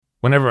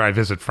Whenever I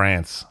visit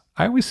France,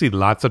 I always see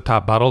lots of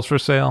top bottles for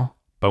sale,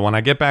 but when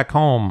I get back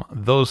home,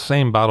 those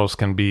same bottles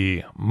can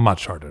be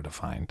much harder to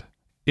find,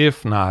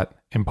 if not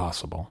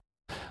impossible.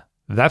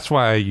 That's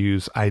why I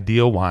use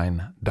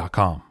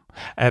idealwine.com.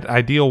 At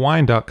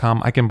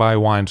idealwine.com, I can buy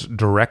wines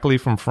directly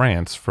from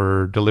France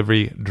for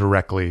delivery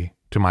directly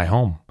to my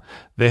home.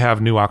 They have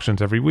new auctions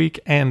every week,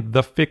 and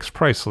the fixed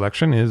price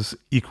selection is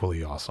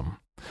equally awesome.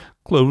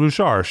 Clos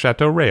Rougeard,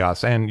 Chateau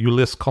Rayas, and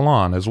Ulysse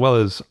Collin, as well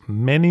as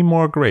many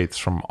more greats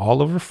from all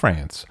over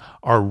France,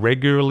 are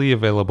regularly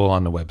available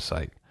on the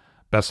website.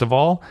 Best of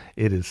all,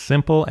 it is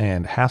simple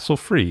and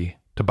hassle-free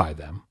to buy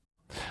them.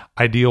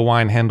 Ideal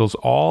Wine handles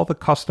all the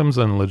customs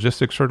and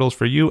logistics hurdles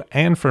for you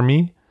and for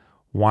me.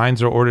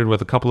 Wines are ordered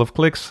with a couple of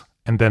clicks,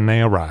 and then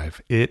they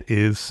arrive. It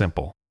is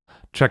simple.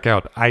 Check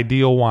out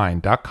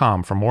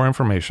idealwine.com for more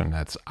information.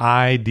 That's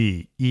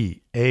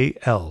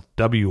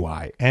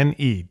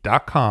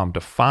IDEALWINE.com to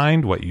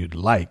find what you'd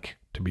like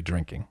to be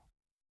drinking.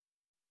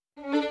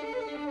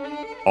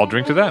 I'll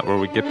Drink to That, where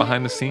we get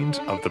behind the scenes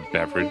of the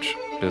beverage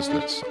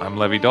business. I'm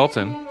Levi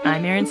Dalton.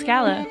 I'm Erin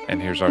Scala.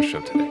 And here's our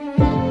show today.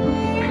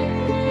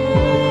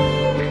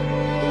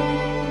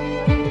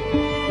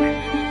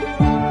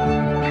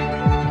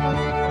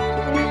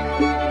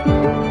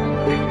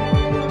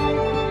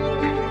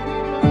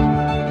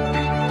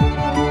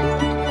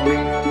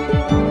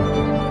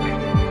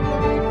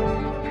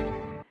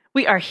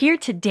 We are here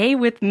today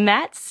with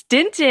Matt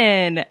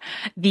Stinton,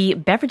 the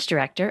beverage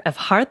director of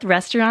Hearth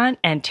Restaurant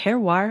and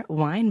Terroir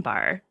Wine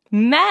Bar.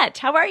 Matt,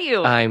 how are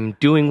you? I'm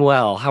doing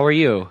well. How are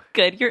you?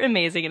 Good. You're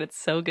amazing, and it's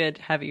so good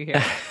to have you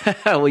here.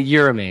 Well,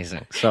 you're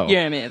amazing. So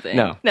you're amazing.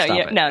 No,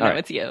 right.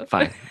 It's you.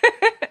 Fine.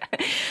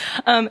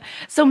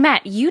 So,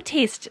 Matt, you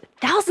taste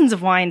thousands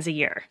of wines a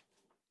year.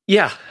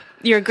 Yeah.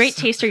 You're a great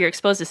taster. You're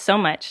exposed to so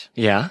much.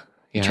 Yeah.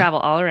 You travel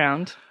all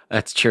around.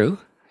 That's true.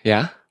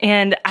 Yeah.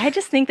 And I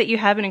just think that you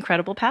have an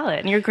incredible palate,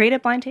 and you're great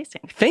at blind tasting.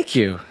 Thank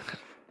you.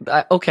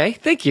 Okay,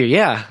 thank you.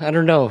 Yeah, I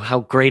don't know how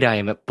great I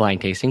am at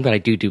blind tasting, but I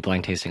do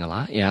blind tasting a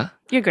lot. Yeah,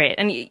 you're great,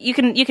 and you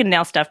can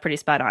nail stuff pretty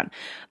spot on.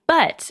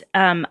 But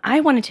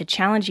I wanted to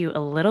challenge you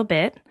a little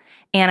bit,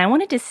 and I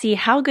wanted to see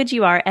how good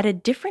you are at a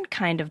different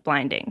kind of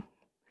blinding.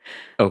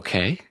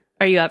 Okay.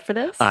 Are you up for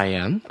this? I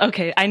am.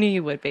 Okay, I knew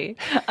you would be.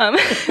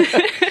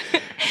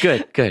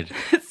 Good.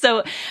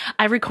 So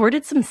I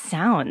recorded some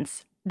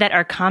sounds that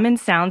are common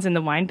sounds in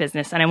the wine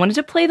business, and I wanted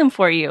to play them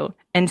for you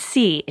and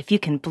see if you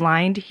can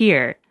blind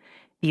hear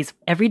these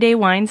everyday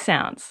wine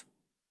sounds.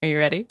 Are you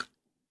ready?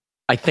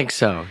 I think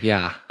so,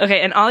 yeah.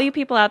 Okay, and all you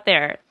people out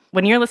there,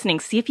 when you're listening,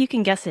 see if you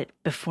can guess it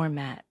before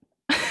Matt.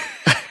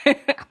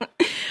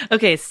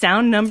 Okay,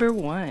 sound number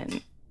 1.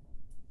 Do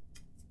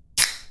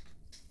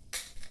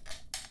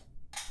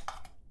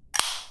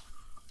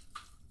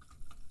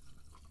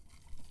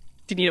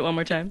you need it one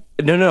more time?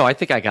 No, I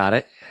think I got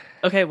it.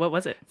 Okay, what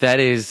was it? That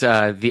is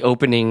the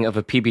opening of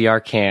a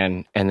PBR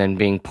can and then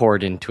being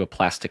poured into a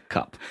plastic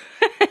cup.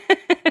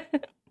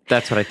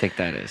 That's what I think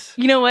that is.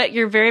 You know what?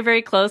 You're very,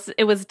 very close.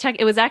 It was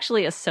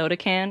actually a soda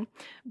can,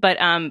 but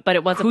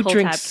it was a pull tab can. Who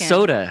drinks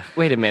soda?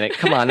 Wait a minute.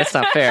 Come on, that's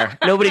not fair.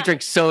 Nobody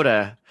drinks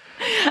soda.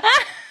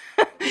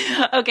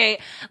 Okay,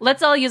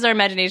 let's all use our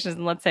imaginations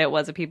and let's say it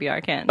was a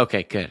PBR can.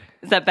 Okay, good.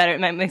 Is that better? It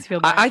makes you feel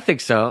better. I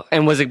think so.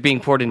 And was it being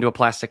poured into a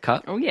plastic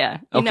cup? Oh, yeah.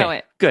 You know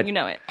it. Good. You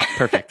know it.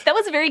 Perfect. That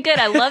was very good.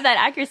 I love that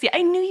accuracy.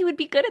 I knew you would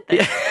be good at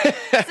this.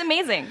 It's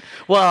amazing.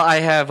 Well, I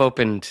have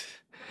opened...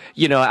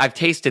 I've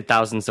tasted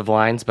thousands of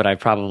wines, but I've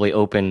probably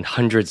opened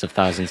hundreds of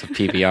thousands of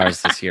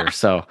PBRs this year.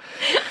 So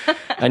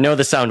I know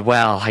the sound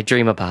well. I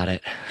dream about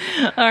it.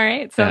 All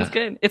right. Sounds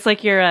good. It's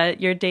like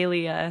your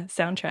daily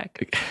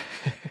soundtrack.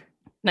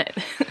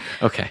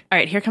 Okay. All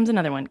right. Here comes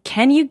another one.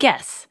 Can you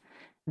guess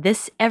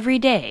this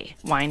everyday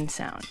wine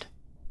sound?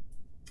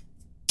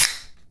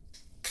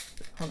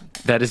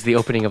 That is the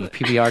opening of a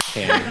PBR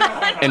can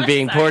and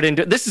being poured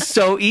into... This is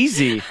so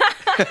easy.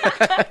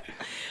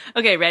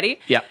 Okay. Ready?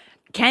 Yeah.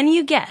 Can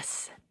you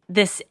guess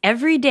this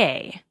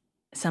everyday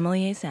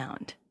sommelier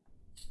sound?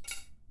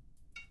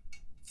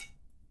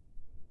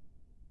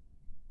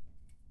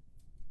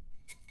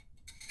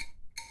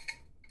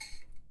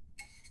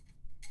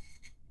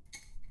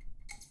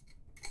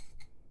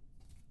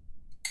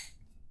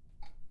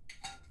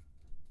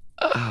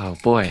 Oh,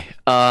 boy.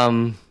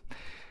 That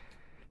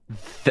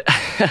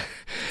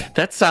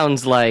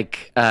sounds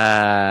like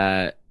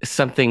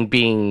something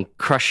being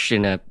crushed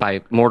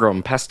by mortar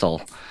and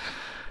pestle.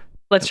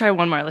 Let's try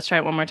one more. Let's try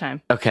it one more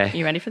time. Okay.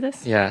 You ready for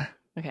this? Yeah.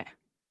 Okay.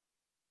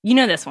 You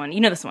know this one.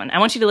 I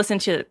want you to listen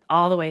to it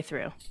all the way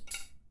through.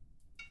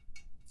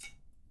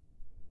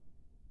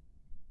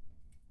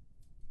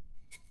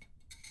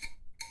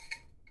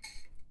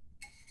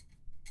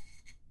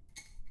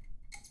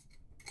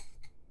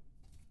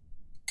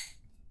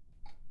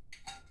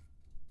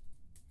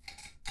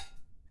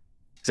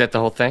 Is that the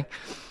whole thing?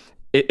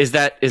 Is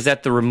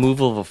that the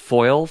removal of a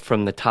foil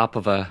from the top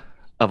of a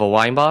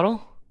wine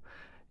bottle?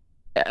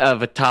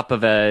 Of a top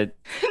of a...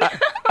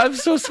 I'm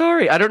so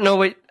sorry. I don't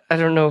know.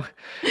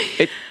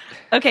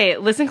 Okay,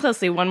 listen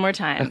closely one more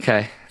time.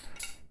 Okay.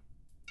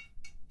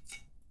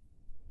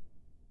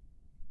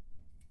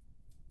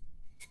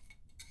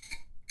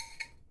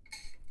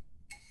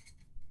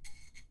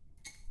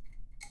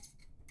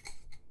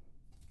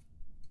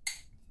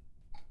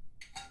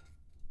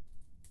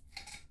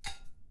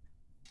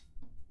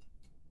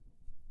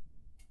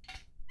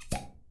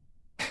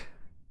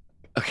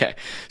 Okay,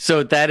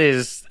 so that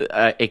is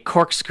a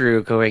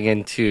corkscrew going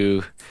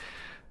into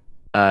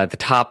the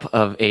top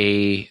of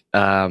a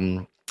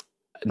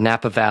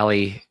Napa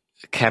Valley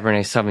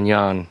Cabernet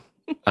Sauvignon,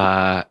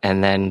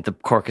 and then the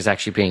cork is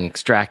actually being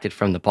extracted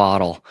from the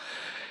bottle.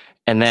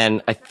 And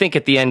then I think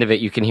at the end of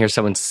it, you can hear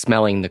someone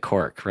smelling the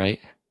cork,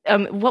 right?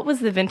 What was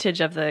the vintage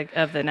of the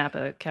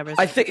Napa Cabernet?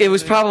 I think it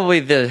was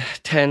probably the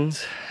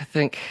 10s, I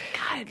think.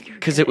 God,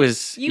 because it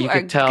was, you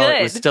could tell good.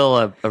 It was still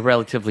a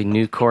relatively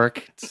new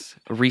cork. It's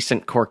a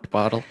recent corked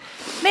bottle.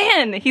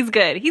 Man, he's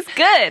good. He's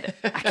good.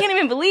 I can't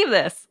even believe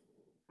this.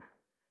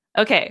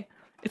 Okay.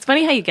 It's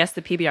funny how you guessed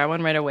the PBR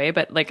one right away,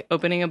 but like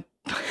opening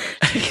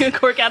taking a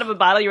cork out of a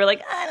bottle, you were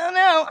like, I don't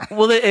know.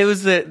 Well, it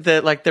was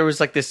the like there was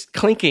like this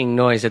clinking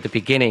noise at the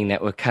beginning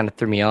that would kind of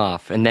threw me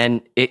off, and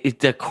then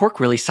the cork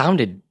really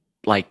sounded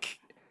like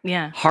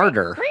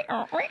harder.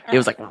 It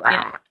was like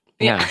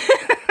yeah.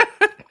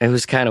 It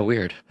was kind of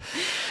weird.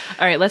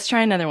 All right, let's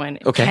try another one.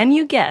 Okay. Can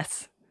you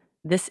guess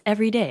this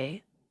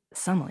everyday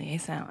sommelier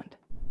sound?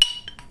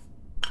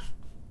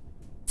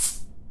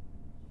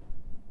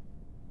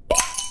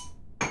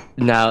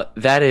 Now,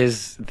 that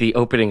is the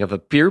opening of a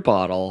beer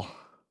bottle.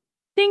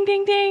 Ding,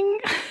 ding, ding.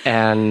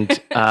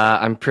 And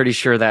I'm pretty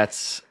sure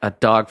that's a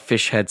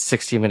Dogfish Head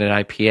 60-minute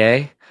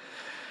IPA.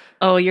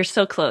 Oh, you're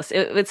so close.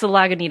 It's a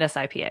Lagunitas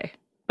IPA.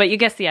 But you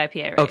guessed the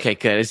IPA, right? Okay,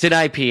 good. It's an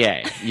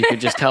IPA. You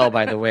could just tell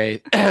by the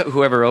way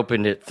whoever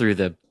opened it threw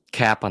the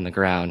cap on the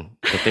ground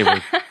that they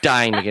were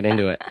dying to get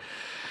into it.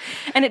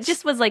 And it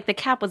just was like the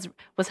cap was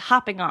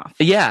hopping off.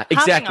 Yeah,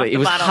 exactly. It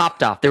was bottle.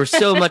 hopped off. There was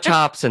so much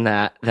hops in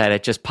that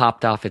it just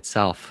popped off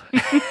itself.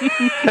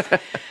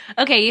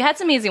 Okay, you had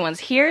some easy ones.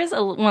 Here's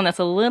one that's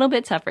a little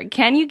bit tougher.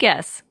 Can you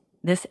guess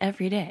this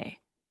everyday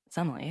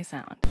sommelier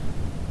sound?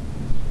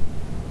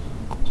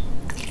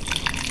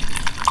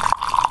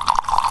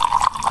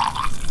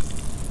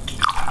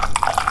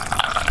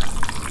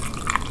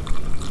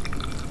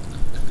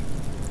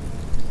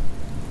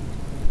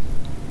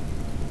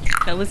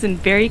 Now listen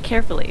very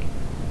carefully,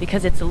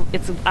 because it's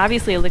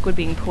obviously a liquid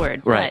being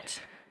poured. Right. But,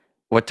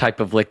 What type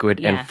of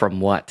liquid and from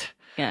what?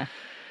 yeah.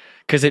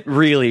 Because it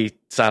really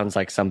sounds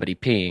like somebody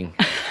peeing.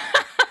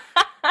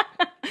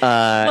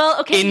 Well,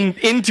 okay.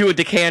 Into a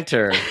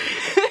decanter.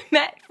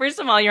 Matt, first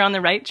of all, you're on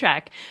the right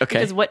track. Okay.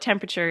 Because what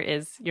temperature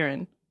is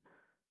urine?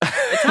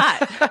 It's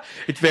hot.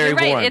 It's very You're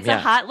right. warm. It's a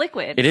hot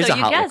liquid. It is so a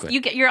hot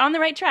liquid. You're on the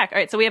right track. All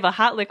right, so we have a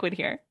hot liquid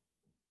here.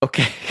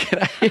 Okay, can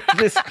I hear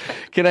this?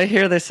 Can I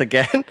hear this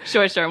again?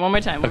 Sure. One more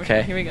time.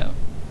 Okay. Here we go.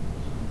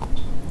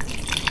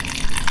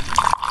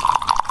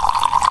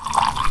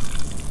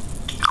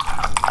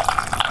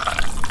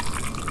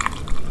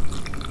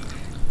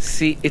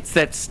 See, it's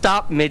that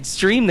stop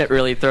midstream that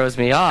really throws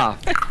me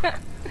off.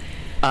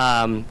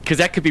 Because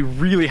that could be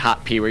really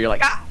hot pee where you're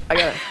like,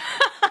 I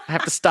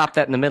have to stop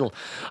that in the middle.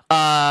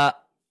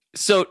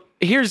 So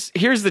here's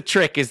the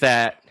trick is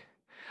that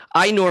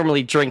I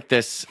normally drink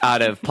this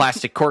out of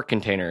plastic cork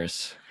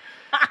containers.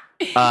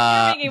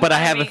 But I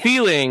have a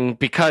feeling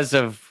because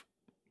of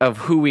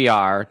who we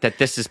are that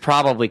this is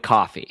probably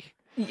coffee.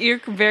 You're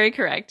very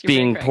correct.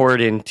 Being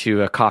poured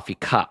into a coffee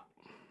cup.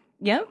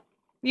 Yep,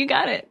 you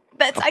got it.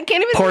 I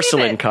can't even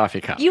Porcelain believe it.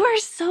 coffee cup. You are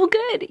so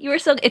good.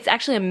 It's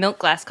actually a milk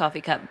glass coffee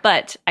cup,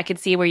 but I could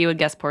see where you would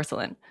guess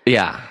porcelain.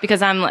 Yeah.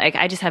 Because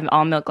I just have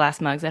all milk glass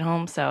mugs at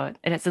home, so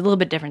it's a little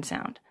bit different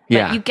sound. But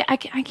yeah. I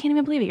can't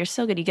even believe it. You're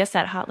so good. You guessed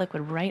that hot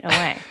liquid right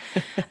away.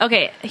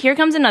 Okay, here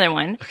comes another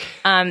one.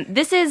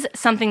 This is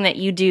something that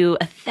you do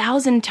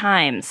 1,000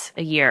 times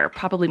a year,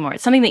 probably more.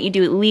 It's something that you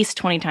do at least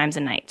 20 times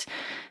a night.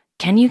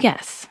 Can you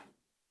guess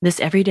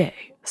this everyday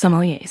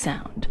sommelier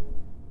sound?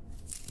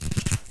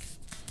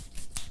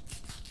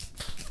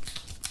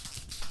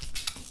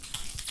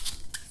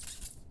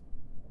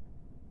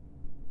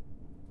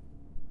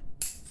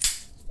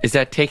 Is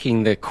that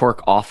taking the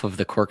cork off of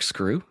the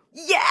corkscrew?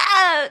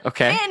 Yeah!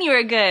 Okay. Man, you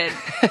were good.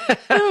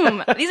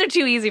 Boom. These are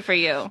too easy for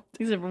you.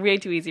 These are way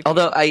too easy for you.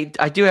 Although I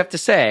do have to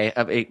say,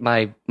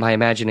 my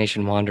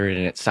imagination wandered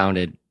and it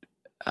sounded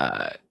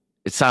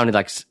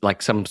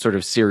like some sort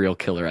of serial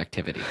killer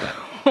activity,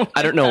 but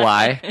I don't know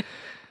why.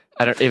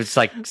 It was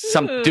like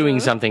doing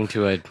something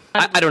to it.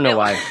 I don't know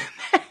why.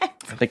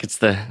 I think it's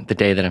the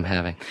day that I'm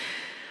having.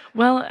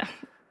 Well,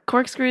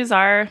 corkscrews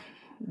are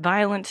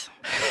violent.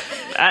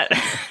 I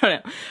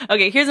don't know.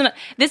 Okay, here's another.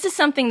 This is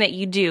something that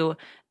you do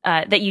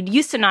that you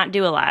used to not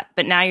do a lot,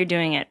 but now you're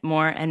doing it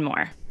more and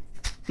more,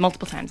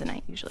 multiple times a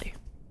night usually.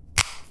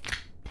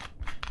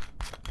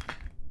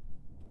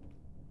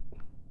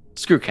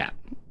 Screw cap.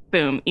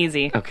 Boom,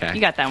 easy. Okay, you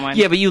got that one.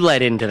 Yeah, but you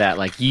led into that.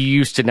 Like you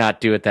used to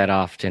not do it that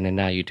often, and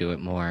now you do it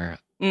more.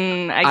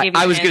 I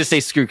was going to say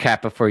screw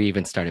cap before you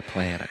even started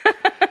playing it.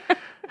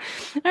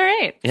 All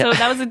right, so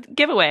that was a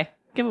giveaway.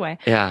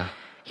 Yeah.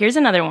 Here's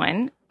another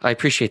one. I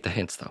appreciate the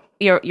hints, though.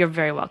 You're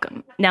very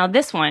welcome. Now,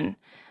 this one,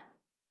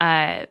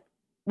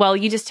 well,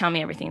 you just tell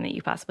me everything that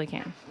you possibly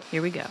can.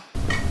 Here we go.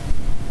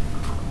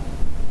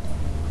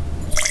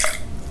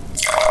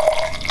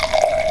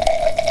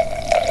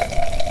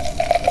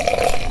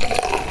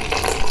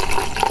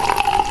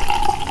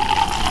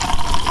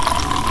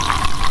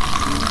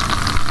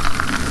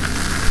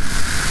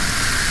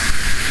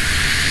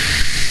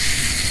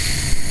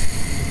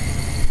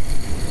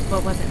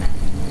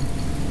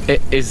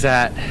 is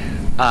that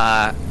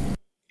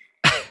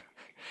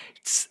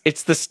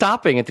it's the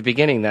stopping at the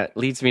beginning that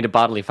leads me to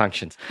bodily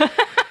functions.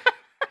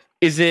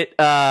 Is it?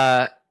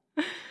 I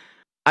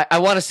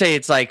want to say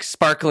it's like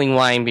sparkling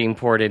wine being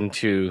poured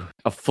into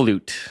a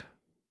flute.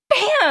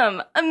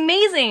 Bam!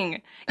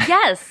 Amazing.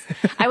 Yes.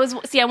 I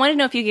wanted to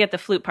know if you could get the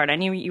flute part. I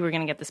knew you were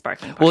going to get the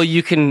sparkling part. Well,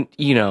 you can,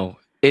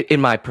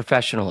 in my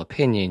professional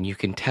opinion, you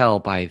can tell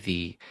by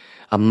the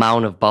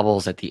amount of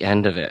bubbles at the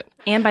end of it.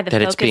 And by the that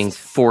focus. It's being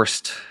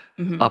forced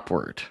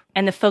upward.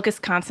 And the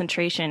focused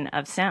concentration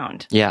of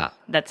sound. Yeah.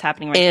 That's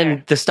happening there.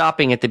 And the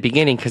stopping at the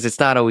beginning, because it's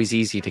not always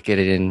easy to get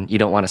it in. You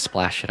don't want to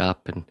splash it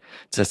up, and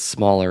it's a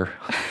smaller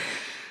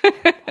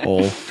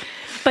hole.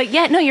 But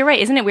yeah, no, you're right.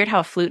 Isn't it weird how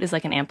a flute is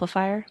like an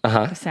amplifier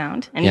of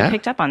sound? And you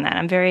picked up on that.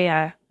 I'm very,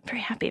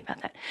 very happy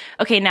about that.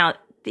 Okay, now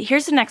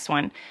here's the next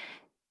one.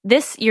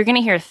 This, you're going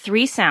to hear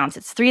 3 sounds.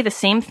 It's 3 of the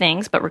same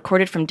things, but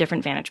recorded from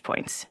different vantage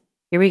points.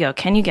 Here we go.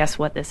 Can you guess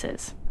what this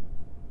is?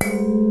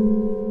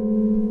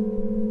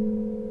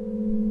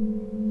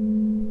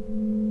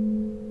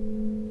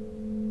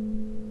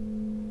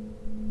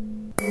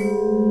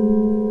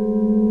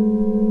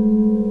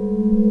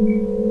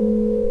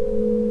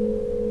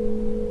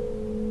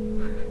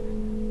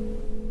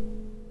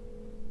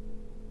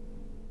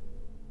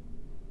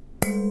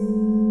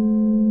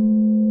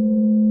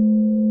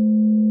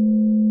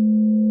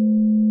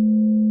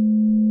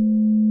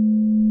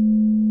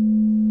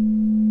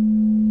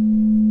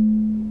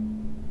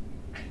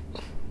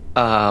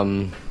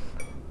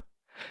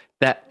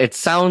 That it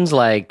sounds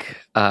like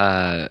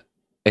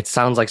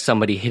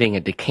somebody hitting a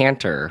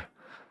decanter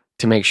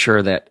to make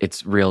sure that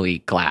it's really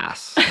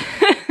glass.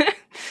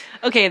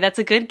 Okay, that's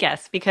a good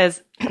guess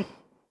because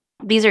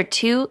these are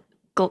 2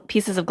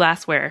 pieces of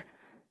glassware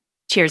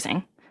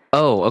cheersing.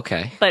 Oh,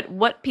 okay. But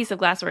what piece of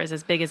glassware is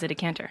as big as a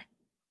decanter?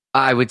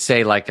 I would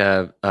say like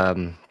a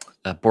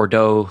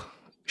Bordeaux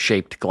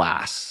shaped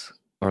glass,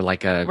 or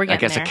like a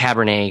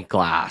Cabernet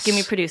glass. Give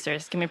me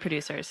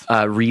producers.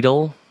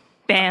 Riedel.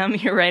 Bam,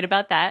 you're right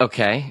about that.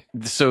 Okay,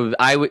 so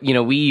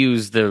we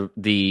use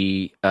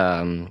the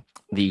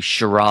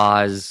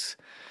Shiraz.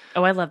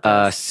 Oh, I love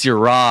those.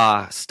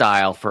 Syrah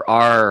style for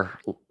our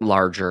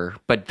larger,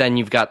 but then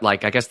you've got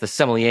I guess the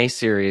Sommelier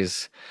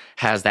series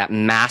has that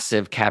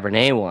massive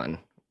Cabernet one,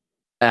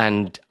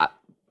 and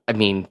I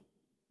mean,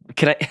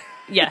 can I?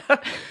 Yeah.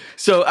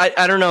 So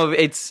I don't know if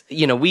it's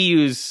we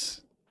use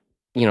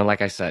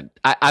like I said,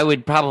 I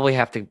would probably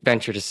have to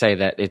venture to say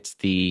that it's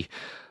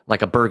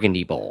like a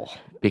Burgundy bowl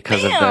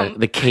because of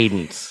the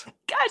cadence.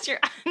 Gosh, you're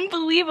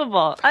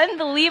unbelievable.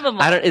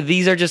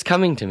 These are just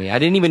coming to me. I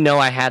didn't even know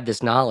I had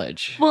this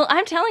knowledge. Well,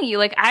 I'm telling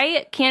you,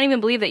 I can't even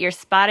believe that you're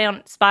spot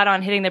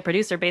on hitting the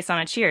producer based on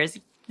a cheers.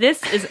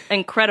 This is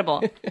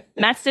incredible.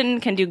 Matt Stinton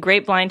can do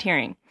great blind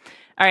hearing.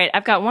 All right,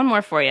 I've got one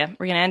more for you.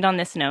 We're going to end on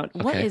this note.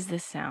 Okay. What is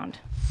this sound?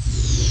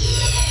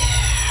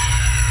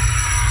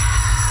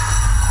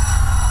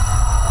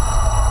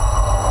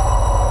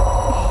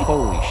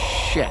 Holy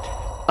shit.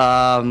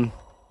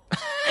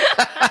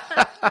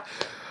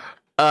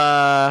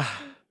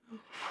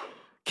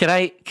 Can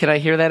I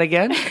hear that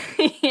again?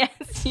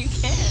 Yes, you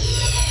can.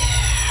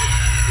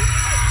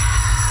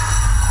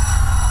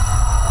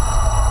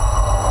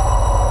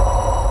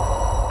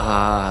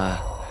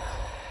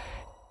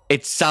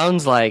 It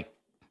sounds like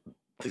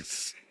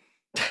it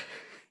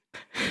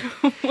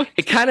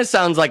kind of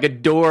sounds like a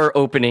door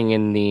opening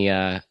in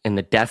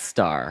the Death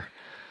Star,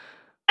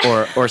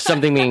 or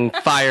something being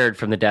fired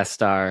from the Death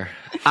Star.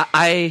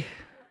 I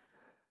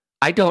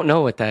don't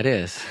know what that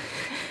is.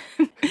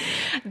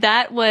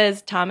 That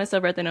was Thomas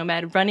over at the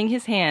Nomad running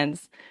his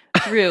hands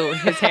through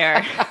his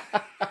hair.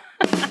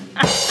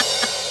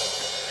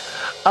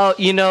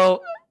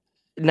 Oh,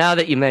 now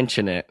that you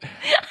mention it,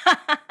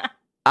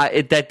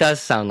 that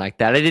does sound like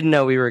that. I didn't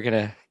know we were going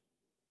to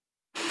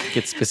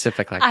get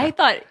specific like that. I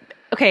thought,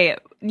 okay,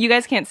 you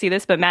guys can't see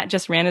this, but Matt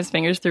just ran his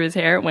fingers through his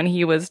hair when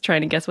he was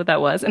trying to guess what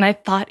that was. And I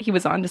thought he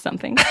was onto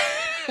something.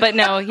 But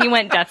no, he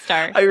went Death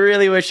Star. I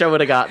really wish I would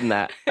have gotten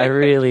that. I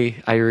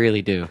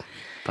really do.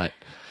 But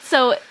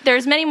so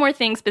there's many more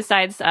things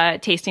besides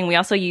tasting. We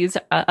also use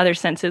other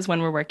senses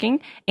when we're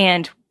working.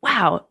 And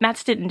wow, Matt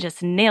Stinton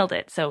just nailed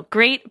it. So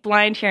great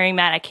blind hearing,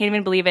 Matt. I can't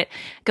even believe it.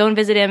 Go and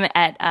visit him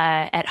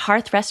at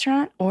Hearth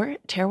Restaurant or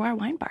Terroir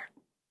Wine Bar.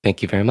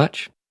 Thank you very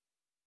much.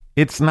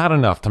 It's not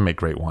enough to make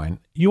great wine.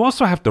 You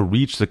also have to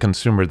reach the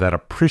consumer that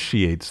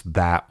appreciates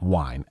that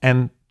wine.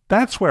 And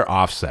that's where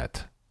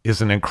Offset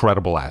is an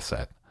incredible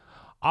asset.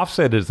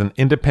 Offset is an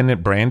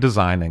independent brand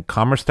design and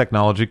commerce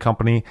technology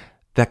company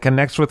that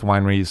connects with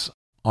wineries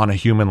on a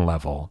human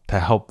level to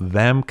help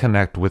them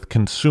connect with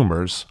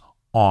consumers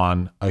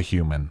on a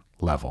human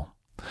level.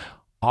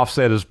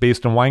 Offset is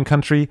based in wine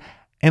country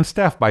and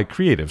staffed by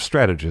creative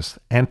strategists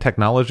and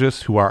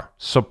technologists who are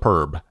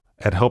superb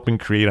at helping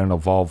create and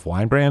evolve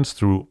wine brands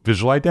through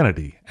visual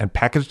identity and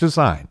package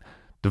design,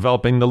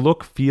 developing the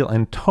look, feel,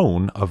 and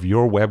tone of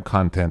your web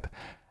content,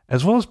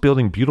 as well as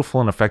building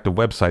beautiful and effective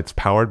websites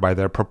powered by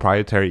their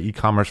proprietary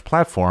e-commerce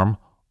platform,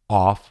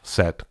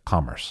 Offset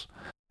Commerce.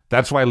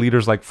 That's why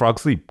leaders like Frog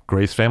Sleep,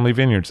 Grace Family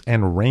Vineyards,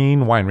 and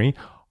Rain Winery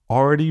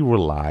already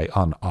rely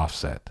on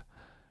Offset.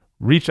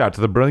 Reach out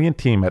to the brilliant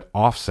team at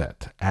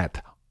Offset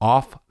at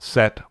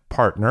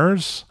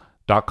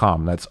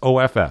offsetpartners.com. That's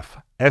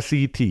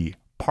OFFSET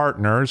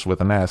partners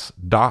with an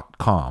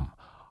S.com.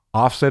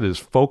 Offset is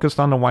focused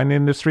on the wine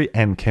industry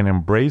and can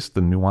embrace the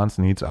nuanced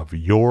needs of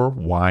your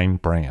wine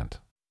brand.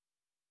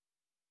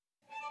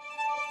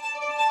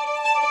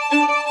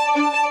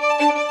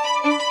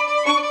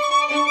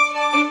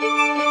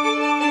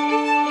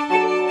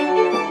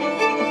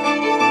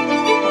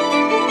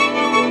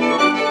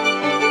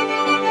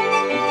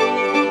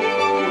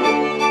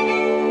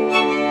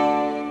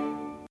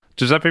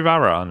 Giuseppe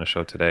Vara on the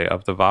show today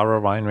of the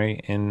Vara Winery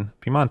in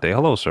Piemonte.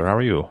 Hello, sir. How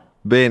are you?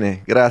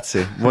 Bene,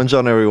 grazie.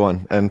 Buongiorno,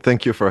 everyone, and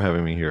thank you for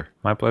having me here.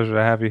 My pleasure to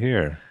have you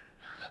here.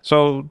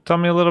 So tell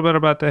me a little bit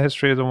about the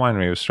history of the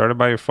winery. It was started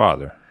by your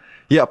father.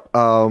 Yep.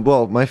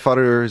 Well, my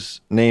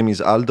father's name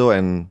is Aldo,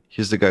 and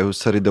he's the guy who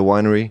started the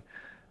winery.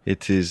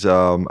 It is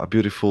a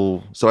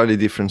beautiful, slightly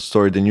different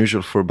story than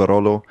usual for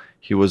Barolo.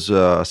 He was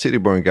a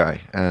city-born guy,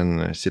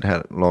 and still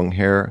had long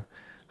hair,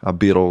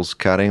 Beatles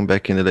cutting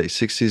back in the late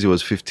 60s. He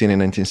was 15 in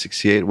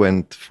 1968,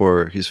 went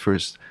for his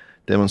first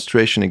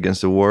demonstration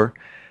against the war,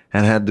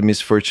 and had the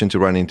misfortune to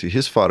run into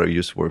his father, who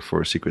used to work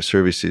for Secret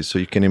Services. So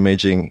you can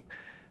imagine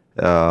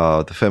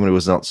the family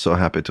was not so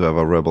happy to have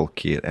a rebel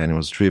kid, and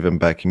was driven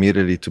back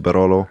immediately to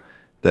Barolo.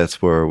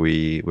 That's where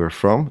we were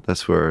from.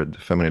 That's where the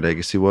family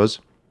legacy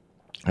was,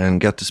 and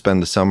got to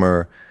spend the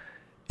summer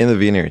in the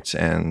vineyards.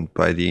 And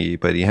by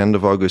the end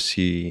of August,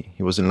 he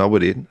was in love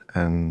with it,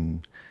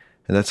 and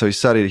that's how he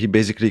started. He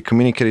basically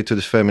communicated to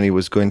the family he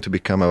was going to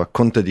become a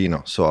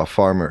contadino, so a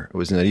farmer. It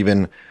was not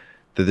even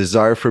the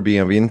desire for being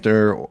a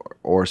vintner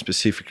or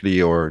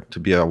specifically or to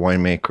be a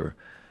winemaker.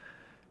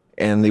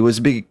 And it was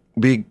a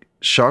big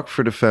shock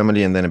for the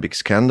family, and then a big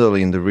scandal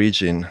in the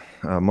region.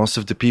 Most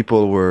of the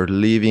people were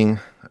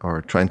leaving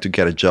or trying to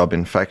get a job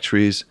in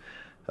factories,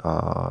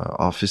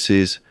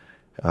 offices.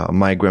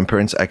 My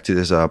grandparents acted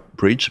as a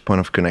bridge, point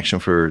of connection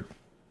for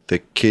the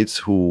kids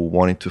who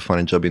wanted to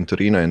find a job in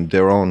Torino, and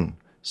their own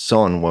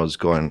son was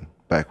going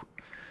back.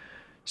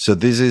 So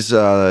this is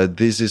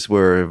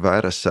where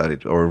Vara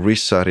started or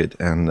restarted,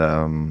 and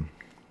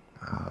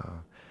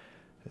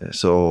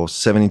so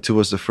 72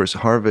 was the first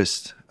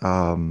harvest.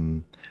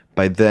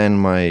 By then,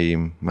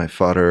 my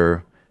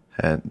father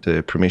had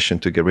the permission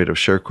to get rid of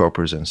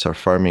sharecroppers and start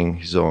farming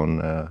his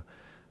own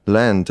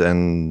land,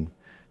 and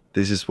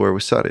this is where we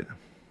started.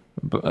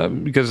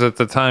 Because at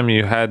the time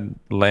you had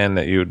land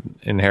that you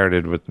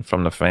inherited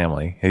from the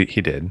family.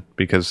 He did,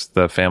 because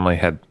the family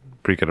had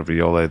Bricca di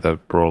Viola, the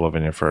Barolo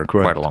vineyard, for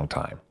quite a long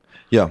time.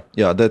 Yeah.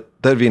 That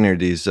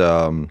vineyard is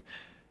the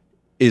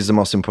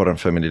most important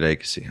family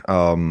legacy.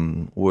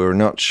 We're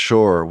not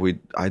sure.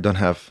 I don't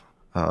have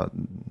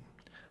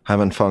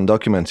haven't found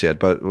documents yet.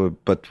 But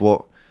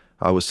what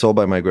I was told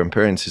by my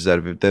grandparents is that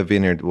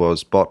vineyard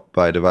was bought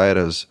by the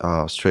Varas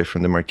straight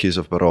from the Marquis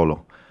of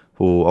Barolo,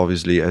 who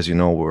obviously, as you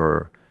know,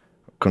 were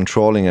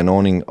controlling and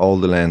owning all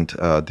the land.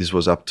 This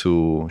was up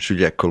to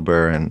Juliette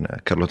Colbert and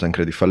Carlo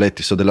Tancredi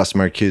Falletti, so the last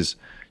Marquis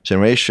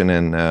generation.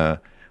 And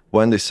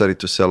when they started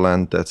to sell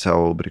land, that's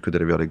how Bricco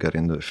delle Viole got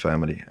into the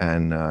family.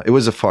 And it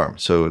was a farm,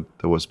 so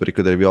there was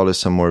Bricco delle Viole,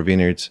 some more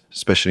vineyards,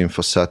 especially in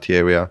Fossati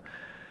area.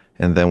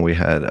 And then we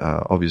had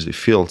obviously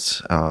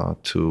fields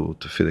to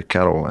feed the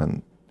cattle,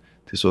 and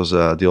this was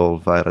the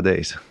old Vara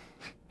days.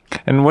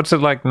 And what's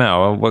it like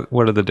now?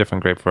 What are the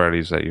different grape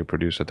varieties that you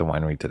produce at the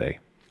winery today?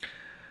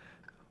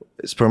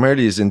 It's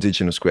primarily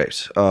indigenous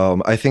grapes.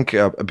 I think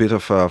a bit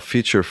of a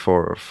feature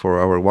for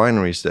our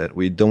winery is that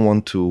we don't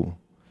want to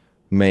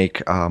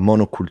make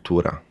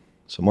monocultura.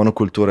 So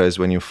monocultura is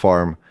when you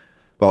farm.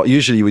 Well,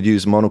 usually you would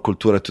use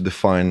monocultura to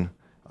define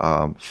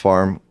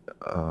farm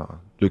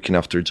looking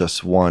after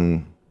just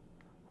one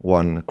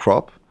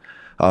crop,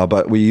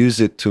 but we use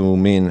it to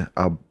mean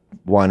a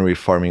winery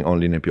farming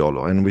only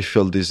Nebbiolo, and we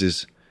feel this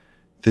is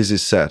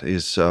set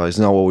is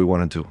not what we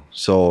want to do.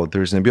 So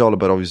there's Nebbiolo,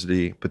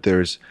 but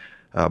there's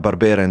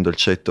Barbera and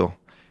Dolcetto,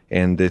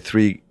 and the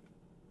three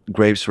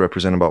grapes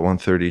represent about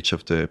 1/3 each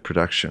of the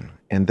production.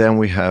 And then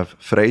we have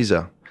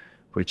Freisa,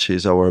 which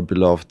is our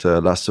beloved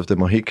Last of the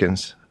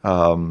Mohicans.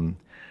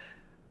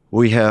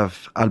 We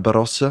have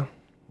Albarossa,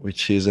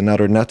 which is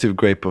another native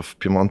grape of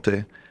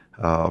Piemonte,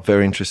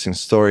 very interesting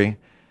story,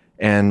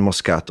 and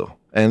Moscato.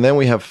 And then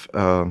we have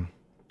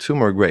two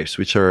more grapes,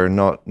 which are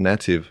not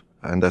native,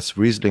 and that's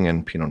Riesling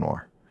and Pinot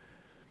Noir.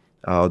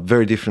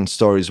 Very different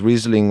stories.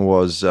 Riesling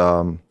was,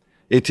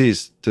 it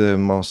is the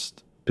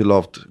most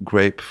beloved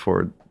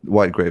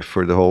white grape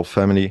for the whole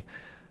family.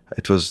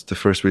 It was the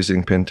first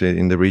Riesling planted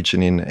in the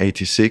region in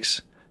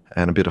 86,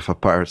 and a bit of a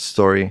pirate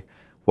story.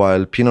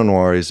 While Pinot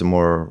Noir is a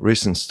more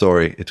recent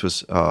story. It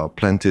was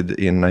planted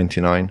in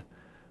 99,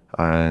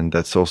 and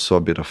that's also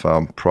a bit of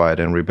a pride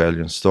and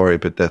rebellion story,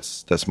 but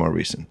that's more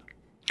recent.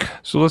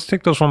 So let's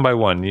take those one by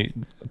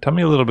one. Tell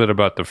me a little bit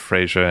about the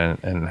Freisa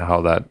and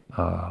how that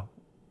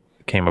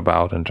came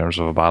about in terms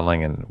of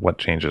bottling and what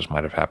changes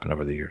might have happened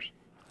over the years.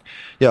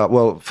 Yeah,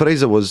 well,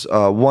 Freisa was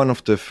one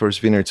of the first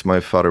vineyards my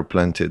father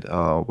planted.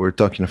 We're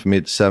talking of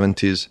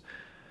mid-70s.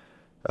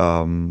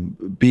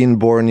 Being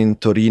born in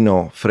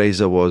Torino,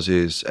 Freisa was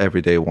his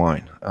everyday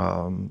wine.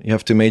 You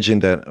have to imagine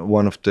that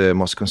one of the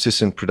most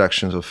consistent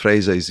productions of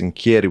Freisa is in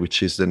Chieri,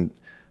 which is the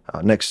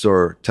next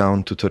door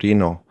town to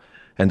Torino.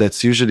 And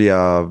that's usually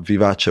a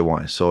vivace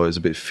wine, so it's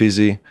a bit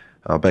fizzy.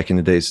 Back in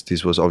the days,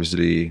 this was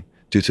obviously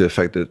due to the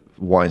fact that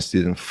wines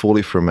didn't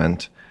fully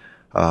ferment.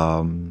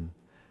 And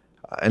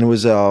it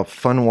was a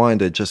fun wine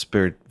that just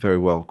paired very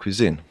well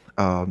cuisine.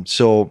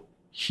 So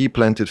he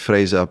planted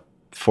Freisa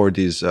for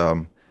this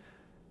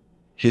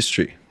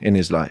history in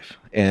his life.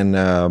 And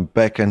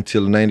back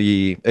until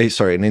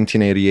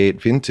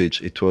 1988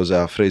 vintage, it was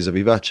a Freisa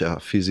Vivace, a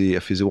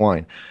fizzy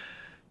wine.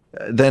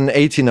 Then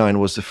 89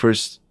 was the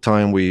first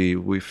time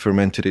we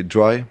fermented it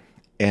dry,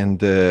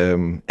 and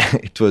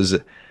it was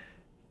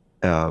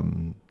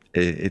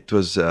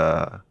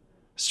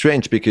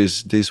strange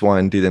because this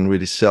wine didn't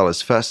really sell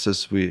as fast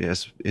as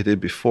it did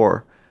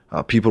before.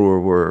 People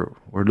were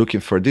looking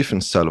for a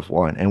different style of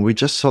wine, and we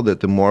just saw that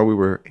the more we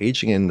were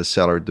aging in the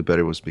cellar, the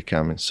better it was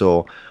becoming.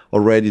 So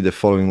already the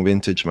following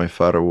vintage, my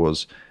father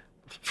was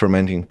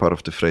fermenting part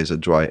of the Freisa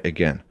dry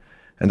again.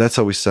 And that's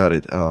how we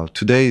started.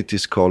 Today it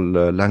is called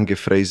Langhe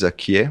Freisa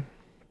Chier.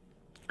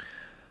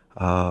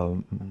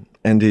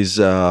 And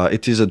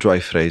it is a dry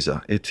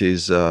Freisa. It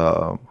is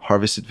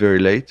harvested very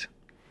late.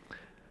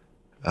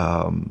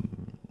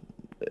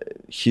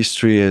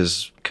 History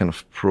has kind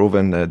of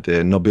proven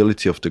the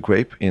nobility of the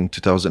grape. In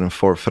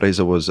 2004,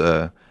 Freisa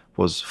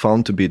was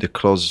found to be the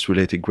closest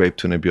related grape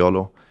to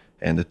Nebbiolo,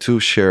 and the two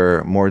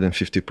share more than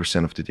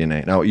 50% of the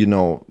DNA. Now, you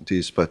know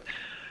this, but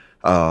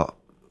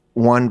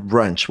one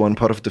branch, one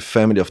part of the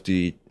family of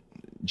the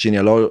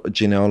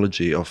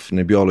genealogy of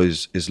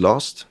Nebbiolo is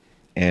lost.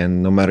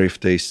 And no matter if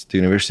the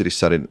university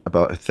studied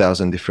about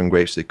 1,000 different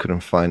grapes, they couldn't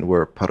find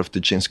where part of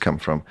the genes come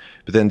from.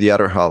 But then the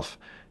other half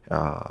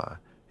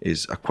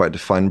is a quite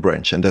defined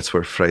branch, and that's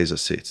where Freisa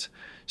sits.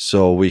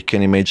 So we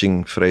can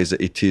imagine Freisa,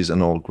 it is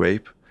an old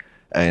grape.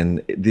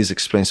 And this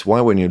explains why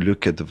when you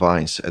look at the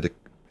vines,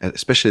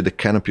 especially the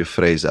canopy of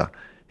Freisa,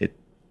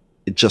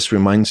 it just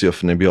reminds you of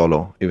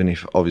Nebbiolo, even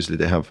if obviously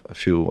they have a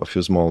few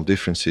small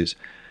differences.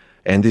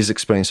 And this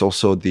explains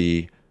also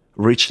the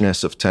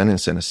richness of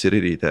tannins and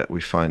acidity that we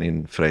find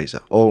in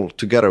Freisa.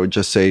 Altogether, I would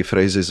just say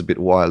Freisa is a bit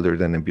wilder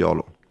than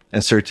Nebbiolo.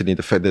 And certainly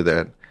the fact that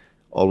they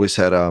always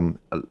had a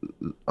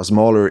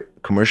smaller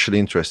commercial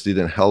interest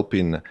didn't help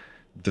in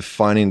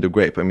defining the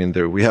grape. I mean,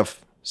 we have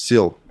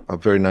still a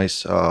very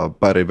nice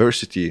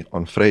biodiversity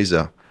on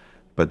Freisa,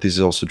 but this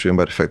is also driven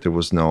by the fact there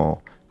was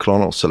no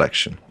clonal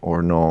selection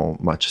or no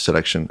much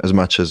selection as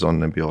much as on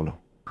Nebbiolo.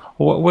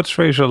 What's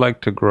Freisa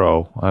like to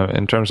grow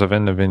in terms of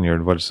in the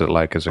vineyard? What is it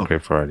like as a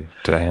grape variety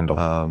to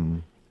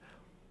handle?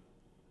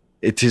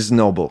 It is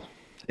noble.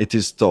 It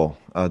is tall.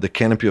 The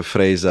canopy of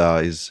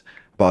Freisa is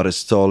about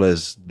as tall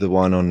as the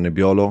one on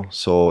Nebbiolo.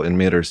 So in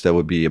meters, that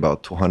would be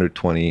about 2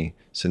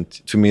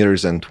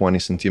 meters and 20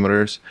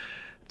 centimeters.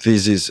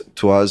 This is,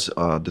 to us,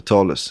 the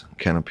tallest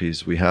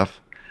canopies we have.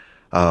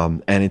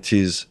 And it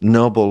is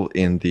noble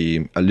in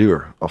the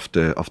allure of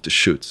the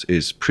shoots.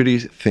 It's pretty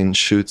thin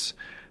shoots,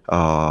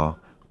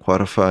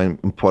 quite of an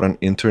important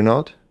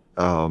internode,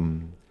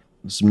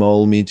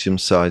 small,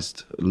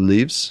 medium-sized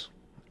leaves,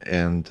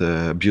 and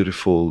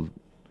beautiful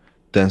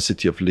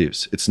density of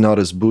leaves. It's not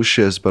as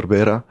bushy as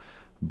Barbera,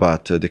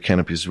 but the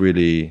canopy is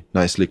really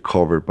nicely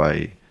covered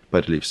by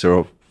the leaves. They're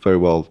all very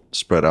well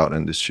spread out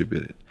and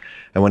distributed.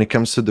 And when it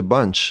comes to the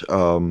bunch,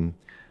 the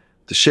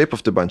shape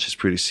of the bunch is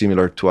pretty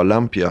similar to a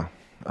Lampia,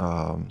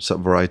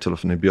 subvarietal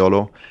of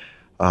Nebbiolo,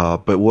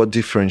 but what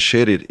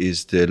differentiated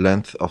is the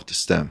length of the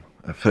stem.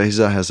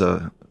 Freisa has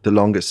the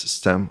longest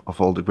stem of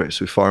all the grapes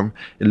we farm.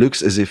 It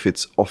looks as if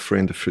it's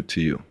offering the fruit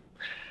to you.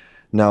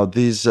 Now,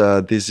 this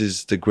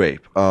is the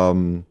grape.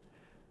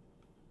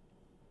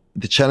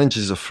 The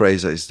challenges of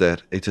Freisa is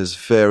that it is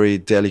very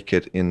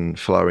delicate in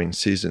flowering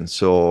season.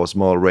 So a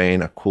small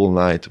rain, a cool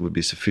night would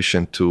be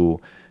sufficient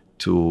to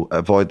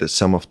avoid that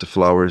some of the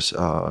flowers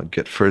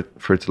get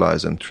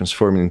fertilized and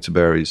transformed into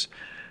berries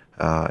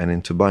and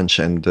into bunch.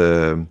 And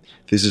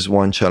this is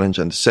one challenge.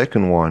 And the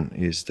second one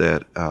is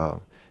that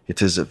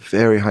it has a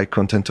very high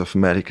content of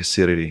malic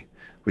acidity,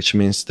 which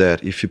means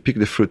that if you pick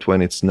the fruit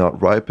when it's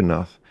not ripe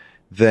enough,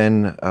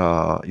 then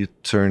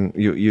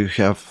you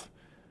have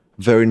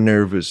very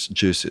nervous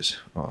juices.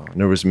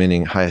 Nervous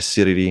meaning high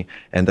acidity,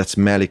 and that's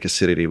malic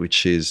acidity,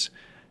 which is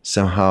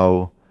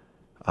somehow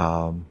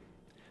a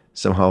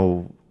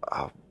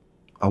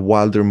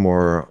wilder,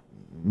 more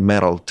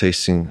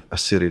metal-tasting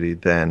acidity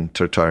than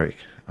tartaric,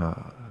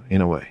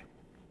 in a way.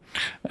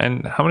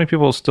 And how many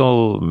people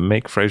still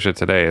make Freisa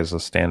today as a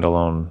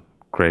standalone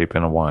grape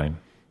in a wine?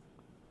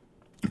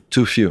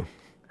 Too few.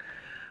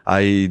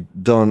 I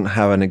don't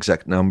have an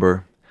exact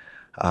number.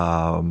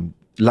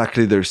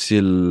 Luckily, there's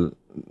still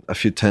a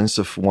few tens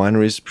of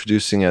wineries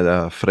producing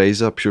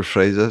Freisa, pure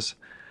Freisas.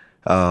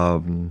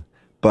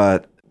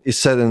 But it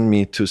saddened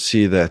me to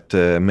see that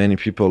many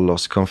people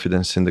lost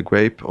confidence in the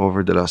grape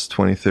over the last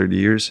 20, 30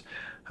 years.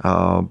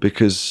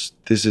 because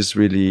this is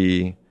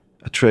really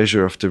a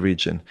treasure of the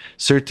region.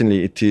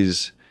 Certainly, it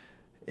is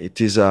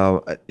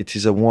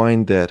a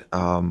wine that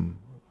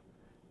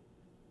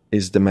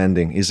is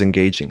demanding, is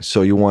engaging.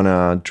 So you want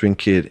to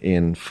drink it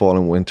in fall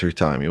and winter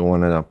time. You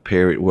want to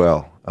pair it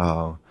well.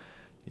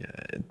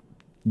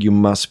 You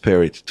must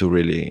pair it to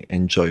really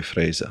enjoy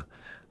Freisa.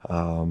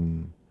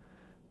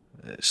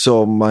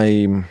 So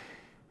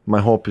my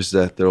hope is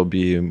that there will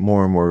be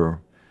more and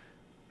more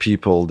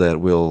people that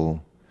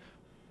will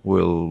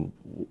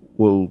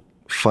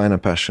find a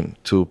passion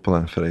to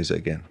plant Freisa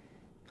again.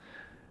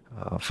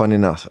 Funny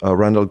enough,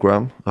 Randall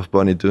Graham of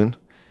Bonnie Doon,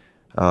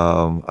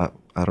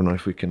 I don't know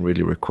if we can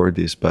really record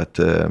this, but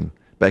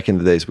back in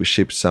the days we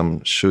shipped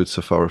some shoots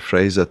of our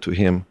Freisa to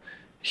him,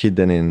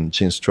 hidden in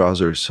jeans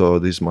trousers. So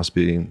this must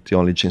be the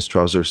only jeans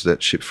trousers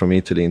that shipped from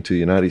Italy into the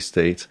United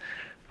States.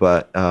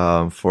 But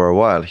for a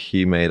while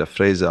he made a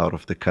Freisa out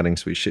of the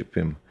cuttings we shipped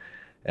him.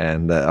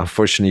 And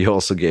unfortunately, he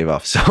also gave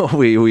up. So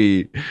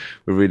we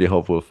really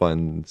hope we'll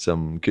find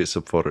some good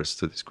supporters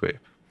to this grape.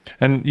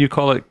 And you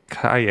call it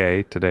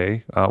Caie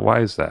today. Why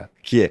is that?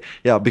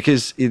 Yeah,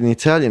 because in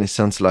Italian it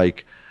sounds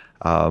like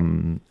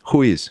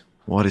who is?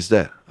 What is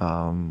that?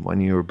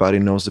 When your body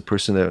knows the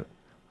person that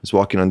is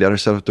walking on the other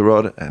side of the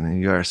road,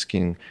 and you're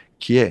asking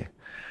chi è?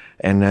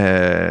 And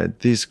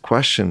this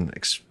question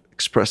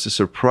expresses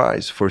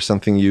surprise for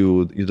something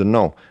you don't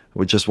know.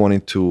 We just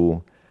wanted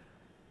to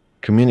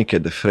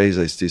communicate the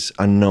Freisa is this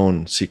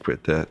unknown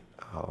secret that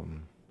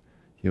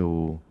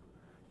you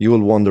will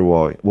wonder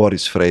what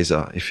is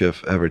Freisa if you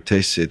have ever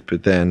tasted it,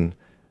 but then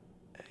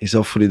it's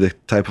hopefully the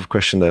type of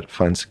question that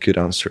finds a good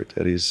answer,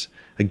 that is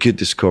a good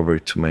discovery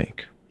to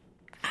make.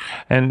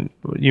 And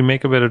you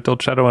make a bit of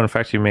Dolcetto. In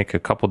fact, you make a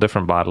couple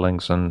different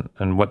bottlings.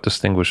 And what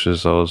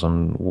distinguishes those,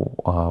 and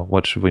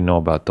what should we know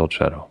about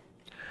Dolcetto?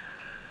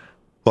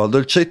 Well,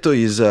 Dolcetto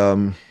is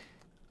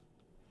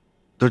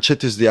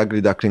the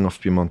ugly duckling of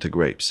Piemonte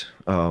grapes.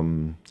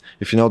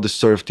 If you know the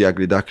story of the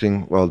ugly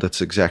duckling, well,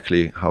 that's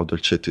exactly how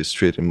Dolcetto is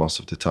treated most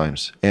of the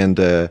times. And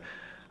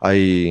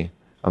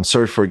I'm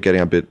sorry for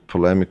getting a bit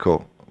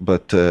polemical,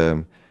 but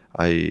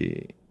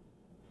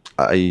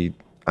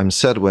I'm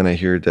sad when I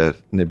hear that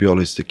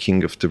Nebbiolo is the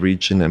king of the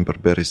region and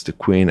Barbera is the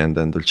queen, and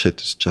then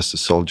Dolcetto is just a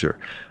soldier.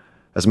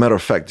 As a matter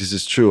of fact, this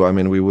is true. I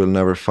mean, we will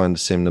never find the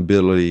same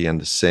nobility and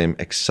the same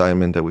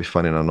excitement that we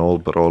find in an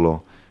old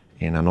Barolo,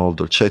 in an old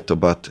Dolcetto,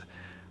 but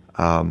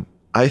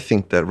I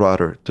think that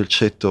rather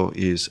Dolcetto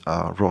is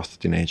a wroth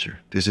teenager.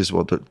 This is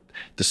what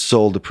the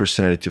soul, the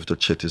personality of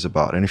Dolcetto is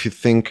about. And if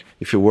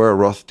you were a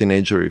wroth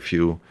teenager, if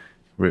you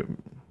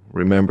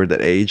remember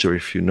that age, or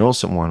if you know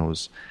someone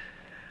who's,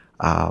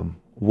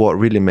 what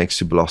really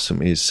makes you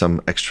blossom is some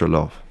extra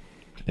love,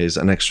 is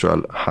an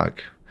extra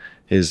hug,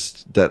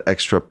 is that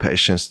extra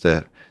patience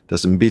that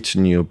doesn't beat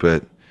you,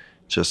 but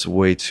just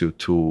waits you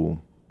to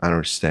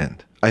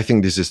understand. I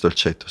think this is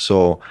Dolcetto.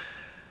 So,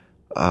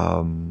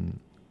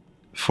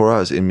 for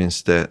us, it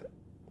means that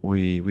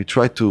we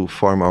try to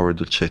farm our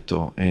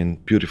Dolcetto in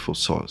beautiful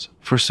soils.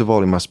 First of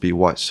all, it must be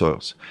white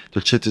soils.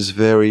 Dolcetto is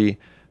very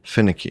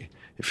finicky.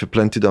 If you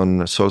plant it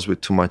on soils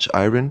with too much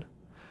iron,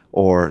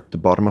 or the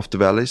bottom of the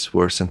valleys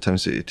where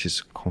sometimes it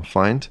is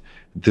confined,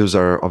 those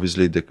are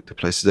obviously the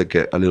places that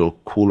get a little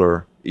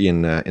cooler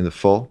in the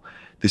fall.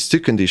 These two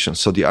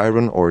conditions, so the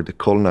iron or the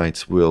cold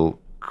nights will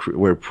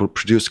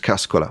produce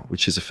cascola,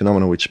 which is a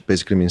phenomenon which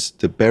basically means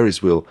the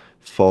berries will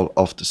fall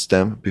off the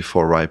stem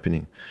before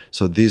ripening.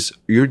 So this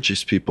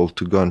urges people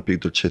to go and pick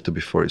Dolcetto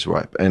before it's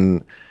ripe.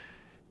 And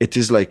it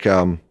is like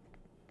a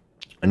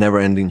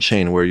never-ending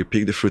chain where you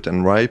pick the fruit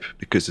and ripe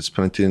because it's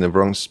planted in the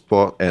wrong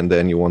spot, and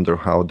then you wonder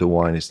how the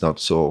wine is not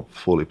so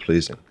fully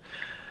pleasing.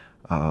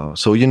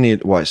 So you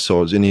need white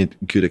soils, you need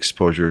good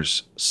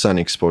exposures, sun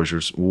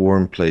exposures,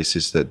 warm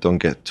places that don't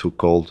get too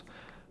cold.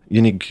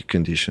 You need good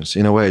conditions.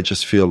 In a way, I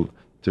just feel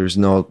there's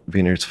no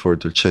vineyards for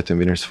Dolcetto and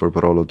vineyards for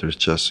Barolo. There's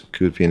just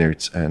good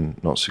vineyards and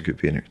not so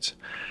good vineyards.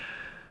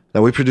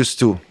 Now we produce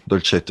two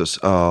Dolcettos,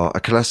 a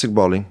classic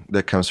bottling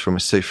that comes from a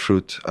safe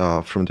fruit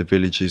from the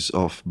villages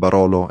of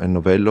Barolo and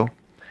Novello,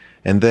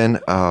 and then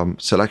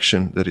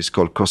selection that is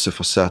called Cosse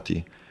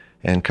Fossati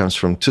and comes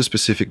from two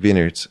specific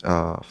vineyards,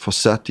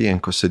 Fossati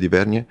and Cosse di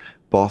Vergne.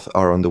 Both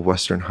are on the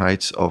western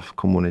heights of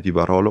Comune di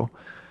Barolo.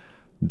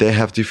 They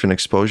have different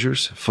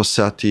exposures.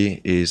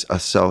 Fossati is a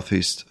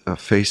southeast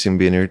facing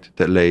vineyard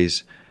that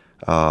lays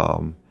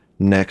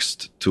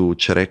next to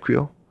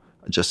Cerecchio,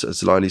 just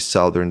slightly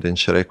southern than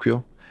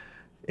Cerecchio.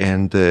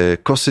 And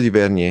Cosse di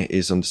Vergne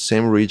is on the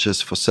same ridge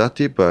as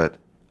Fossati, but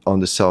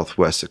on the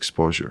southwest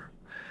exposure.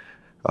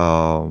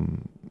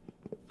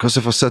 Cosse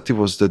Fossati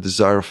was the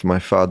desire of my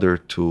father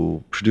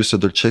to produce a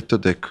Dolcetto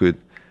that could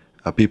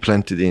be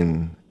planted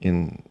in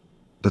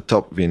the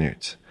top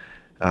vineyards.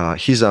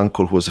 His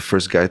uncle, who was the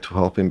first guy to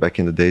help him back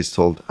in the days,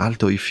 told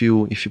Aldo, if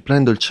you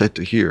plant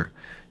Dolcetto here,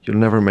 you'll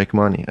never make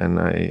money. And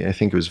I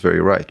think he was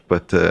very right.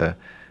 But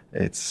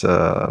it's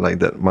like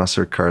that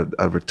MasterCard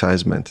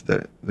advertisement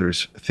that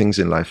there's things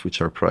in life which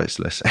are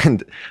priceless.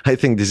 And I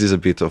think this is a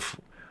bit of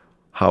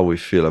how we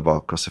feel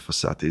about Coste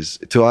Fossati.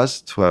 To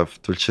us, to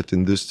have Dolcetto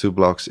in these 2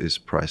 blocks is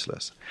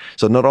priceless.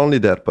 So not only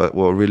that, but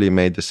what really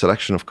made the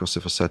selection of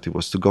Coste Fossati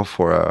was to go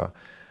for a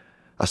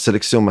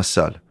Sélection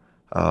Massale.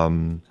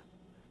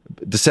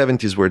 The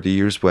 70s were the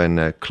years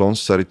when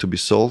clones started to be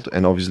sold,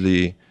 and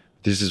obviously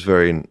this is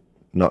very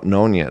not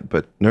known yet,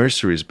 but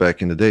nurseries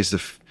back in the days,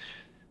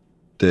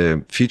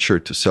 the feature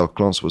to sell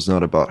clones was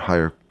not about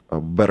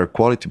better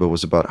quality, but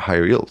was about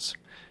higher yields.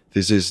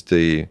 This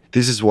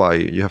is why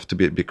you have to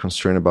be a bit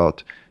concerned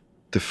about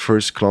the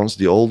first clones,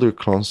 the older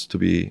clones to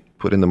be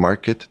put in the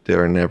market. They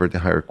are never the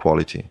higher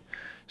quality.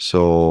 So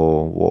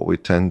what we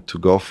tend to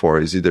go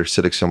for is either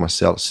Sélection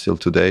Massale still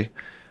today,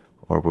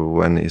 or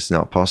when it's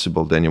not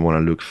possible, then you want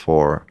to look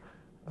for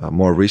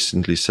more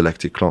recently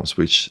selected clones,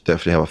 which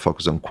definitely have a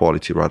focus on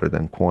quality rather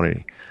than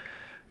quantity.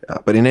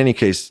 But in any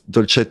case,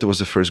 Dolcetto was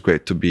the first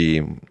grape to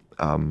be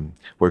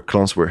where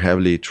clones were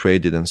heavily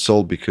traded and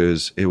sold,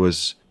 because it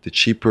was the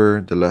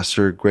cheaper, the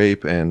lesser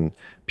grape, and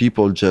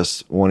people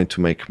just wanted to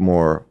make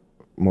more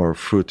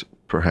fruit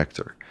per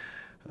hectare.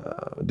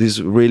 This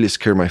really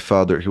scared my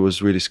father. He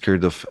was really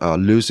scared of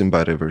losing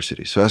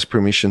biodiversity. So asked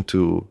permission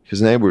to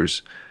his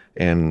neighbors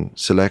and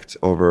select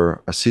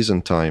over a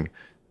season time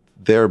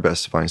their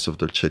best vines of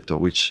Dolcetto,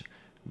 which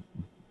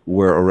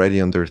were already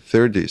under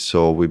 30.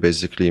 So we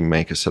basically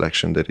make a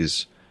selection that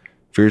is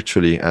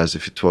virtually as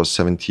if it was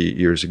 70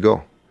 years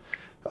ago.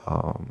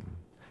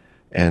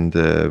 In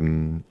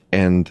the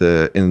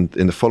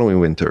following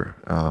winter,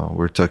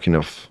 we're talking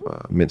of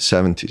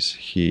mid-70s,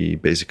 he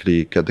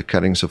basically got the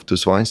cuttings of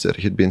those vines that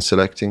he'd been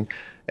selecting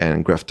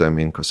and grafted them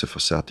in Coste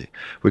Fossati.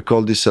 We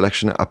call this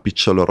selection a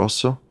Picciolo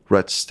Rosso,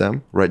 red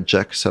stem, red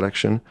jack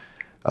selection,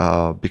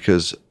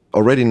 because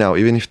already now,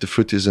 even if the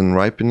fruit isn't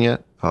ripened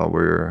yet,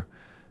 we're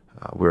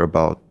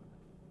about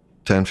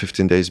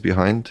 10-15 days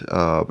behind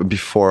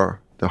before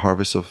the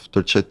harvest of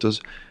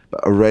Dolcettos,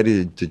 but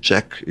already the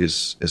jack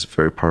is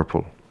very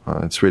purple.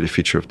 It's really a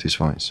feature of these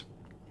vines.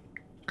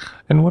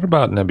 And what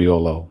about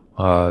Nebbiolo?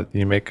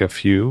 You make a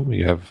few.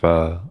 You have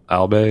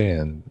Albe,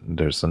 and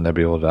there's the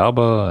Nebbiolo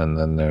d'Alba, and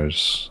then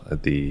there's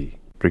the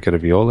Bricca di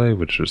Viole,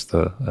 which is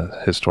the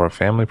historic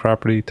family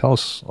property. Tell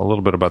us a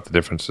little bit about the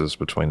differences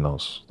between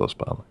those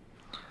bottles.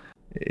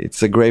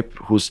 It's a grape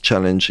whose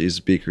challenge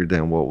is bigger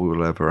than what we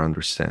will ever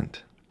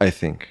understand, I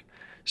think.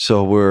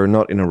 So we're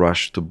not in a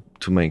rush to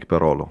make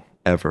Barolo,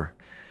 ever.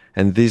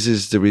 And this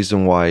is the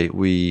reason why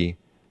we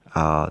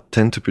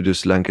tend to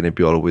produce Langhe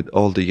Nebbiolo with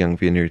all the young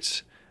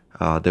vineyards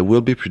that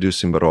will be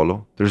producing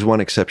Barolo. There's one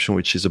exception,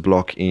 which is a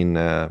block in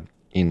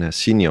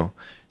Sinio.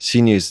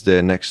 Sinio is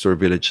the next door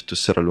village to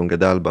Serralunga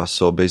d'Alba.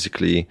 So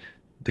basically,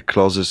 the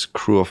closest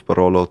crew of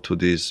Barolo to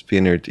this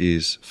vineyard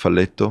is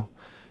Falletto.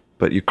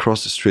 But you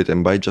cross the street,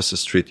 and by just the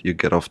street, you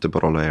get off the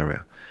Barolo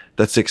area.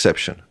 That's the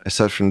exception.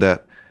 Aside from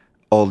that,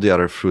 all the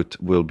other fruit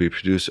will be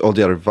produced, all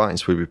the other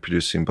vines will be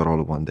producing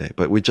Barolo one day.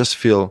 But we just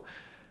feel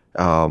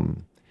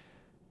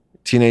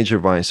teenager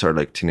vines are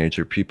like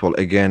teenager people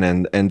again,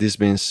 and this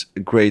means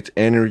great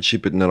energy,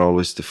 but not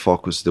always the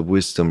focus, the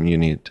wisdom you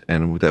need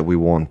and that we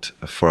want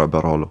for a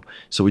Barolo.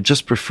 So we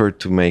just prefer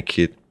to make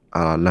it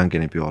Langhe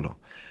Nebbiolo.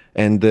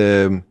 And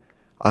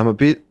I'm a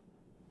bit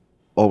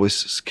always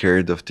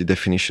scared of the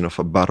definition of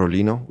a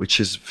Barolino, which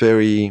is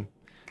very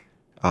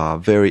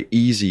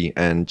easy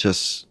and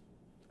just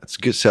it's a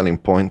good selling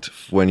point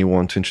when you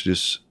want to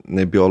introduce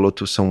Nebbiolo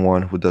to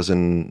someone who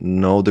doesn't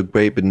know the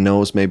grape but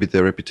knows maybe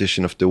the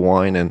reputation of the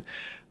wine.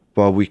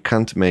 But we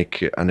can't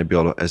make a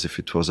Nebbiolo as if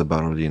it was a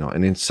Barolino.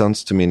 And it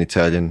sounds to me in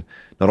Italian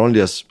not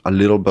only as a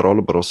little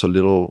Barolo, but also a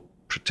little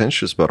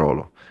pretentious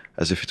Barolo,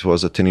 as if it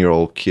was a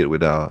 10-year-old kid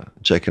with a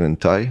jacket and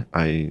tie.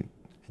 It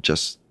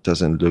just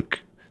doesn't look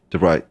the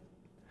right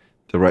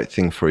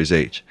thing for his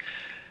age.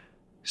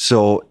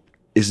 So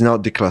it's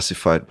not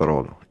declassified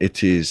Barolo.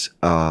 It is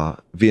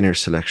vineyard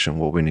selection,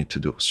 what we need to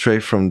do.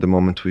 Straight from the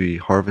moment we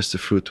harvest the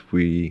fruit,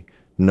 we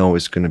know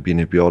it's going to be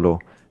Nebbiolo,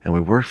 and we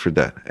work for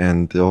that.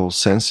 And the whole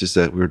sense is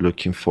that we're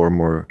looking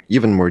for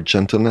even more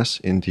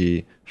gentleness in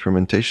the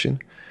fermentation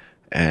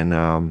and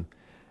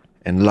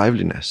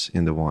liveliness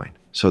in the wine.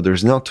 So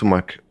there's not too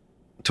much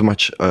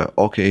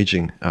oak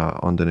aging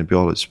on the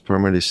Nebbiolo. It's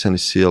primarily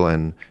Senecio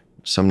and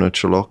some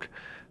neutral oak,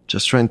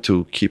 just trying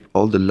to keep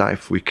all the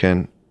life we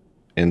can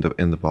in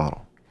the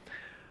bottle.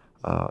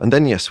 And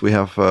then yes, we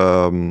have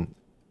a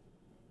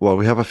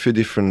few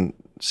different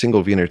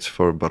single vineyards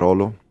for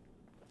Barolo,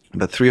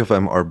 but 3 of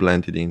them are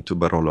blended into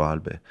Barolo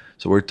Albe.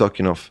 So we're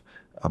talking of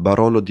a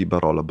Barolo di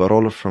Barolo.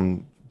 Barolo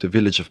from the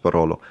village of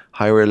Barolo,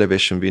 higher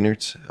elevation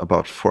vineyards,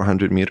 about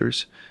 400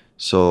 meters.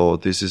 So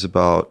this is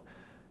about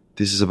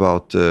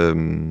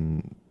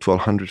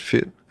 1,200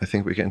 feet, I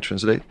think we can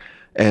translate.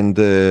 And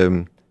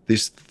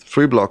these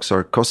 3 blocks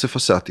are Coste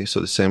Fossati, so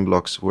the same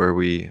blocks where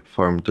we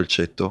farm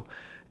Dolcetto,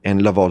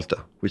 and La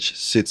Volta, which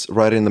sits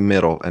right in the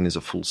middle and is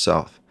a full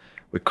south.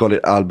 We call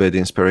it Albe, the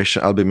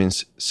inspiration. Albe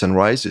means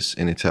sunrises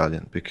in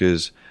Italian,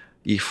 because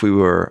if we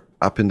were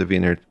up in the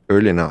vineyard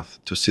early enough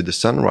to see the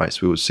sunrise,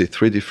 we would see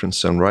 3 different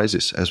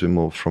sunrises as we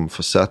move from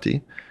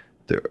Fossati,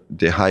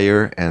 the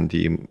higher and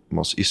the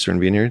most eastern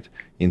vineyard,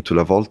 into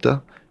La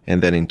Volta,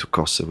 and then into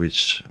Cossa,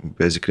 which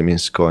basically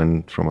means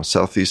going from a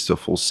southeast to a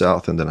full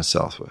south and then a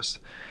southwest.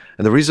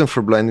 And the reason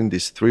for blending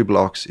these 3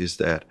 blocks is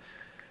that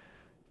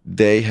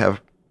they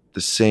have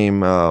the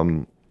same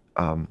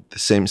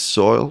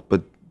soil,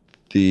 but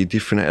the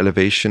different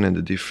elevation and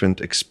the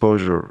different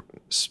exposure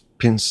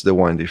spins the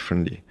wine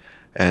differently.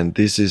 And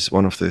this is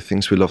one of the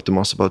things we love the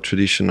most about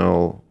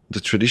the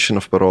tradition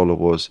of Barolo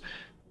was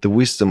the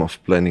wisdom of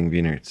blending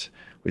vineyards,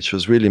 which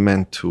was really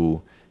meant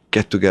to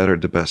get together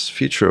the best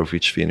feature of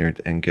each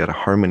vineyard and get a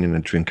harmony and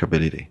a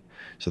drinkability.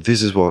 So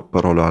this is what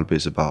Barolo Alba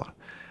is about.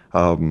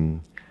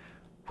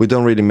 We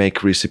don't really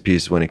make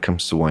recipes when it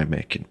comes to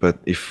winemaking, but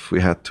if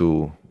we had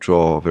to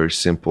draw very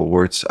simple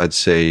words, I'd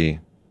say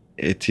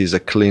it is a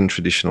clean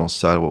traditional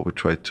style what we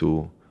try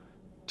to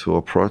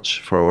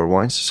approach for our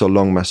wines. So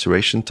long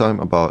maceration time,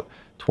 about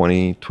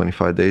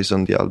 20-25 days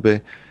on the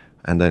Albe,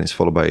 and then it's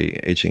followed by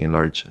aging in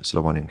large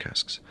Slavonian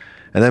casks.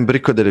 And then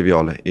Bricco delle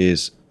Viole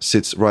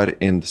sits right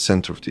in the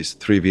center of these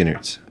 3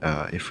 vineyards.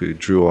 If we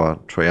drew a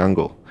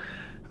triangle,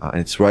 and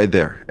it's right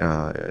there.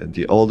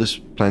 The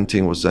oldest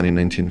planting was done in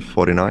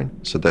 1949,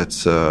 so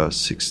that's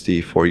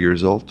 64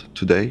 years old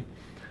today.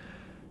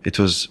 It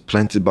was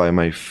planted by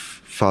my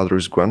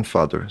father's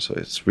grandfather, so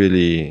it's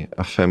really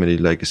a family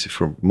legacy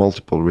for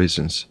multiple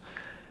reasons.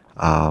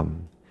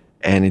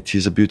 And it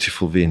is a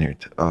beautiful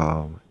vineyard.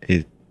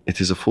 It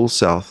is a full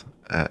south,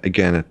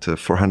 again at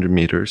 400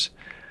 meters.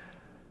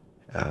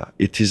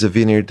 It is a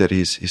vineyard that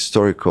is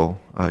historical.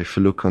 If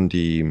you look on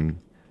the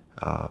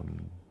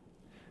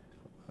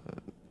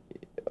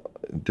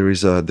there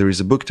is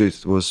a book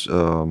that was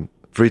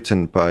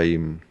written by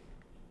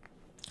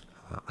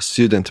a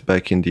student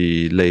back in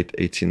the late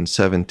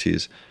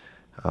 1870s.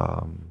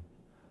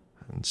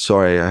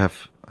 Sorry, I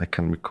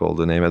can't recall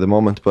the name at the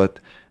moment, but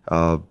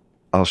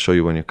I'll show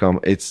you when you come.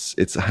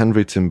 It's a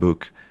handwritten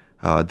book.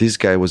 This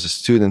guy was a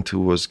student who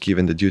was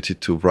given the duty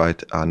to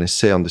write an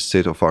essay on the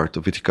state of art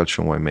of viticulture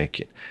and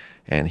winemaking,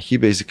 and he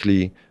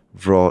basically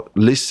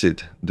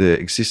listed the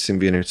existing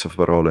vineyards of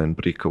Barolo, and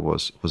Bricco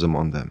was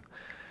among them.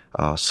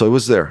 So it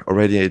was there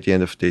already at the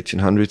end of the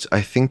 1800s.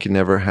 I think it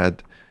never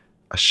had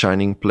a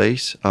shining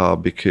place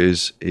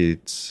because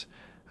it's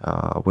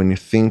when you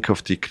think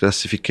of the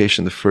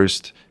classification, the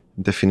first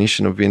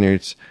definition of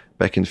vineyards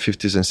back in the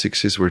 50s and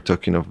 60s, we're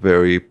talking of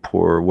very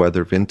poor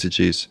weather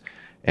vintages,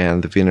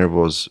 and the vineyard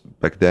was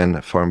back then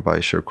farmed by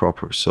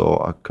sharecroppers, so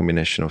a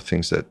combination of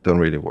things that don't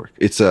really work.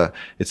 It's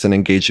an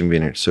engaging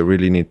vineyard, so you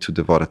really need to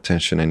devote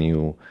attention, and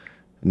you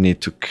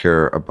need to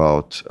care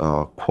about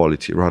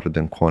quality rather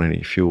than quantity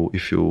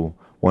if you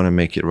want to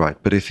make it right.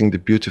 But I think the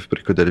beauty of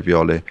Bricco delle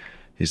Viole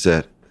is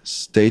that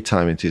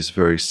daytime it is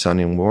very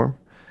sunny and warm,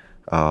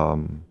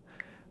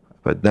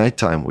 but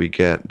nighttime we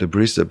get the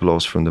breeze that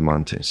blows from the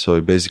mountains. So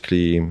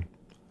basically,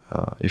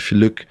 if you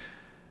look,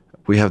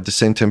 we have the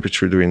same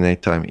temperature during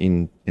nighttime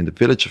in the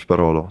village of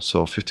Barolo,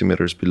 so 50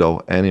 meters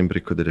below, and in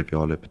Bricco delle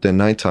Viole. But then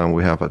nighttime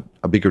we have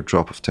a bigger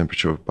drop of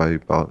temperature by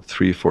about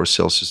 3-4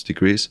 Celsius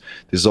degrees.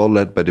 This is all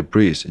led by the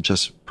breeze. It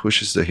just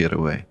pushes the heat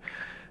away.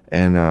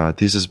 And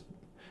this is,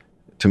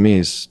 to me,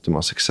 is the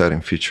most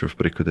exciting feature of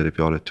Bricco delle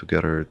Viole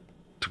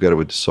together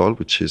with the soil,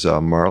 which is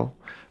marl,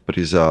 but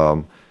it is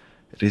a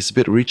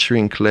bit richer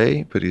in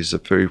clay, but it's a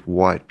very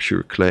white,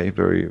 pure clay,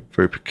 very,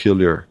 very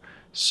peculiar.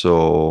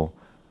 So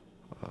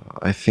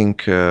I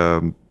think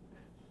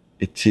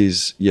it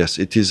is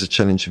a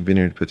challenging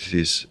vineyard, but it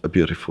is a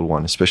beautiful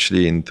one,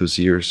 especially in those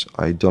years.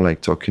 I don't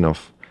like talking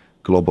of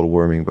global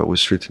warming, but we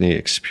certainly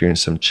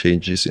experienced some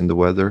changes in the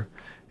weather,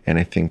 and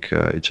I think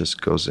it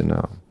just goes in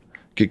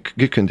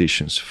good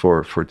conditions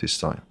for this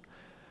time.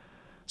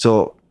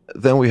 So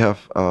then we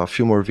have a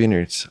few more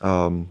vineyards.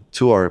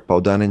 2 are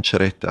Paudana and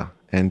Ceretta,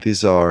 and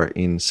these are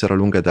in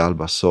Serralunga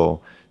d'Alba, so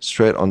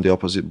straight on the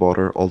opposite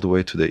border all the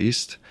way to the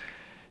east.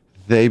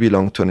 They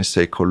belong to an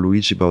estate called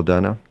Luigi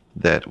Baudana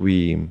that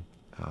we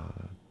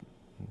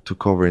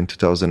took over in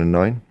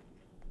 2009.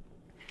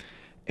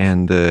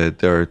 And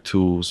there are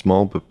 2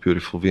 small but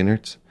beautiful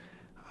vineyards.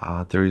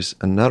 There is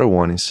another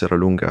one in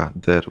Serralunga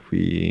that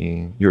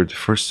you're the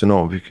first to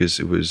know because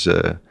it was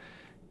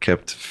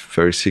kept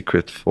very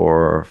secret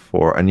for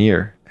an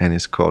year, and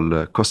it's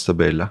called Costa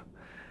Bella,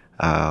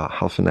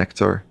 half an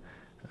hectare,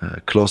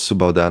 close to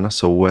Baudana,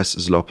 so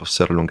west slope of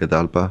Serralunga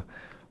d'Alba.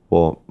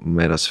 What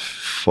made us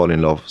fall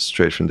in love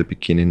straight from the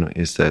beginning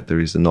is that there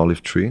is an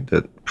olive tree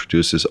that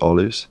produces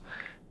olives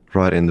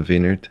right in the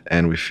vineyard,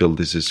 and we feel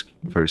this is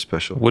very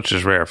special. Which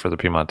is rare for the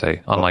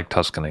Piemonte, unlike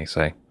Tuscany,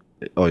 say.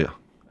 Oh, yeah.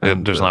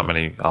 And there's not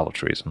many olive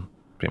trees in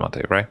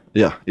Piemonte, right?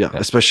 Yeah.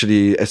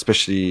 Especially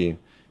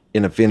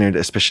in a vineyard,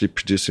 especially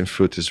producing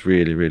fruit is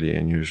really, really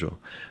unusual.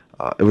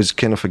 It was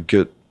kind of a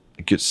good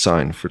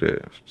sign for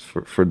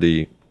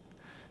the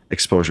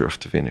exposure of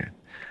the vineyard.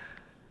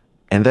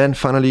 And then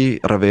finally,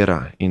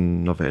 Ravera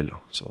in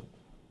Novello. So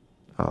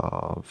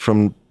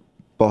from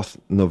both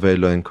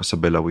Novello and Costa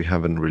Bella, we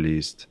haven't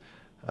released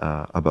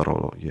a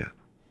Barolo yet.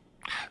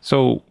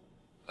 So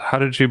how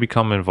did you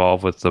become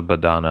involved with the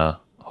Baudana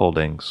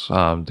holdings?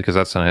 Because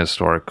that's an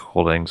historic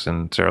holdings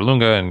in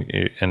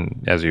Serralunga,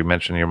 and as you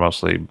mentioned, you're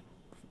mostly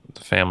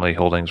the family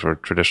holdings were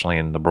traditionally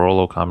in the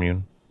Barolo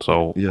commune.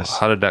 So Yes.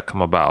 how did that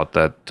come about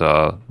that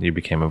you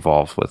became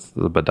involved with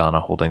the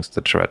Badana holdings,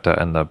 the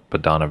Ceretta and the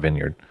Badana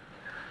vineyard?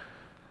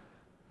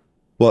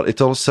 Well,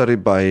 it all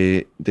started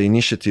by the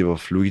initiative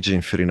of Luigi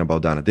and Ferina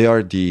Baudana. They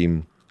are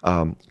the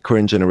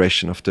current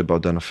generation of the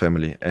Baudana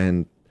family,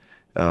 and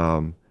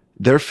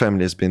their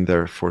family has been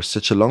there for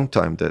such a long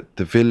time that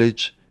the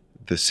village,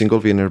 the single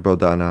vineyard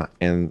Baudana,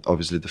 and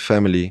obviously the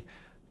family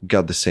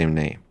got the same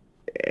name.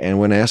 And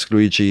when I asked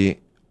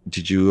Luigi,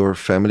 did your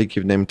family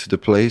give name to the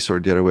place or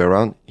the other way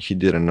around? He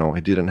didn't know.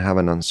 He didn't have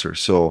an answer.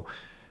 So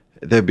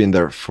they've been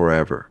there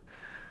forever.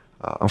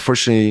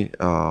 Unfortunately,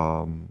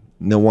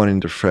 no one in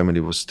their family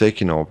was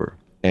taking over.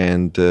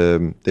 And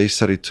they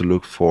started to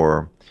look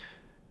for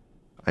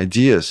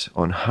ideas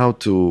on how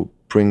to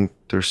bring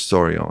their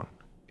story on.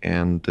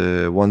 And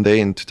one day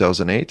in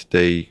 2008,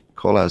 they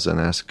called us and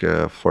asked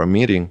for a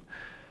meeting.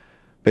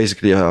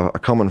 Basically, a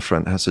common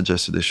friend has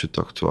suggested they should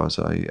talk to us.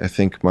 I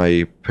think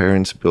my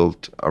parents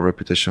built a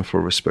reputation for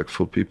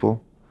respectful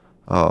people,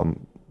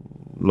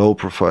 low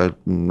profile,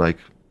 like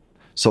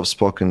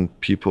soft-spoken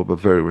people, but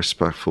very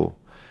respectful.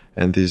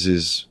 And this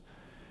is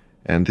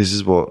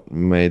what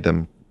made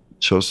them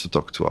chose to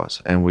talk to us.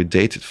 And we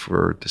dated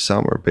for the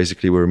summer.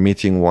 Basically, we were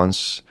meeting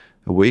once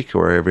a week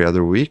or every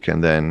other week,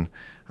 and then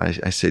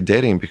I say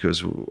dating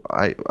because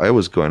I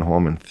was going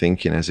home and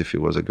thinking as if it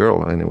was a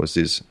girl, and it was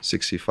this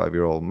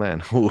 65-year-old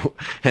man who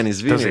and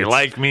his vineyards. Does he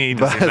like me?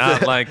 Does he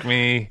not like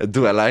me?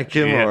 Do I like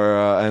him? Yeah.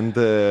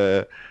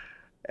 Or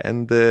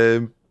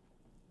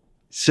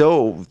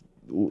so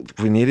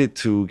we needed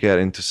to get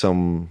into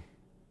some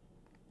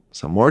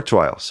more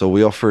trials. So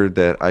we offered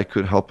that I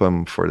could help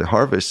him for the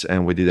harvest,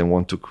 and we didn't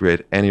want to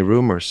create any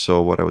rumors. So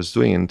what I was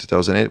doing in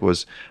 2008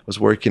 was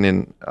working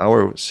in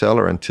our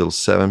cellar until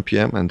 7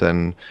 p.m. and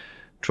then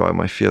drive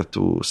my Fiat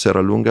to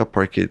Serralunga,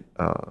 park it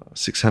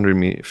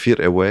 600 feet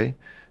away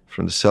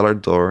from the cellar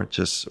door,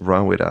 just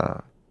run with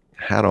a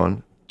hat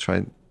on,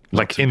 try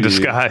Like in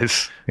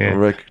disguise. Yeah.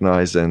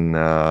 recognize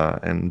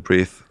and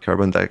breathe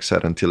carbon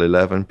dioxide until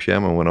 11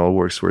 p.m. And when all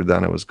works were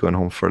done, I was going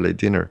home for a late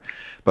dinner.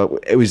 But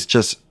it was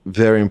just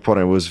very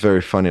important. It was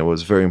very funny. It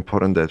was very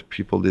important that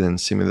people didn't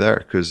see me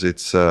there because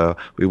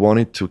we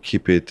wanted to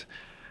keep it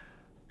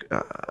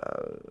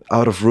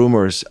out of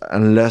rumors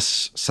until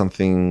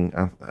something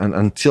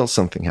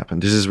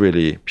happened. This is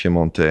really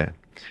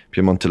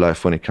Piemonte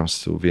life when it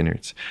comes to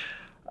vineyards.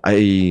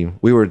 We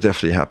were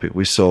definitely happy.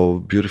 We saw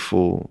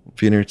beautiful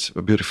vineyards,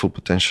 a beautiful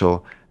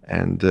potential,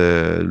 and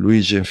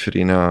Luigi and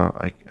Ferina,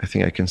 I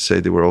think I can say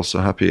they were also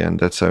happy, and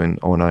that's how in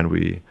 2009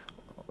 we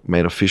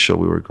made official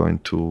we were going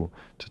to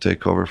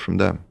take over from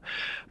them.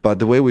 But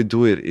the way we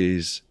do it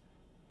is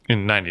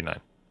In 99.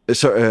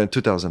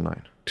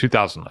 2009.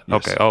 2009.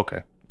 Yes.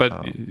 Okay. But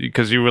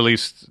because you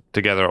released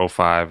together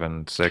 05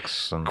 and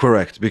 6 and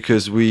Correct,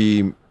 because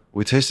we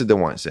tasted the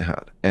wines they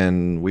had,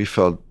 and we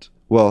felt,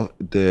 well,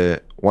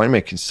 the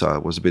winemaking style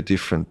was a bit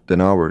different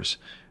than ours,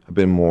 a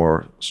bit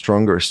more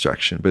stronger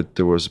extraction, but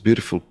there was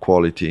beautiful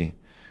quality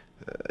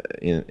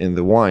in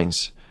the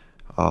wines.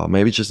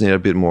 Maybe just need a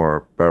bit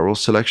more barrel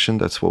selection.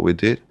 That's what we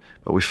did,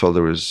 but we felt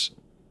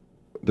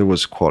there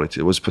was quality,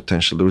 there was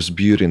potential, there was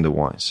beauty in the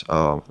wines,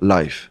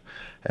 life,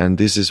 and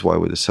this is why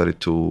we decided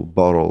to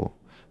bottle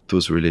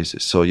those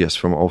releases. So yes,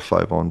 from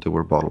 05 on, they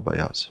were bottled by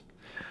us.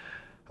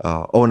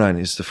 09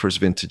 is the first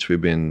vintage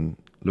we've been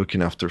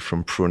looking after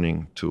from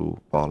pruning to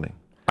bottling.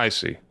 I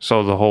see.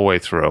 So the whole way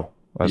through,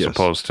 as Yes.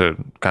 opposed to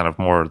kind of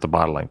more the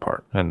bottling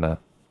part. And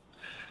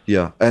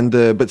Yeah, and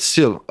but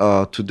still,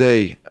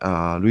 today,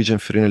 Luigi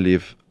and Ferina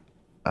live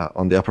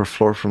on the upper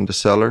floor from the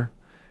cellar,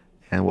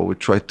 and what we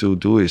try to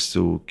do is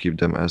to keep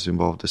them as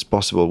involved as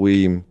possible.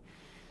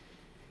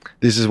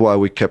 This is why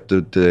we kept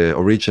the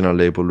original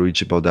label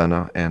Luigi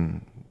Baudana,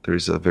 and there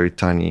is a very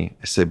tiny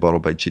essay bottle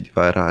by G. Di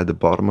Vaira at the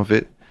bottom of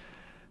it.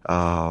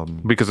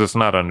 because it's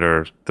not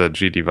under the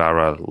G. Di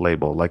Vaira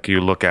label. Like you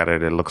look at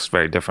it, it looks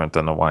very different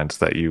than the wines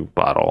that you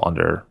bottle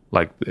under.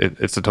 Like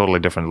it's a totally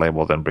different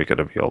label than Bricca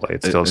di Viola.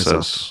 It still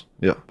says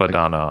Yeah,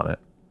 Badana on it.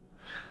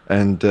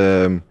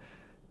 and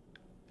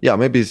yeah,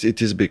 maybe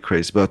it is a bit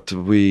crazy, but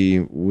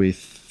we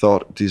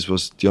thought this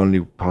was the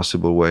only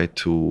possible way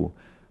to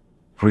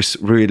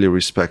really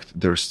respect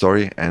their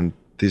story, and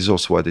this is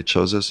also why they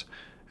chose us,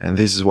 and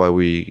this is why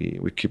we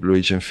keep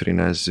Luigi and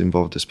Ferina as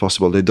involved as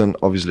possible. They don't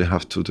obviously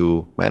have to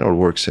do manual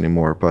works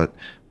anymore, but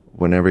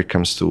whenever it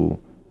comes to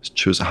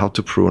choose how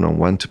to prune and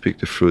when to pick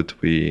the fruit,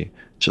 we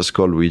just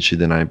call Luigi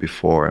the night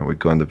before, and we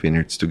go in the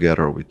vineyards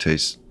together, we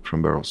taste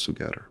from barrels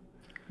together.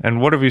 And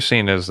what have you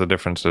seen as the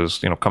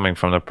differences, coming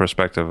from the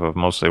perspective of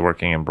mostly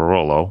working in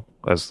Barolo,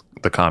 as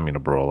the commune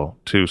of Barolo,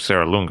 to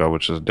Serralunga,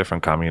 which is a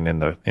different commune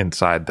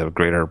inside the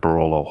greater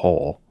Barolo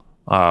whole?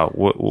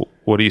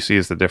 What do you see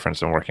as the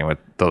difference in working with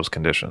those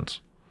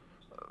conditions?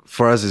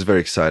 For us, it's very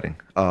exciting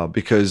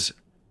because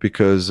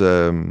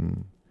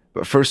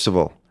but first of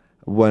all,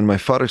 when my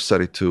father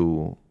started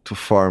to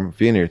farm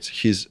vineyards,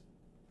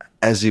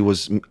 as he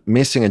was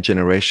missing a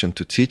generation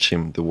to teach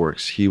him the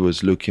works, he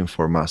was looking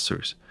for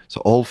masters.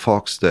 So old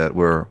folks that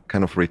were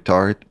kind of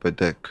retired, but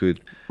that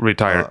could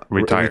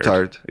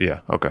Retired.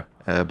 Yeah. Okay.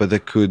 but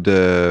that could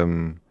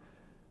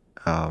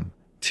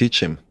teach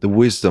him the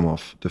wisdom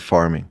of the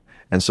farming.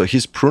 And so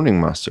his pruning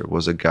master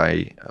was a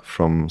guy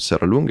from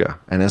Serralunga.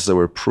 And as they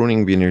were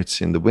pruning vineyards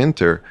in the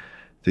winter,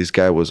 this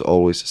guy was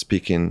always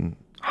speaking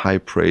high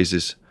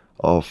praises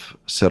of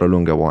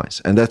Serralunga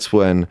wines. And that's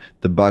when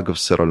the bug of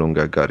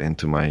Serralunga got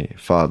into my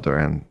father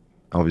and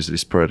obviously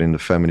spread in the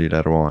family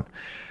later on.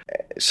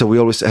 So we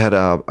always had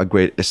a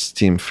great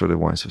esteem for the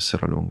wines of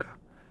Serralunga.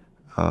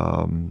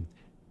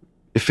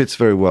 It fits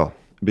very well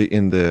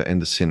in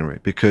the scenery,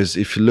 because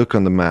if you look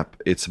on the map,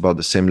 it's about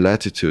the same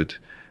latitude,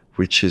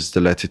 which is the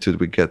latitude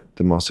we get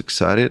the most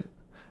excited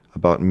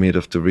about, mid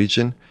of the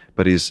region,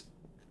 but is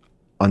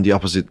on the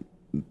opposite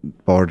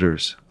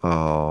borders.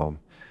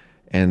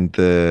 And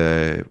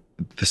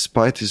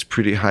despite these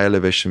pretty high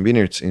elevation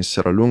vineyards in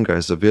Serralunga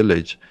as a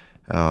village,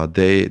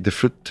 the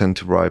fruit tend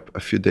to ripe a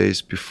few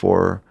days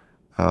before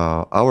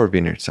our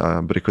vineyards,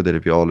 Bricco delle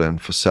Viole and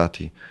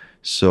Fossati.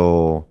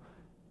 So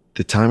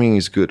the timing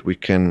is good. We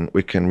can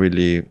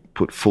really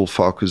put full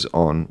focus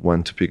on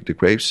when to pick the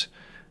grapes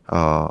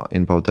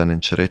in Baudana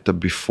and Ceretta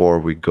before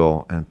we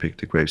go and pick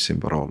the grapes in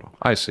Barolo.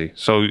 I see.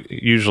 So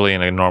usually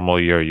in a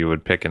normal year, you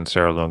would pick in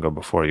Serralunga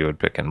before you would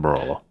pick in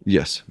Barolo.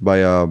 Yes,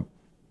 by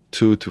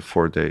 2 to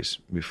 4 days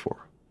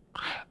before.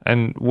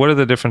 And what are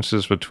the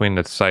differences between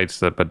the sites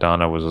that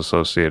Baudana was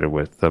associated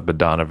with, the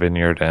Baudana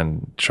vineyard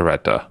and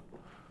Ceretta?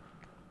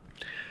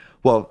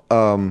 Well,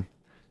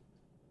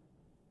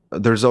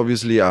 there's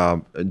obviously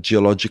a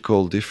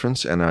geological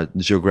difference and a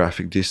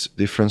geographic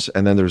difference,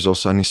 and then there's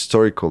also an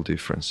historical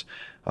difference.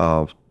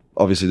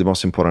 Obviously, the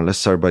most important, let's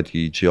start by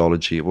the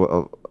geology.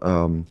 Well,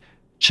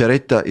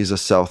 Ceretta is a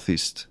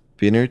southeast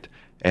vineyard,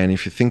 and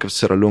if you think of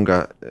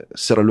Serralunga,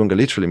 Serralunga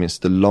literally means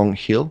the long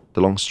hill,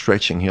 the long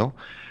stretching hill.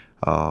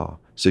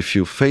 So if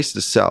you face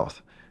the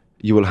south,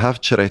 you will have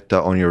Ceretta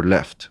on your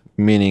left,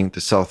 meaning the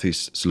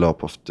southeast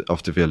slope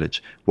of the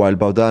village, while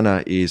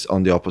Baudana is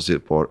on the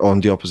opposite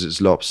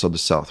slope, so the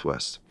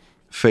southwest,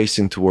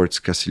 facing towards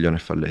Castiglione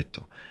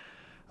Falletto.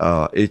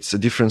 It's a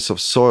difference of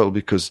soil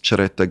because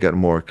Ceretta got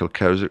more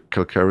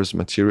calcareous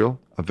material,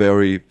 a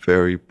very,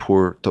 very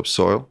poor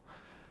topsoil,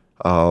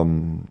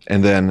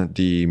 and then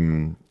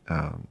the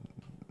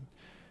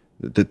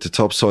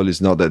topsoil is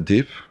not that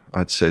deep.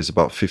 I'd say it's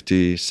about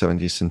 50,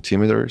 70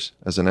 centimeters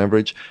as an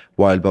average,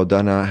 while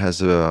Baudana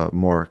has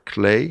more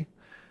clay,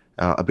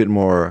 a bit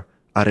more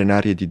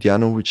arenaria di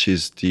Diano, which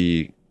is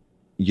the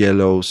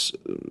yellow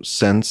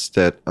sands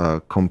that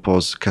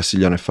compose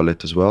Castiglione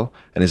Falletto as well,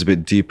 and it's a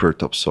bit deeper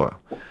topsoil.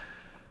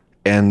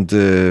 And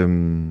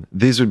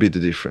these would be the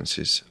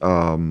differences,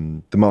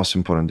 the most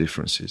important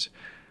differences.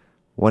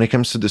 When it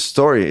comes to the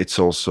story, it's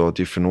also a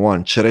different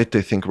one. Ceretta,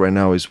 I think, right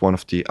now is one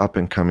of the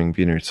up-and-coming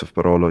vineyards of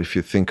Barolo. If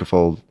you think of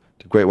all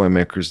the great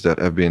winemakers that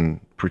have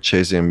been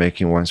purchasing and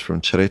making wines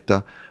from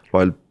Ceretta,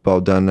 while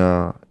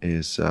Baudana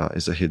is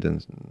a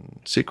hidden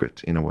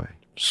secret in a way.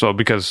 So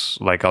because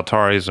like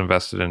Altari is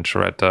invested in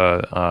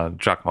Ceretta,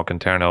 Giacomo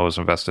Conterno is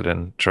invested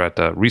in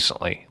Ceretta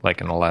recently, like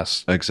in the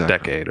last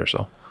decade or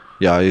so.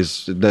 Yeah,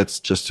 that's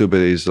just too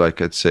bad. It's like,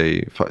 I'd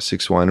say 5,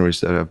 6 wineries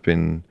that have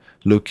been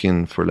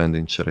looking for land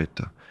in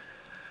Ceretta.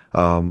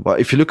 But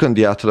if you look on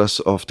the atlas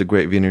of the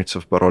great vineyards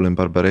of Barolo and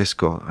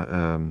Barbaresco,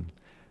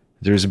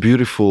 there's a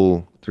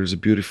beautiful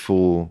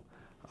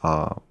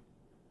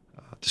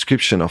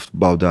description of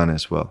Baudana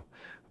as well.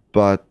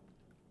 But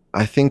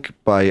I think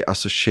by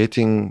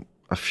associating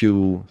a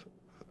few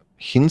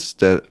hints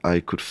that I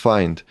could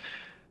find,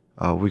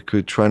 we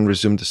could try and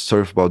resume the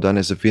story of Baudana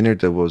as a vineyard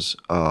that was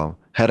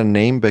had a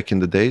name back in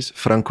the days.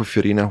 Franco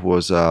Fiorina, who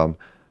was a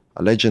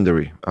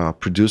legendary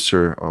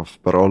producer of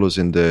Barolos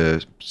in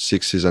the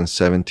 60s and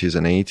 70s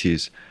and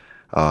 80s,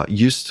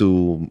 used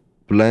to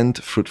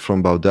blend fruit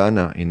from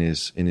Baudana in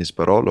his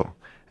Barolo.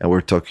 And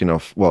we're talking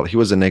of, well, he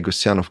was a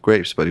Negociano of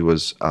grapes, but he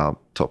was a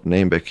top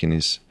name back in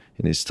his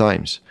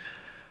times.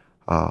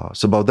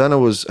 So Baudana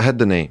had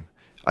the name.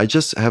 I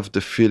just have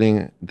the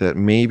feeling that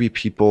maybe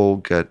people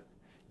get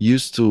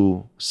used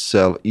to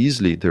sell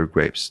easily their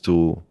grapes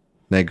to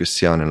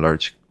Negociano and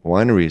large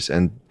wineries,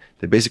 and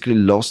they basically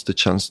lost the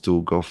chance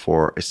to go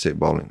for estate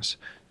bottlings.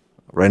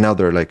 Right now,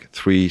 there are like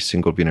 3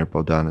 single vineyard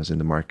Baudanas in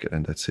the market,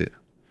 and that's it.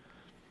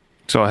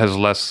 So it has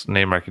less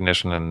name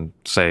recognition than,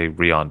 say,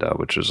 Rionda,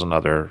 which is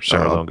another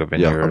Serralunga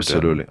vineyard. Yeah,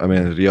 absolutely. I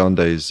mean,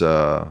 Rionda is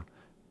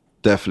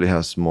definitely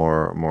has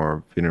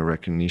more vineyard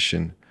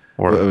recognition,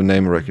 or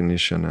name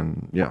recognition,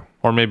 and yeah.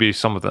 Or maybe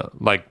some of the,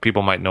 like,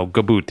 people might know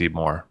Gabuti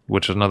more,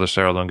 which is another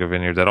Serralunga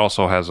vineyard that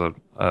also has a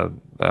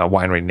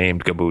winery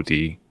named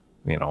Gabuti,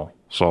 you know.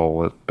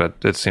 So, but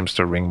it seems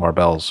to ring more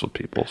bells with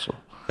people. So,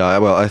 yeah,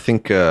 well, I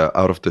think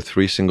out of the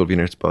 3 single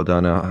vineyards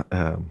Baudana,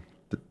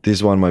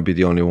 this one might be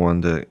the only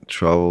one that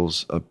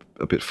travels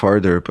a bit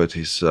farther, but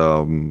he's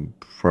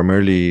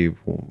primarily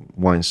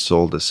wine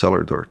sold as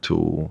cellar door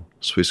to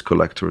Swiss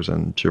collectors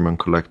and German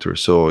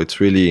collectors. So it's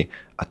really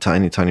a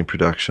tiny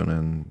production,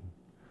 and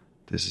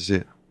this is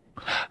it.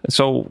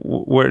 So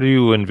where do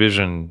you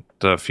envision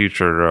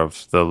future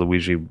of the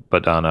Luigi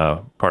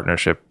Badana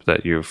partnership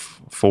that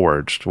you've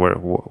forged?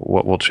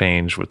 What will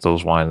change with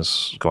those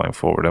wines going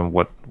forward, and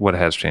what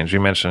has changed? You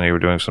mentioned you were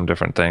doing some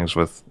different things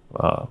with,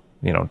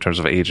 in terms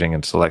of aging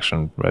and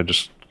selection. I'm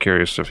just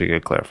curious if you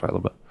could clarify a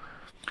little bit.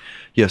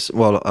 Yes,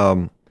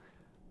 well,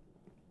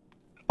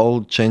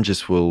 all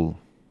changes will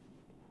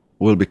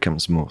become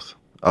smooth.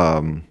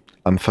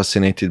 I'm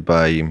fascinated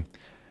by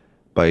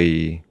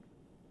the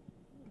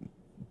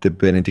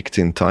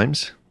Benedictine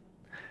times,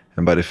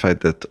 and by the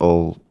fact that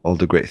all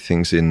the great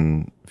things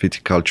in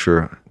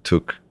viticulture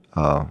took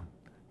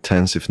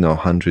tens, if not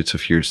hundreds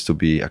of years to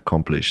be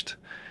accomplished.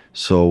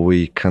 So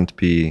we can't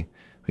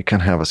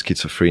have a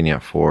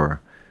schizophrenia for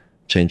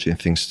changing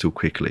things too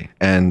quickly.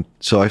 And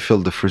so I feel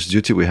the first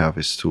duty we have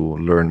is to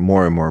learn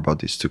more and more about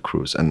these two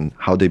crus and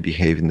how they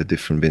behave in the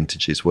different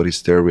vintages. What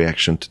is their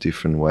reaction to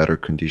different weather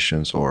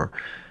conditions, or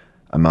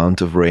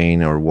amount of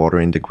rain or water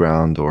in the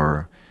ground,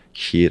 or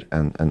heat,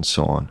 and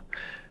so on.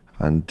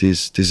 And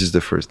this is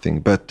the first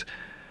thing. But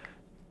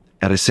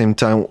at the same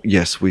time,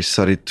 yes, we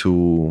started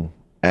to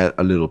add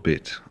a little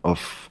bit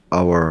of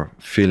our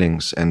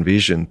feelings and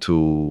vision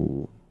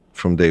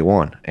from day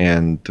one.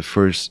 And the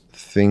first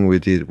thing we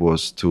did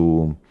was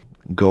to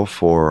go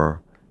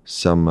for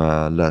some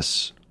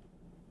less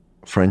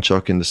French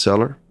oak in the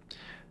cellar.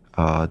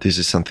 This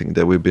is something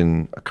that we've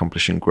been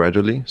accomplishing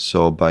gradually.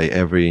 So by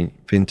every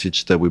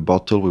vintage that we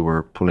bottle, we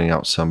were pulling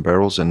out some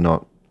barrels and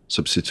not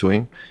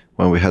substituting.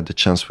 When we had the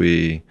chance,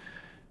 we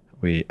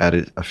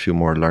added a few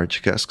more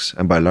large casks.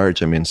 And by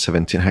large, I mean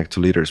 17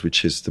 hectoliters,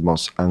 which is the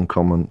most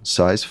uncommon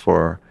size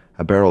for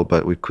a barrel,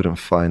 but we couldn't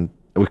fit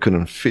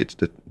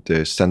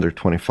the standard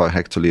 25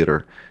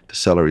 hectoliter. The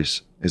cellar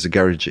is a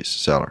garage's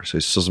cellar. So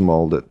it's so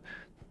small that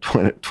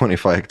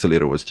 25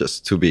 hectoliter was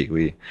just too big.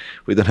 We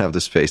don't have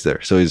the space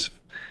there. So it's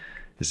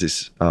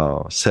this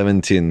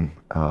 17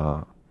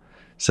 hecto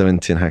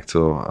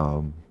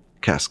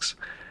casks.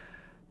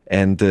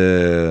 And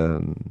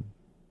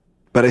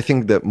but I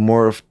think that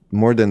more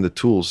than the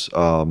tools,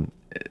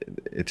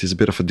 it is a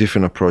bit of a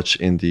different approach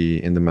in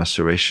the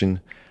maceration.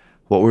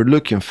 What we're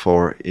looking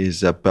for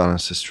is a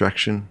balanced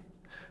extraction.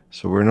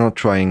 So we're not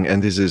trying,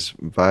 and this is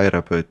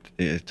Vajra, but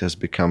it has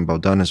become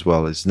Baudin as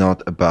well. It's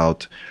not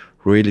about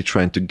really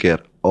trying to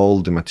get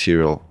all the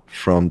material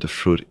from the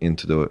fruit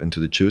into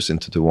the juice,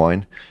 into the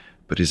wine,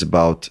 but it's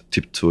about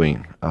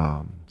tiptoeing.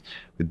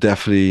 We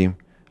definitely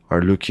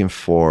are looking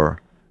for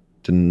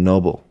the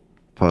noble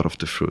part of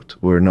the fruit.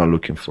 We're not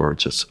looking for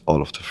just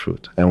all of the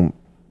fruit,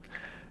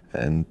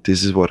 and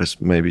this is what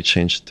has maybe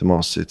changed the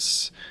most.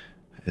 It's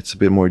a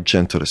bit more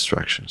gentle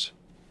extractions.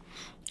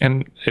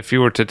 And if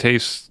you were to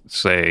taste,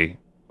 say,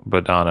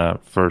 Badana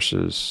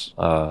versus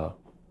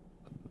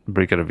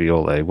Bricca di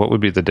Viole, what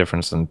would be the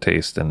difference in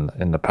taste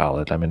in the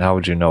palate? I mean, how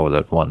would you know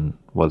that one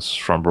was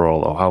from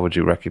Barolo? How would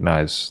you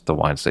recognize the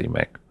wines that you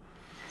make?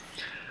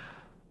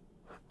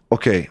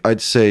 Okay,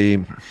 I'd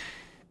say,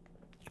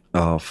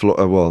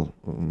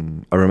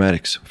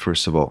 aromatics,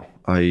 first of all.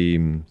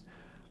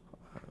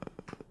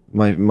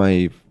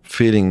 My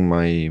feeling,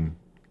 my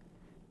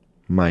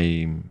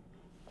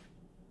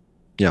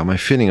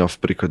feeling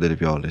of Bricca di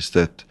Viole is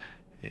that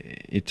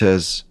it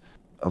has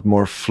a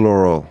more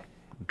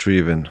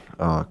floral-driven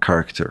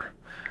character,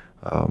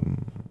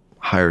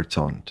 higher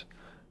toned,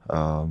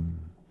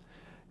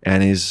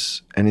 and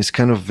is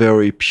kind of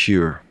very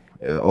pure,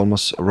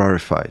 almost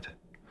rarefied.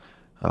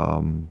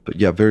 But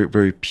yeah, very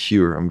very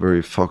pure. I'm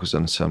very focused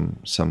on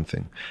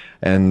something,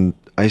 and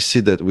I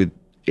see that with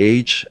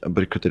age,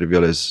 Bricca di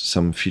Viole has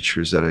some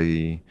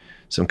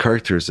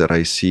characters that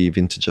I see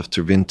vintage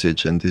after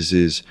vintage, and this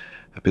is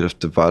a bit of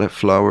the violet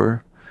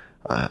flower,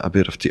 a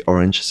bit of the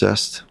orange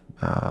zest,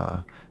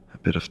 a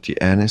bit of the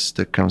anise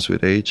that comes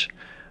with age.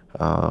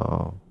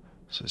 So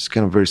it's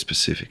kind of very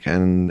specific,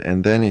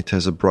 and then it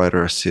has a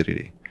brighter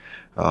acidity.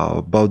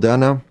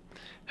 Baudana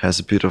has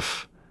a bit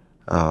of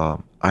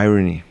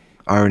irony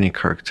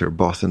character,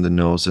 both in the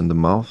nose and the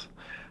mouth.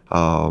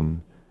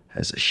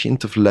 Has a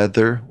hint of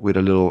leather with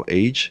a little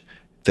age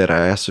that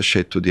I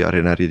associate to the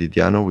Arenaria di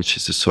Diano, which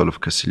is the soil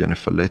of Castiglione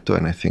Falletto,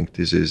 and I think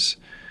this is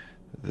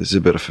a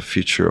bit of a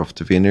feature of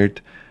the vineyard.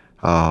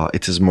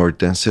 It has more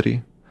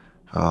density,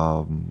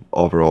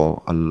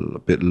 overall a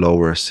bit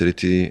lower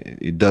acidity.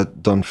 You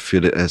don't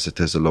feel it as it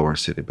has a lower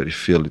acidity, but you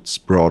feel it's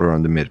broader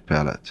on the mid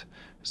palate.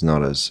 It's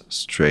not as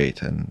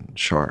straight and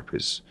sharp.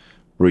 It's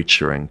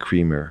richer and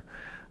creamier.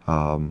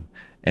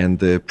 And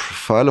the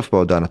profile of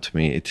Baudana, to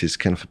me, it is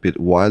kind of a bit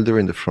wilder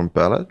in the front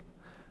palate.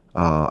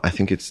 I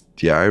think it's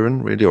the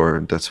iron, really,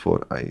 or that's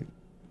what I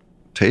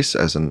taste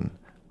as an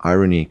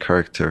irony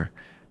character.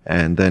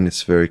 And then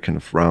it's very kind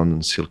of round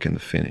and silky in the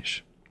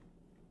finish.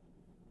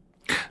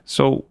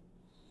 So,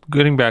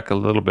 getting back a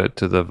little bit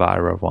to the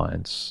Vajra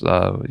wines,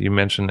 you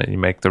mentioned that you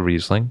make the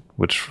Riesling,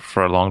 which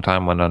for a long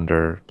time went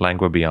under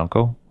Lingua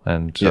Bianco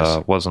and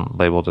yes. Wasn't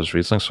labeled as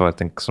Riesling, so I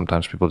think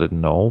sometimes people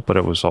didn't know, but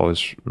it was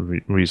always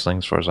Riesling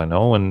as far as I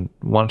know. And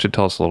why don't you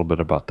tell us a little bit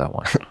about that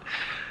wine?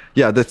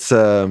 Yeah,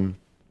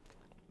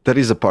 that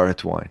is a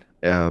Parret wine,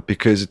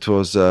 because it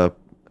was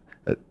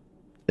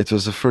It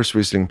was the first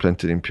Riesling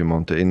planted in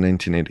Piemonte in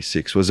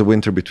 1986. It was a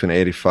winter between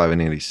 85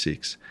 and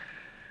 86.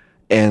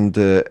 And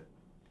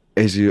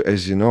as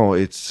you know,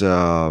 it's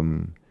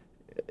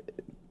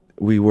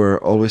we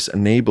were always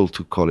unable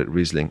to call it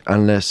Riesling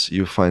unless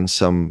you find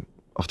some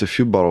of the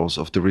few bottles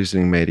of the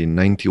Riesling made in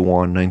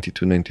 91,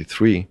 92,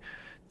 93.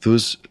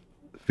 Those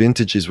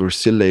vintages were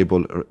still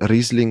labeled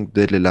Riesling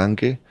delle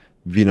Langhe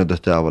Vino da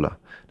Tavola.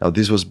 Now,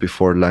 this was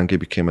before Langhe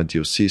became a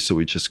DOC, so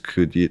we just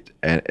could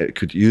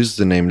use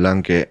the name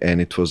Langhe,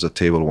 and it was a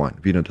table wine,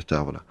 Vino da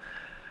Tavola.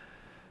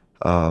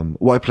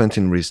 Why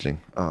planting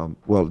Riesling?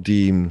 Well,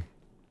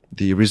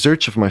 the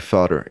research of my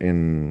father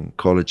in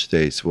college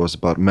days was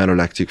about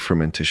malolactic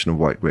fermentation of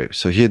white grapes.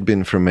 So he had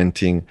been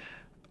fermenting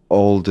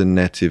all the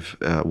native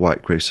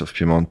white grapes of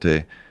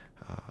Piemonte,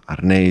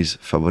 Arneis,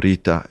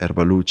 Favorita,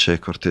 Erbaluce,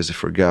 Cortese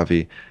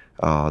Forgavi.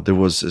 There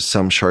was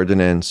some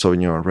Chardonnay and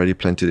Sauvignon already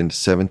planted in the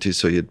 70s,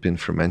 so he had been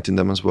fermenting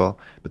them as well.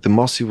 But the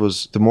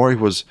more he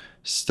was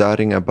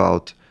studying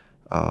about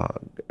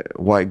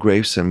white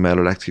grapes and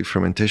malolactic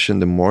fermentation,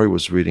 the more he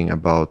was reading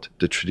about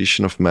the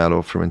tradition of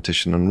malo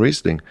fermentation on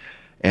Riesling.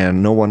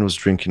 And no one was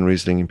drinking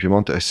Riesling in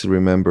Piemonte. I still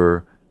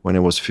remember when I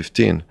was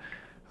 15.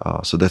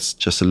 So that's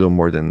just a little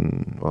more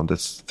than,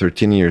 that's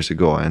 13 years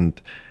ago.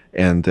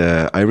 And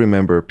I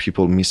remember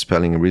people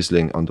misspelling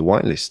Riesling on the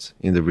wine list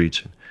in the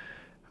region.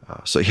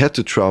 So he had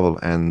to travel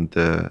and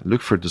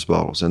look for those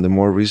bottles. And the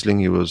more Riesling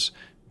he was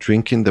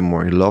drinking, the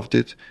more he loved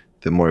it.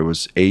 The more it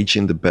was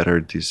aging, the better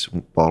these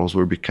bottles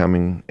were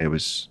becoming. It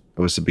was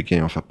the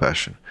beginning of a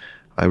passion.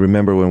 I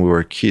remember when we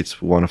were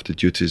kids, one of the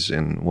duties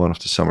in one of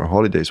the summer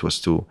holidays was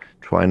to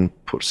try and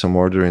put some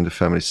order in the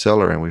family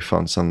cellar, and we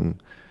found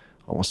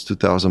almost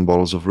 2,000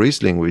 bottles of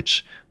Riesling,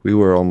 which we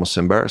were almost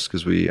embarrassed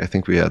because I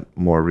think we had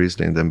more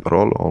Riesling than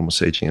Barolo,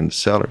 almost aging in the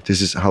cellar.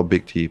 This is how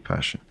big the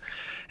passion.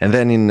 And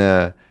then in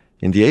the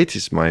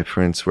 80s, my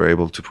parents were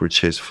able to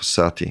purchase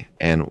Fossati,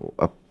 and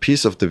a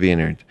piece of the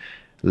vineyard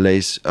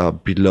lays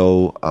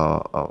below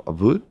a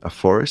wood, a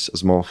forest, a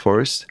small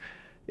forest,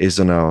 is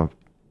on a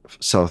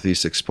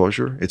southeast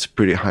exposure. It's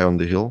pretty high on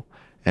the hill,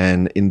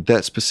 and in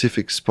that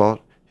specific spot,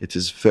 it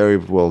is very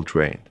well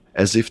drained,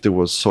 as if there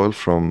was soil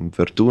from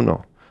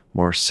Verduno,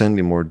 more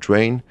sandy, more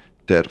drained,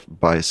 that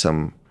by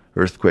some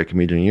earthquake a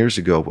million years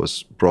ago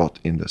was brought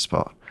in the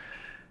spot.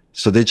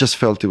 So they just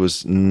felt it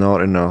was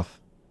not enough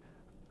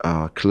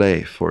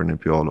clay for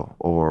Nebbiolo,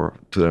 or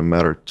to that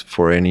matter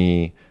for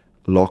any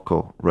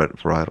local red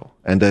varietal.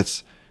 And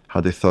that's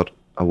how they thought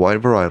a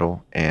white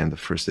varietal, and the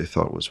first they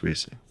thought was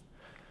Riesling.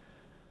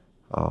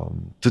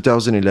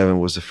 2011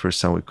 was the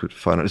first time we could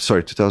finally,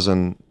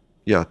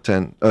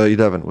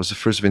 11 was the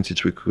first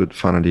vintage we could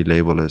finally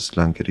label as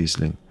Langhe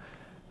Riesling.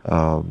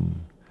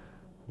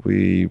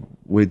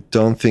 We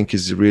don't think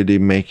it's really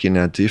making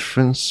a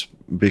difference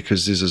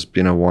because this has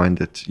been a wine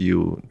that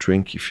you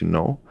drink if you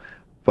know,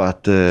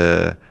 but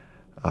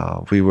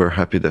we were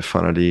happy that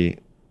finally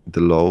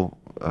the law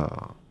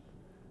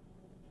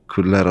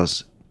could let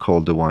us call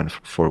the wine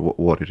for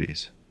what it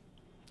is.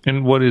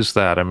 And what is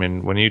that? I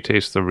mean, when you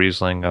taste the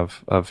Riesling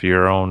of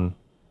your own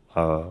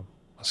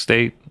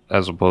state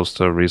as opposed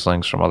to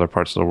Rieslings from other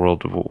parts of the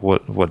world,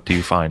 what do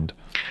you find?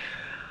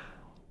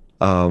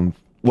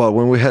 Well,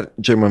 when we had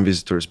German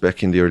visitors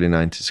back in the early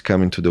 90s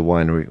coming to the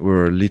winery, we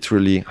were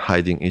literally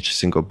hiding each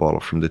single bottle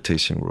from the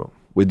tasting room.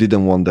 We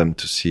didn't want them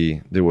to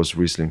see there was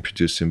Riesling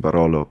produced in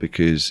Barolo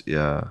because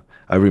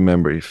I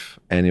remember if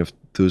any of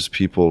those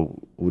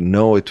people would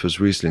know it was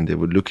Riesling, they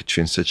would look at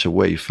you in such a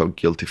way you felt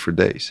guilty for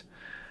days.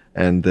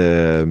 And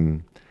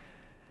then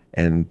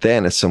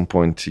at some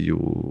point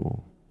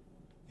you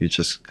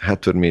just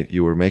had to admit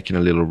you were making a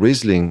little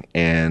Riesling,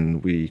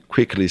 and we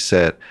quickly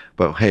said,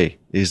 but hey,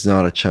 it's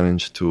not a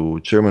challenge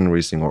to German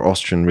Riesling or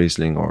Austrian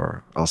Riesling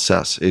or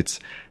Alsace. It's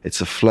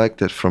a flag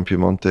that from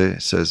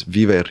Piemonte says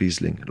Viva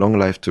Riesling, long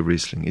life to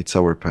Riesling. It's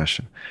our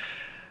passion.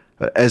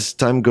 But as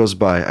time goes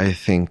by, I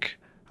think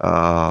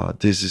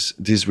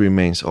this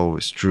remains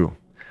always true.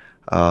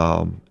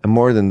 And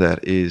more than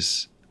that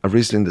is a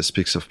Riesling that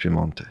speaks of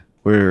Piemonte,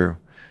 where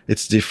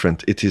it's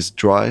different. It is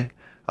dry,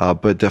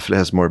 but definitely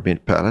has more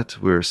mid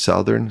palate. We're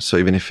southern, so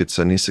even if it's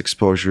an east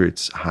exposure,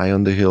 it's high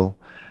on the hill.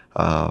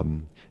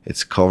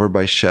 It's covered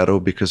by shadow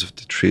because of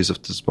the trees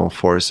of the small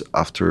forest.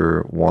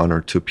 After 1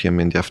 or 2 p.m.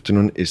 in the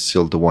afternoon, is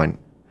still the wine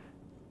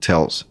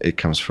tells it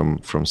comes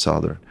from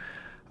southern.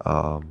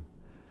 And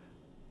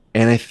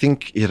I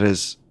think it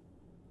is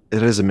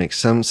a mix.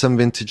 Some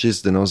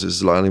vintages, the nose is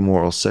slightly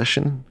more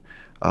Alsatian,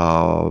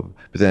 but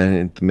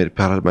then the mid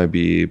palate might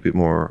be a bit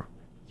more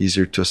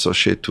easier to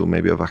associate to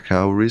maybe a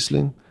Wachau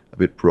Riesling, a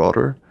bit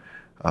broader.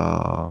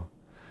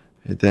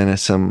 Then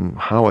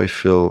somehow I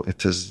feel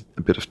it has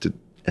a bit of the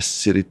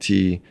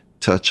acidity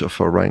touch of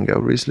a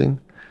Rheingau Riesling,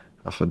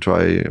 of a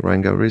dry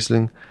Rheingau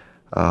Riesling.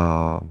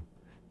 But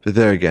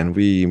there again,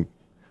 we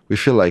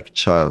feel like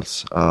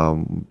childs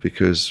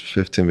because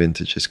 15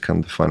 vintages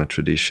can't define a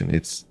tradition.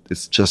 It's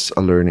just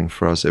a learning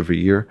for us every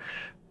year,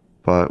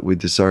 but we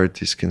desire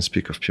this can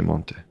speak of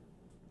Piemonte.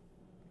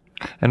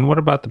 And what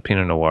about the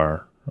Pinot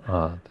Noir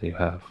that you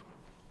have?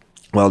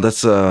 Well,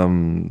 that's a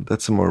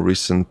more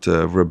recent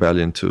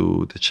rebellion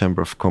to the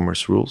Chamber of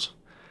Commerce rules,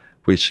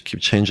 which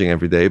keep changing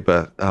every day.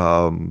 But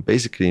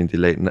basically, in the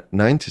late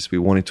 90s, we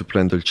wanted to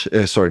plant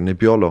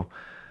Nebbiolo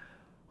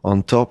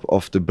on top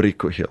of the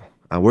Bricco Hill.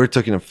 We're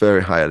talking of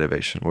very high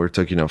elevation. We're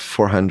talking of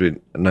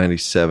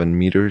 497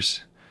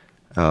 meters,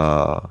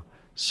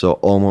 so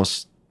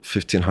almost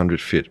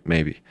 1,500 feet,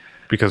 maybe.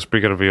 Because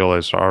Bricco di Viola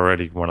is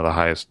already one of the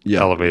highest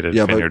elevated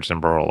vineyards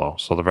in Barolo,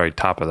 so the very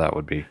top of that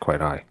would be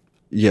quite high.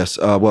 Yes,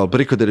 well,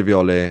 Bricco delle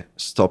Viole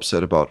stops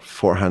at about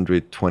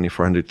 420,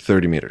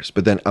 430 meters.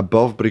 But then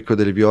above Bricco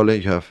delle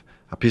Viole, you have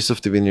a piece of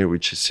the vineyard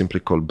which is simply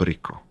called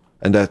Bricco.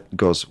 And that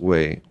goes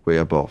way, way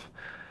above.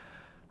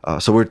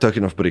 So we're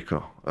talking of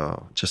Bricco,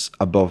 just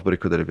above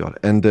Bricco delle Viole.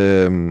 And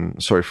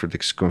sorry for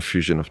this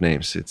confusion of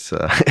names. It's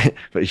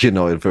but you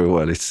know it very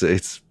well. It's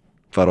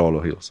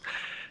Barolo Hills.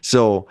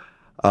 So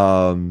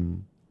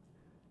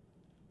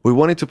we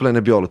wanted to plant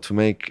Nebbiolo to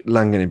make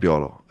Langhe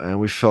Nebbiolo,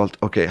 and we felt,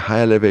 okay, high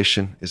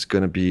elevation is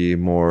going to be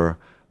more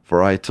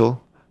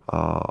varietal,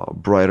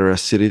 brighter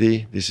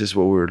acidity. This is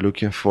what we were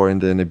looking for in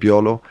the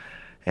Nebbiolo.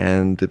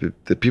 And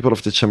the people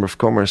of the Chamber of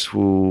Commerce,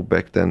 who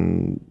back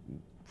then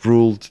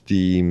ruled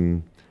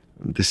the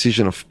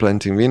decision of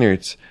planting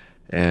vineyards,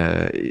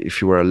 if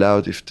you were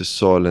allowed, if the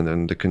soil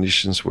and the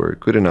conditions were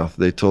good enough,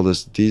 they told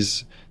us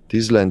this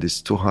land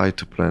is too high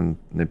to plant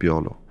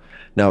Nebbiolo.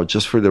 Now,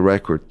 just for the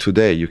record,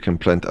 today you can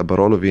plant a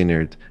Barolo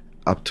vineyard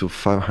up to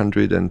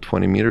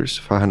 520 meters,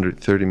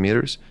 530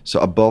 meters, so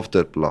above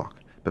that block.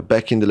 But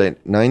back in the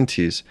late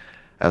 90s,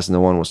 as no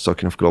one was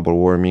talking of global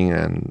warming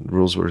and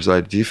rules were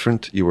slightly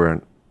different, you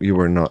were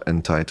not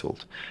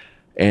entitled.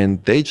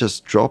 And they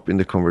just dropped in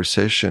the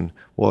conversation,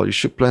 well, you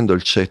should plant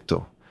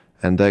Dolcetto.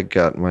 And that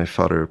got my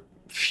father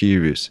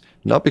furious.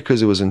 Not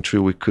because it wasn't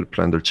true we could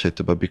plant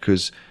Dolcetto, but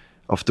because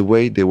of the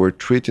way they were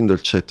treating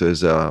Dolcetto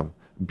as a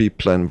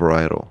B-plant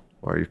varietal.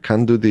 Or you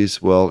can't do this,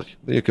 well,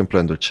 you can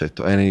plant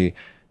Dolcetto. And he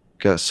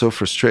got so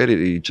frustrated,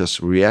 he just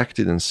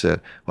reacted and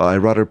said, well, I'd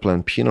rather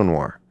plant Pinot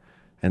Noir.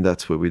 And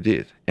that's what we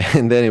did.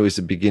 And then it was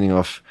the beginning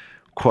of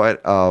quite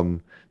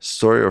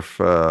story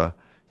of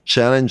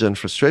challenge and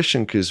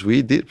frustration, because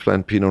we did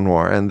plant Pinot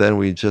Noir, and then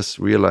we just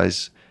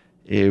realized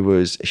it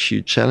was a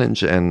huge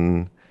challenge.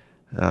 And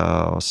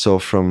so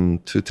from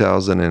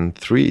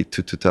 2003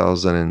 to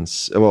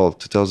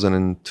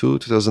 2002,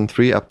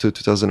 2003 up to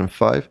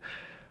 2005,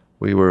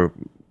 we were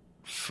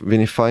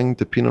vinifying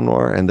the Pinot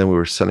Noir, and then we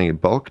were selling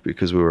it bulk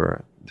because we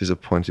were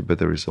disappointed by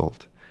the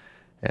result.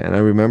 And I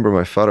remember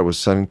my father was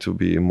starting to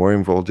be more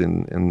involved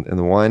in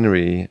the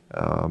winery,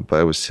 but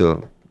I was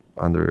still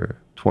under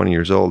 20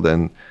 years old,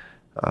 and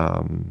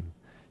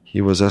he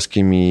was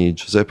asking me,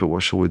 Giuseppe,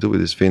 what should we do with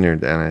this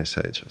vineyard? And I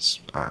said,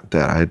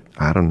 Dad,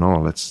 I don't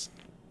know.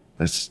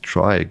 Let's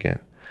try again.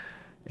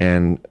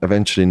 And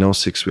eventually, in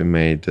 2006, we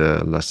made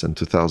less than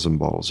 2,000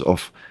 bottles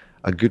of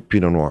a good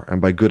Pinot Noir.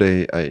 And by good,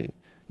 it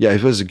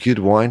was a good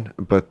wine,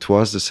 but to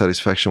us, the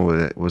satisfaction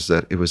with it was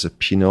that it was a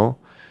Pinot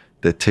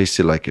that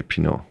tasted like a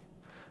Pinot.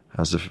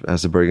 As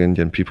the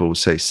Burgundian people would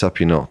say, ça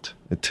Pinot.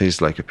 It tastes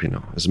like a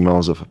Pinot. It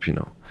smells of a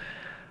Pinot.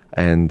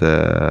 And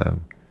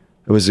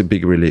it was a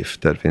big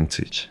relief, that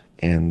vintage.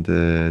 And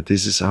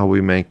this is how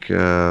we make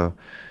a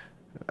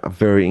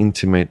very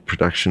intimate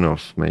production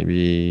of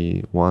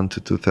maybe 1,000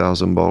 to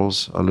 2,000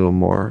 bottles, a little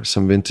more,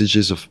 some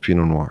vintages of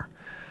Pinot Noir.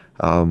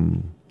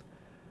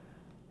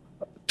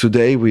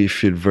 Today, we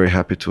feel very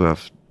happy to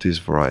have this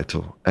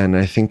varietal. And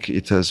I think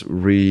it has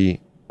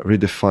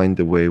redefined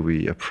the way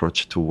we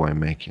approach to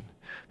winemaking.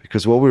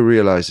 Because what we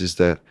realize is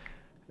that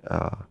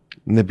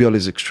Nebbiolo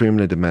is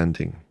extremely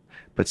demanding.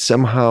 But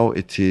somehow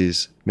it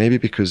is, maybe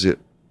because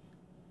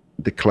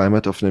the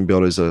climate of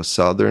Nebbiolo is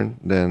southern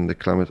than the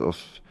climate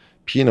of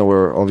Pinot.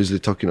 We're obviously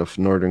talking of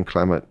northern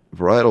climate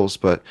varietals,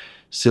 but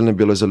still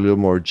Nebbiolo is a little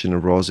more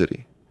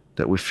generosity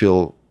that we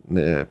feel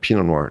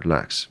Pinot Noir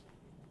lacks.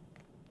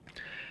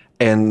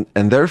 And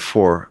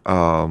therefore,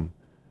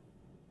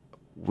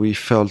 we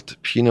felt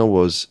Pinot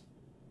was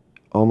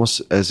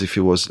almost as if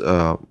it was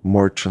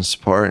more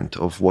transparent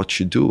of what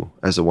you do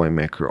as a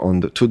winemaker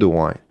to the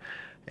wine.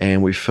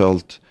 And we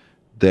felt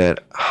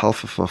that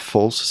half of a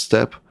false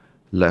step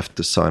left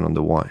the sign on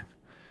the wine.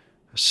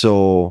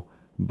 So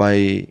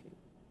by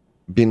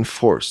being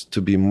forced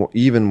to be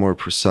even more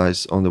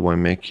precise on the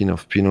winemaking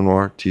of Pinot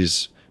Noir,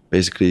 this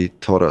basically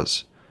taught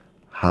us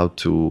how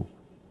to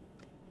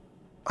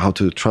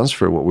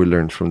transfer what we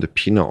learned from the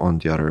Pinot on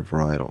the other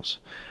varietals.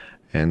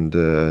 And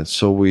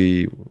so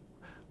we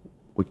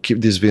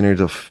keep this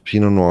vineyard of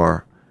Pinot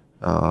Noir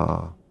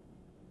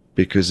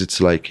because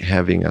it's like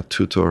having a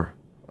tutor,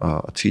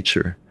 a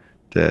teacher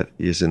that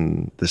is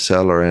in the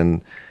cellar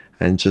and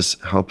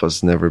just help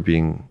us never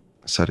being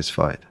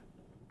satisfied.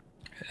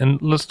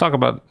 And let's talk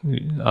about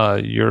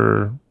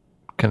your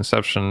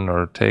conception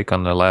or take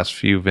on the last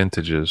few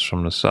vintages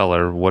from the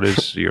cellar. What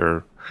is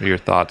your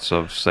thoughts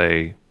of,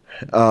 say,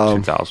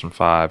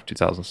 2005,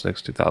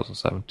 2006,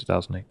 2007,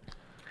 2008?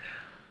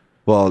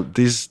 Well,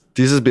 this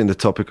has been the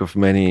topic of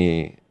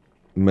many,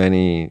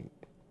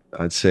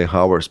 I'd say,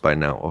 hours by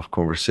now of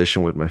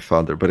conversation with my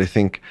father. But I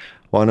think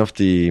one of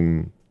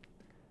the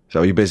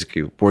so you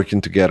basically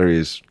working together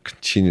is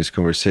continuous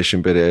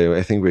conversation, but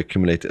I think we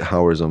accumulated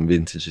hours on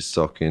vintages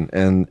talking.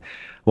 And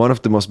one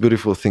of the most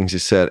beautiful things he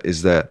said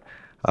is that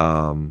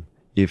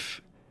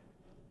if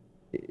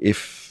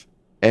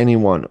any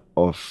one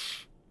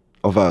of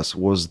us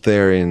was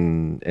there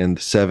in the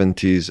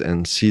 70s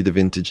and see the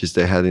vintages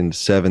they had in the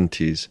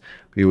 70s,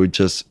 we would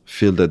just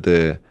feel that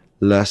the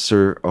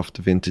lesser of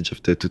the vintage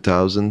of the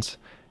 2000s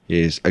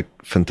is a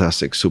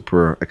fantastic,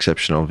 super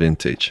exceptional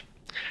vintage.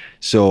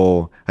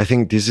 So I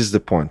think this is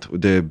the point.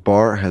 The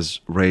bar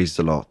has raised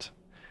a lot.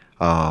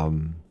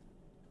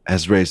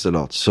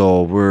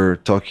 So we're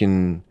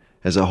talking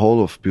as a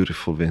whole of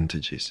beautiful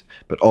vintages,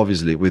 but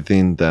obviously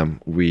within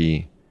them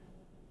we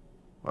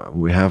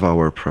have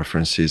our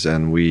preferences,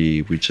 and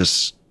we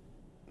just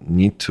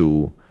need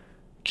to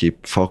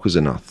keep focused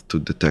enough to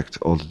detect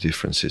all the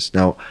differences.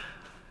 Now,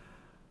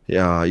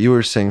 yeah, you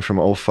were saying from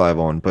 05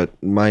 on, but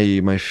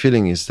my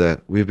feeling is that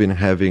we've been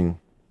having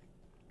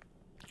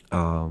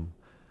a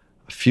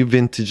few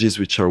vintages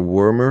which are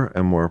warmer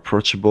and more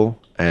approachable,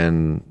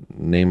 and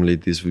namely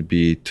this would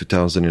be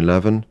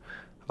 2011,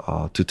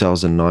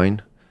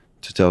 2009,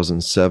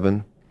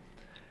 2007.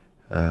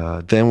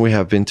 Then we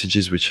have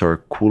vintages which are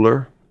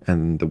cooler,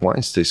 and the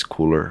wine stays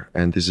cooler,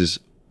 and this is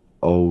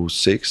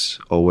 06,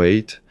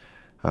 08,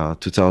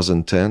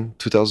 2010,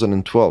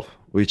 2012,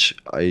 which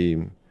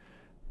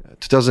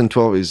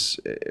 2012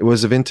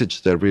 was a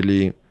vintage that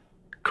really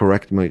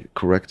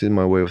corrected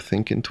my way of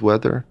thinking to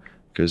weather,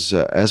 because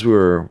as we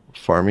were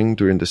farming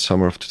during the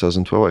summer of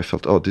 2012, I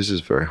felt, oh, this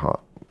is very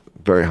hot.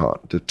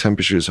 The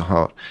temperature is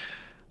hot.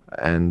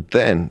 And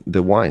then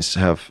the wines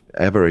have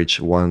average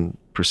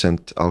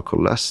 1%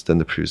 alcohol less than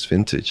the previous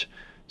vintage.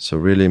 So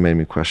really made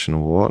me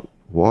question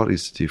what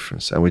is the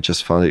difference? And we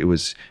just found it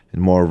was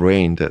more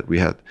rain that we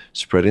had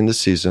spread in the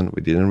season.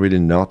 We didn't really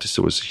notice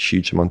there was a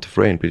huge amount of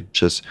rain, but it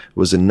just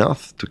was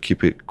enough to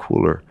keep it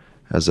cooler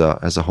as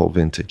a whole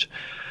vintage.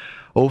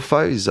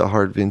 05 is a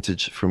hard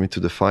vintage for me to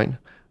define.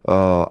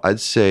 I'd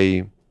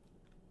say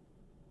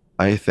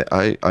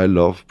I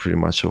love pretty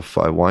much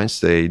 05 wines.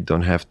 They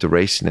don't have the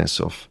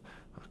raciness of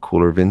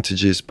cooler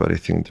vintages, but I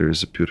think there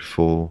is a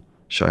beautiful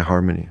shy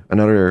harmony.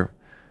 Another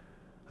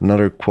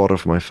quote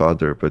of my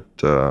father, but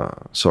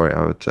sorry,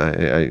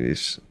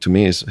 to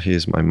me, he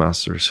is my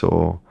master.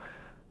 So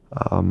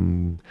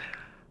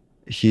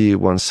he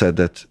once said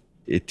that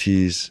it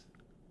is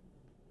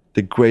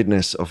the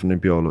greatness of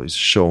Nebbiolo is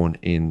shown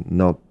in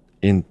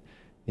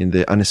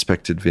the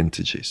unexpected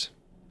vintages,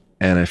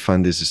 and I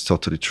find this is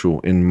totally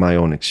true in my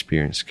own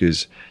experience,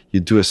 because you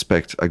do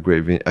expect a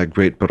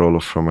great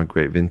Barolo from a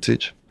great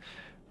vintage,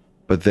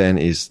 but then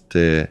is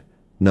the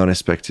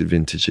non-expected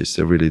vintages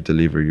that really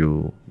deliver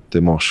you the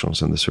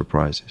emotions and the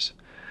surprises.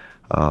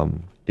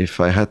 If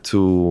I had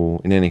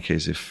to, in any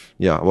case,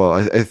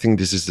 I think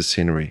this is the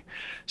scenery.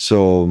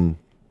 So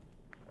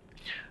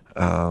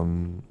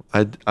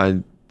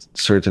I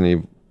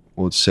certainly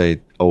would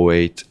say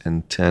 08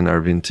 and 10 are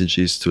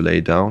vintages to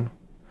lay down.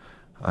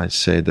 I'd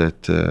say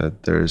that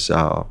there's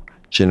a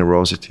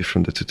generosity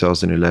from the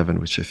 2011,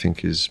 which I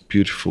think is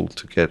beautiful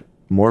to get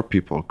more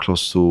people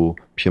close to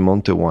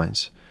Piemonte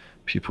wines,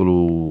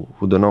 people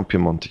who don't know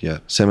Piemonte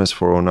yet. Same as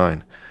for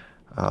 09.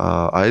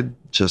 I'd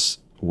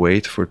just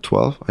wait for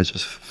 12. I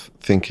just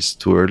think it's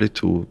too early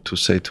to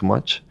say too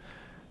much.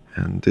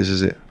 And this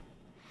is it.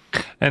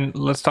 And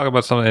let's talk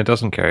about something that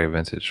doesn't carry a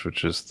vintage,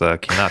 which is the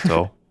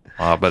Chinato,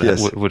 but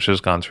yes. Which has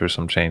gone through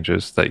some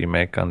changes that you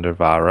make under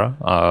Vara.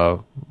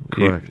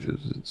 Correct.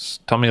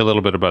 Tell me a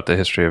little bit about the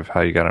history of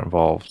how you got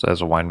involved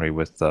as a winery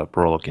with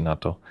Barolo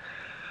Chinato.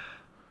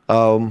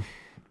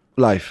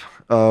 Life.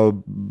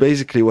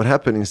 Basically, what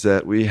happened is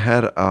that we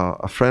had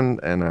a friend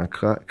and a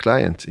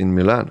client in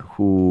Milan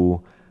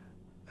who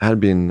had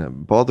been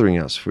bothering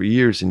us for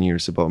years and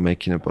years about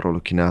making a Barolo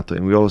Chinato,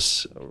 and we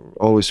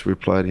always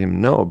replied him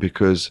no,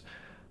 because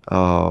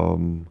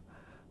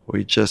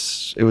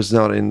it was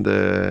not in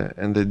the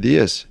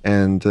ideas.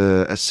 And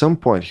at some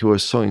point, he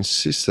was so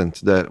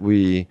insistent that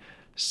we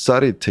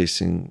started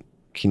tasting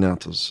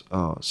Chinatos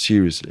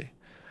seriously.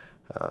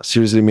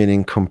 Seriously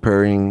meaning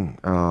comparing,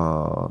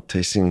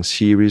 tasting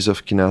series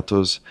of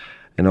Chinatos,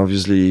 and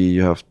obviously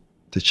you have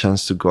the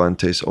chance to go and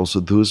taste also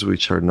those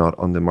which are not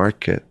on the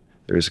market.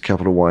 There's a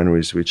couple of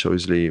wineries which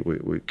obviously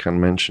we can't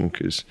mention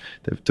because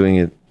they're doing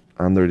it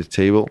under the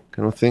table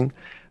kind of thing,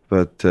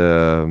 but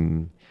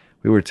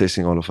we were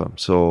tasting all of them.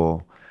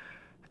 So,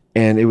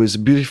 and it was a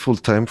beautiful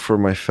time for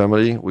my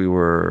family. We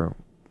were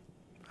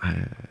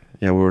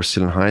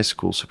still in high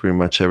school, so pretty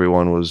much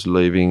everyone was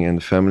living in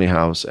the family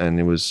house, and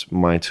it was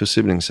my two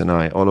siblings and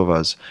I, all of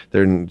us.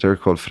 They're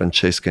called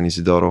Francesca and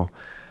Isidoro,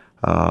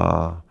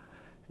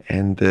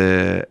 and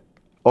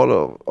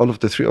all of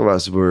the three of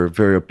us were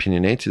very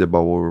opinionated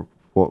about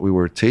what we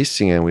were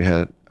tasting, and we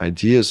had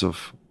ideas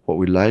of what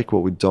we like,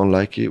 what we don't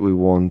like it. We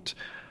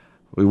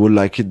would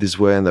like it this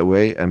way and that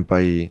way. And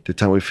by the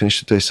time we finished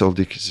to taste all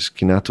the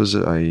Chinatos,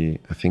 I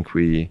think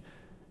we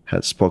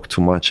had spoke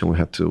too much, and we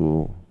had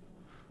to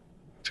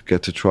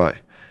get to try.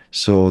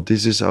 So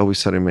this is how we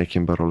started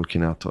making Barolo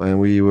Chinato, and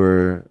we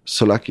were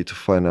so lucky to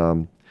find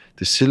a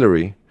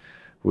distillery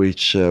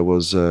which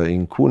was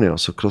in Cuneo,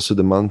 so close to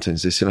the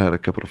mountains. They still had a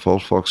couple of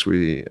old folks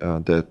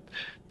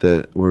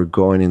that were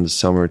going in the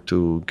summer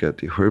to get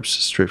the herbs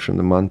straight from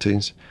the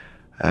mountains,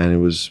 and it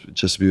was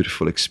just a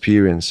beautiful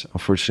experience.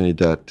 Unfortunately,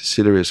 that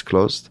distillery is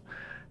closed,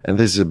 and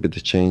this is a bit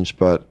of change.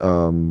 But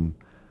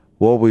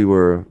what we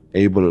were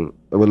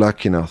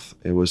lucky enough,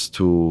 it was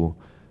to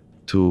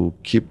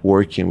keep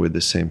working with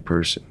the same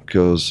person,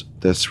 because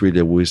that's really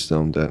a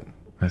wisdom that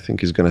I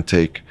think is going to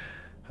take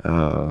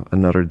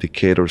another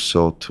decade or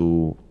so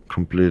to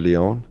completely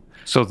own.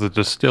 So the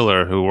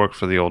distiller who worked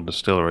for the old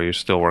distillery, you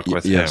still work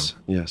with him?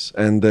 Yes,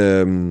 and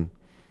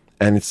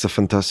it's a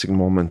fantastic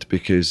moment,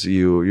 because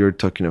you're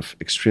talking of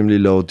extremely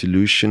low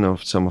dilution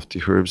of some of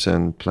the herbs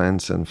and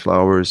plants and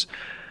flowers,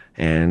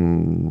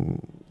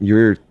 and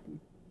we're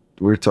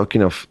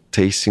talking of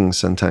tasting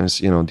sometimes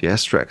the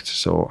extract,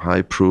 so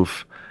high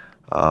proof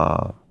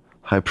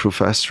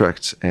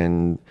extracts,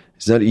 and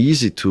it's not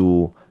easy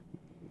to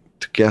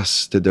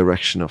guess the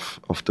direction of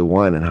the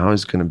wine and how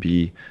it's going to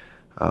be.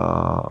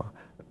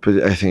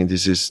 But I think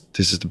this is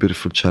the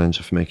beautiful challenge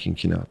of making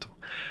Chinato.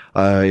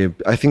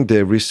 I think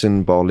the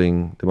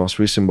most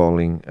recent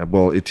bottling,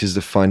 it is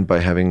defined by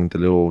having the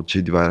little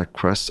J. Divina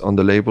crest on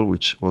the label,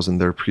 which wasn't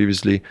there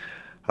previously.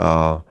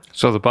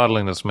 So the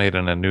bottling is made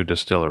in a new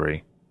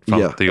distillery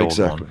from the old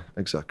one.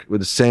 Exactly.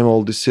 With the same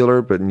old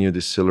distiller, but new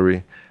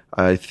distillery.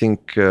 I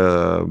think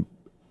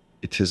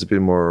it is a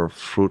bit more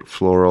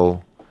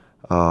floral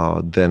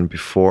than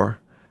before.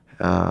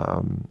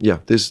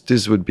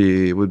 This would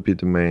be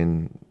the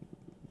main,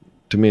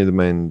 to me, the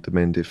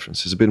main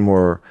difference. It's a bit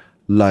more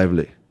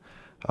lively.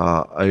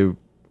 I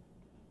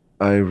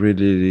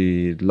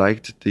really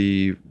liked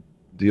the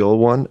old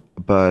one,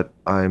 but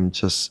I'm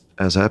just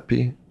as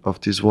happy of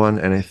this one,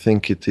 and I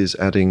think it is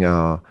adding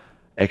a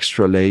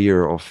extra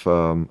layer of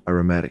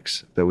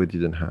aromatics that we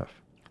didn't have.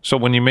 So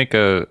when you make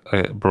a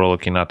Barolo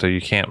Chinato,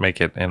 you can't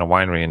make it in a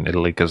winery in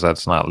Italy because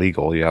that's not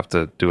legal. You have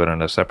to do it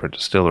in a separate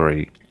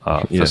distillery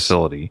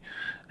facility.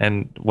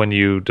 And when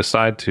you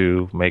decide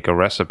to make a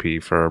recipe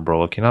for a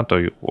Barolo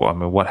Chinato,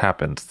 what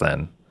happens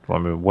then?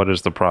 What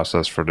is the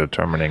process for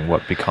determining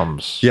what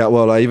becomes? Yeah,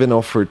 well, I even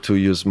offered to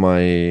use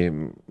my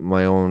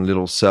own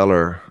little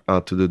cellar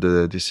to do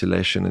the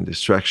distillation and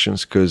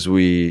extractions, because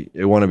we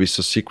want to be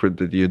so secret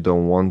that you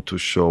don't want to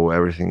show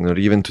everything, not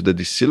even to the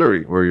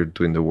distillery where you're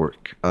doing the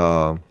work.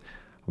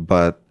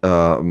 But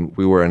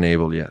we were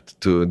unable yet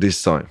to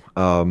this time.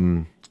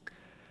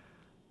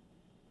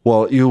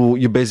 Well,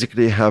 you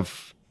basically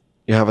have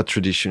a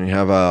tradition, you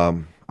have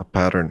a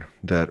pattern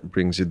that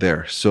brings you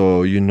there,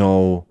 so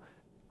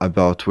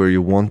about where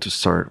you want to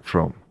start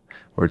from.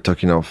 We're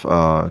talking of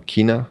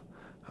Quina,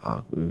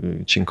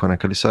 Cinchona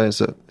calisaea is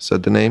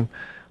that the name.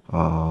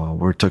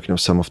 We're talking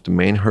of some of the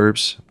main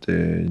herbs,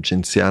 the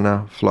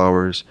gentiana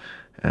flowers,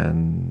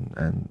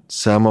 and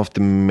some of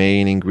the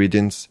main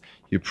ingredients.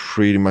 You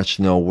pretty much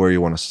know where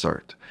you want to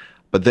start.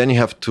 But then you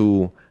have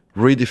to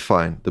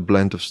redefine the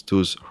blend of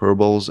stews,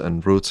 herbals,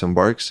 and roots and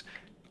barks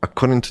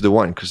according to the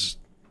wine, because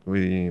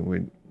we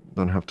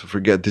don't have to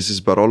forget this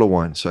is Barolo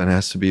wine, so it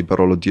has to be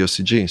Barolo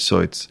DOCG, so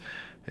it's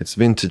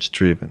vintage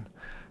driven,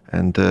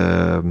 and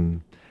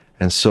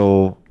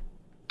so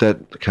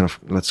that kind of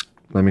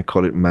let me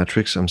call it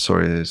matrix. I'm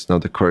sorry, it's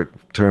not the correct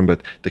term,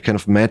 but the kind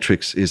of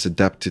matrix is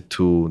adapted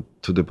to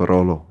the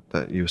Barolo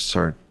that you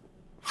start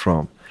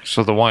from.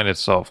 So the wine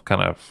itself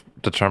kind of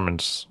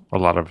determines a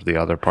lot of the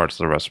other parts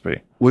of the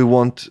recipe. We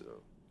want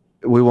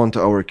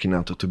our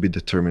Chinato to be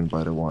determined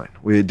by the wine.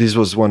 This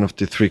was one of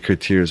the 3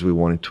 criteria we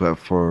wanted to have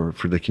for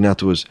the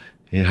Chinato. Was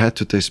it had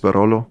to taste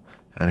Barolo,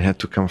 and it had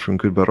to come from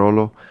good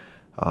Barolo.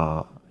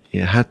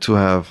 It had to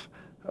have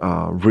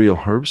real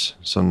herbs,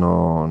 so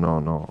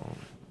no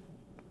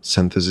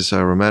synthesis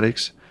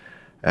aromatics,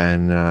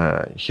 and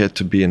it had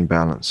to be in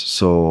balance.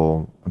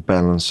 So a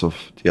balance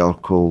of the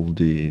alcohol,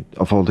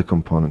 of all the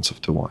components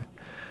of the wine.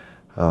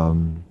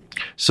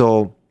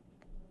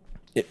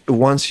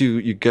 Once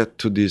you get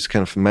to these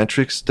kind of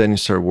metrics, then you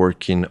start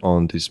working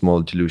on the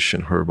small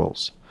dilution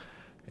herbals.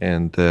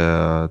 And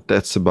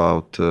that's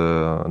about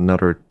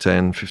another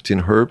 10,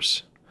 15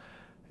 herbs.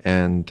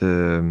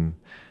 And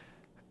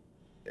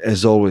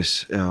as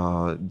always,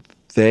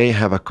 they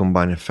have a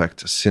combined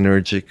effect, a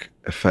synergic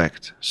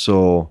effect.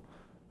 So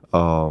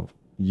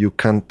you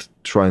can't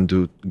try and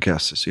do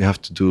guesses. You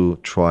have to do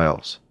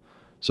trials.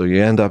 So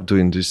you end up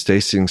doing these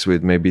tastings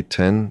with maybe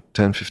 10,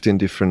 15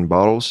 different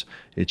bottles,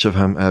 each of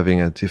them having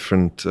a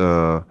different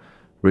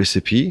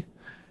recipe,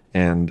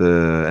 and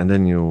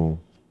then you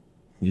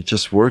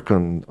just work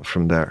on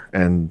from there.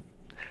 And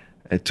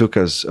it took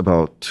us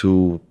about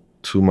two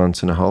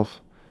months and a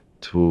half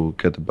to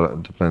get the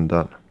blend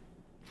done.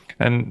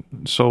 And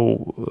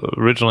so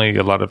originally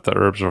a lot of the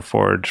herbs were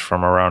foraged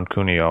from around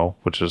Cuneo,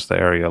 which is the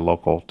area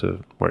local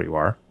to where you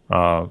are.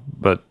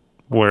 But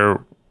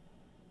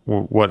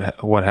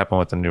what happened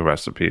with the new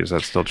recipe? Is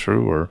that still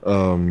true, or?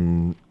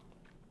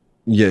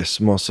 Yes,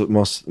 most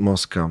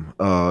come.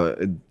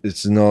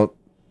 It's not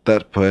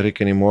that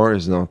poetic anymore.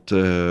 It's not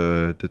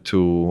the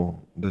two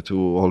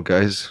old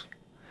guys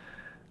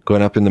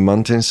going up in the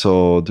mountains.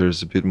 So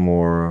there's a bit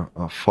more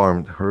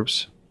farmed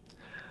herbs.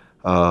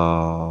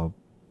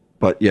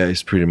 But yeah,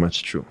 it's pretty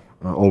much true.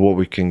 All what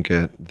we can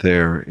get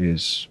there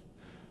is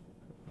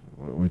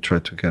we try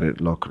to get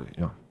it locally.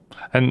 Yeah.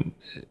 And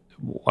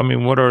I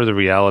mean, what are the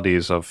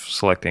realities of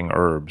selecting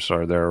herbs?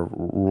 Are there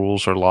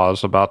rules or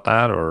laws about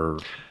that, or?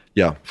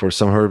 Yeah, for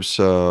some herbs,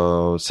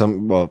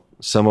 some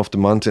of the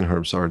mountain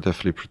herbs are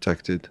definitely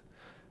protected.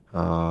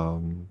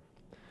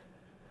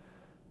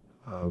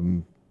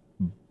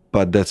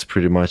 But that's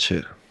pretty much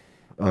it.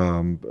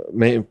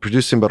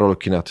 Producing Barolo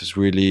Chinato is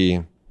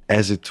really,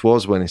 as it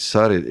was when it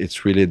started,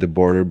 it's really the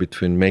border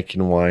between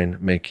making wine,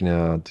 making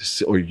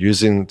or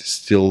using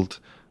distilled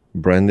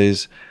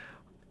brandies,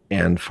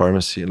 and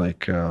pharmacy,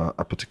 like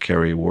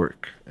apothecary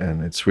work.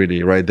 And it's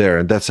really right there.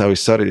 And that's how it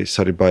started. It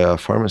started by a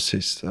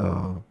pharmacist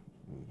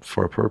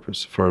for a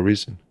purpose, for a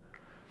reason.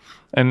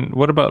 And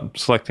what about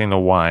selecting a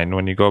wine?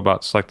 When you go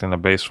about selecting a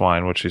base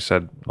wine, which you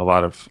said a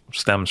lot of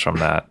stems from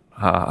that,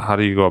 how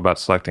do you go about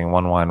selecting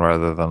one wine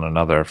rather than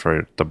another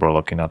for the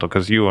Barolo Chinato?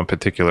 Because you in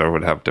particular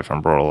would have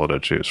different Barolo to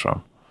choose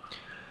from.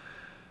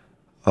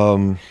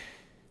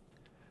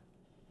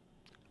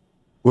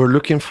 We're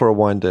looking for a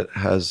wine that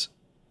has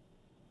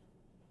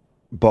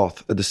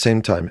both at the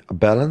same time a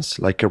balance,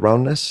 like a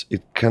roundness.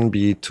 It can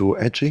be too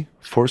edgy,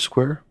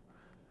 foursquare,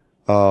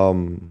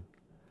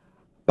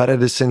 but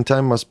at the same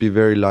time must be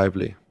very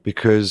lively,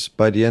 because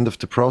by the end of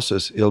the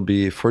process it'll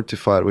be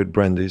fortified with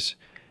brandies.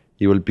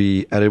 It will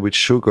be added with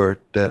sugar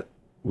that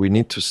we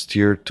need to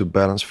steer to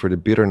balance for the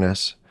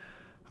bitterness.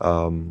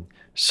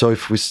 So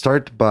if we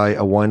start by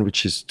a wine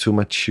which is too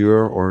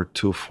mature or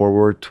too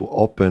forward, too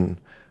open,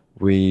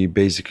 we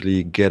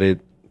basically get it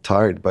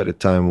tired by the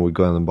time we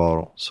go in the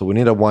bottle. So we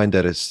need a wine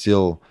that is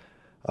still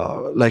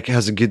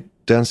has a good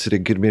density,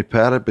 good mid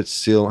palate, but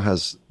still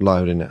has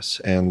liveliness.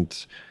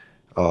 And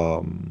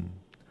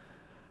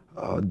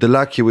the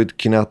lucky with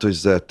Chinato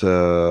is that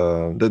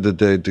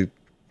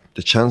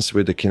the chance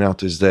with the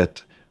Chinato is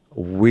that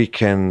we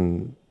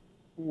can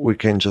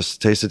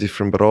just taste the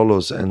different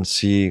Barolos and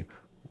see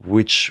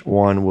which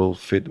one will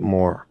fit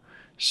more.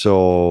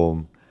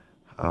 So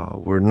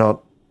we're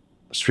not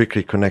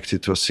strictly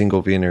connected to a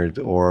single vineyard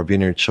or a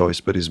vineyard choice,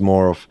 but it's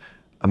more of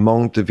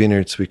among the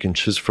vineyards we can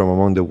choose from,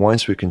 among the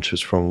wines we can choose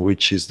from,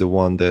 which is the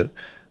one that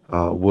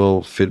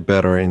will fit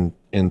better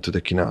into the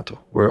Chinato.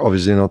 We're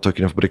obviously not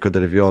talking of Bricco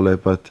delle Viole,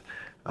 but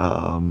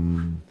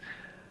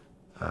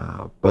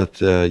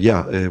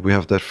we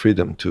have that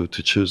freedom to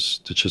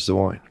choose the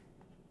wine.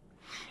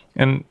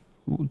 And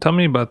tell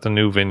me about the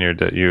new vineyard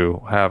that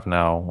you have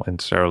now in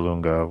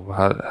Serralunga.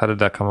 How did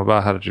that come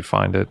about? How did you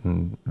find it?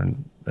 And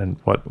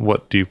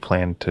what do you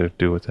plan to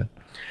do with it?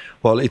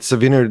 Well, it's a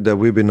vineyard that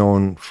we've been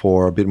on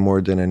for a bit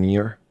more than a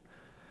year.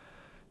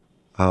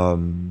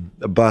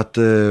 But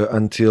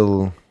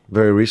until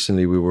very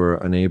recently, we were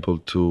unable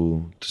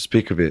to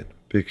speak of it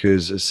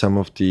because some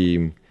of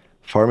the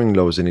farming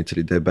laws in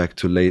Italy date back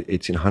to late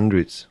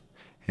 1800s.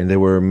 And they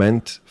were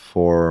meant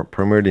for,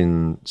 primarily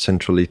in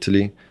central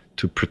Italy,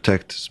 to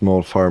protect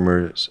small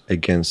farmers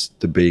against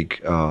the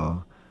big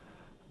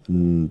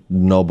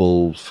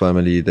noble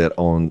family that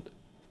owned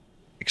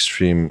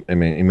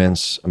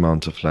immense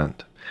amount of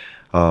land.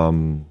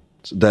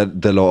 So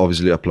that the law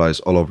obviously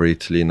applies all over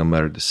Italy, no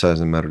matter the size,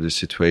 no matter the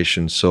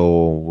situation.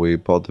 So we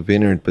bought the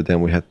vineyard, but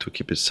then we had to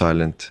keep it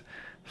silent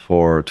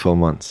for 12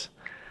 months.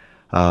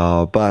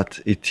 But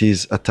it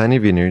is a tiny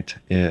vineyard.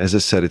 As I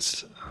said,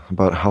 it's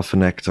about half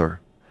an hectare.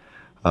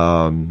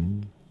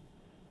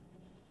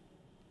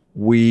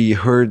 We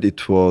heard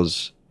it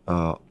was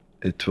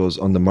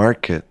on the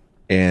market,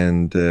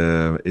 and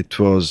it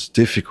was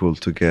difficult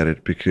to get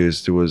it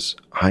because there was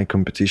high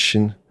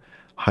competition,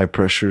 high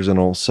pressures on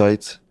all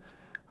sides.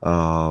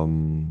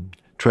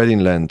 Trading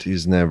land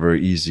is never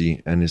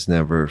easy and is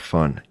never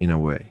fun in a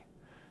way.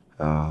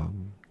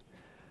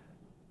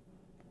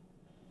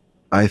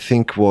 I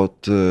think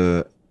what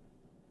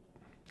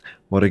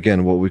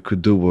we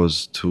could do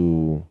was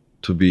to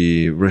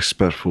be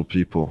respectful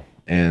people.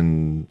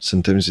 And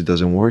sometimes it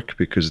doesn't work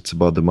because it's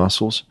about the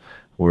muscles.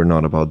 We're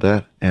not about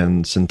that.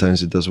 And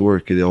sometimes it does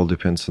work. It all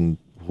depends on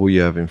who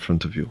you have in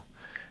front of you.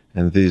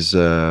 And this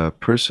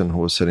person who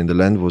was selling the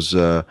land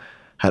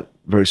had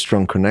very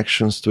strong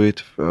connections to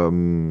it,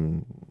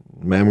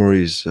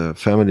 memories,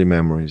 family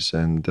memories.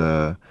 And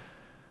at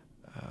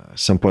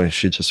some point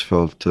she just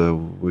felt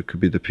we could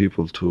be the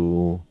people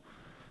to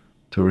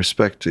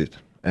respect it.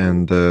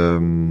 And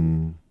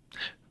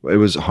it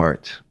was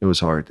hard. It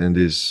was hard. And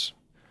this...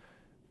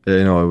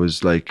 it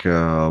was like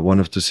one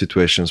of the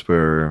situations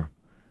where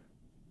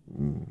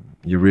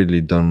you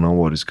really don't know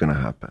what is going to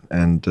happen.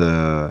 And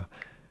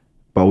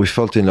but we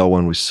felt in love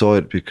when we saw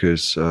it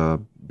because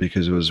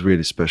it was a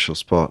really special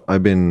spot.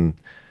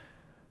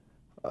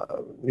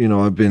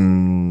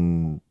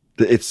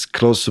 It's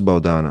close to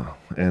Baudana,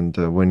 and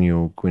when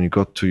you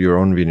go to your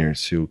own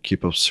vineyards, you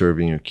keep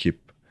observing,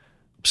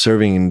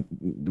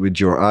 with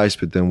your eyes,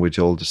 but then with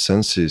all the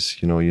senses,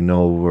 you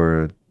know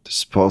where the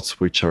spots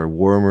which are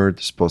warmer,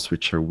 the spots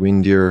which are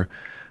windier.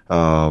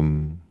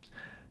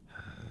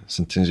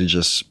 Sometimes you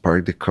just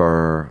park the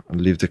car and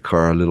leave the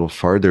car a little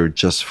farther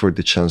just for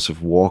the chance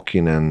of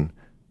walking and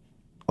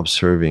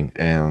observing,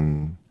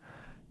 and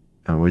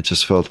we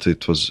just felt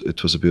it was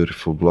a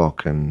beautiful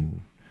block,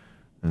 and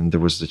there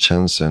was the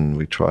chance, and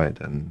we tried,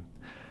 and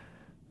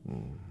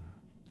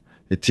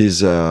it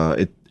is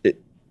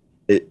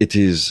it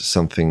is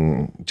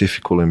something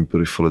difficult and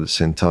beautiful at the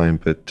same time,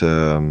 but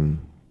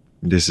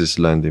this is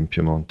land in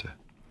Piemonte.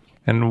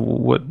 And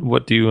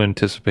what do you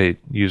anticipate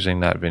using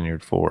that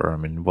vineyard for? I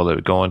mean, will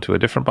it go into a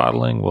different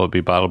bottling? Will it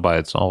be bottled by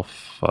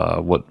itself?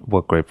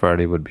 What grape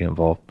variety would be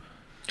involved?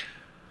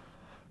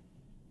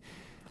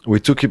 We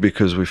took it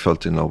because we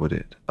felt in love with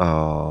it.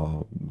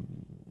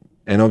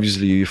 And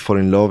obviously you fall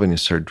in love and you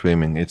start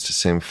dreaming. It's the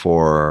same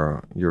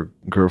for your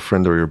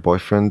girlfriend or your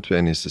boyfriend,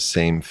 and it's the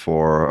same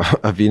for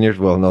a vineyard.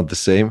 Well, not the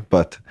same,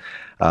 but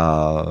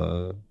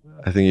I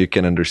think you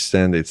can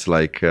understand. It's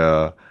like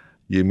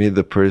you meet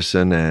the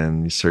person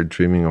and you start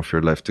dreaming of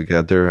your life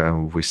together,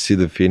 and we see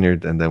the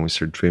vineyard and then we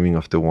start dreaming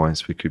of the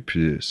wines we could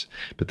produce.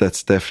 But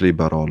that's definitely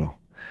Barolo.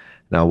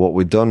 Now, what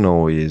we don't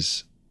know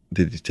is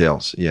the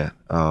details yet.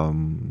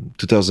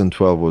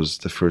 2012 was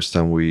the first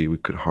time we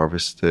could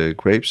harvest the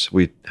grapes.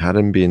 We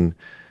hadn't been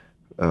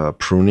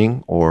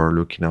pruning or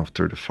looking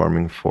after the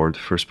farming for the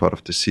first part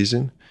of the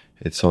season.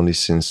 It's only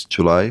since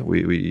July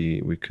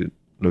we could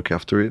look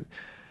after it,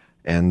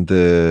 and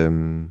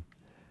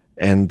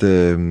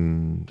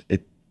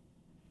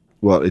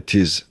it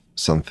is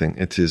something.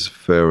 It is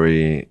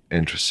very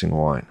interesting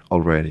wine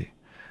already.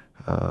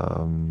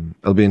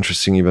 It'll be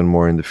interesting even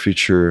more in the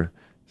future,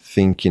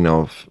 thinking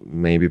of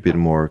maybe a bit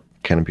more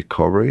canopy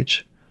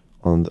coverage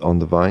on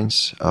the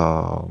vines,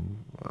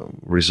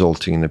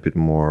 resulting in a bit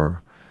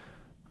more.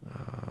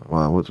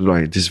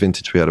 This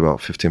vintage we had about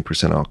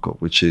 15% alcohol,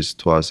 which is,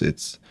 to us,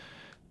 it's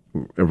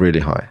really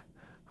high.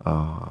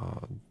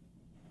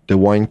 The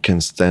wine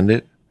can stand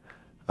it,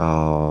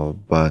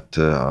 but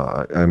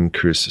I'm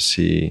curious to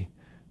see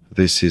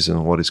this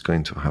season what is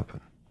going to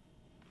happen.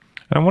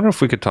 And I wonder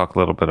if we could talk a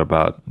little bit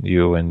about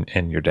you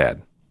and your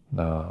dad.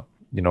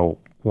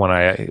 When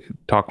I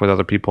talk with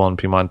other people in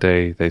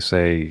Piemonte, they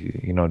say,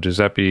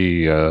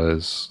 Giuseppe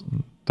is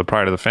the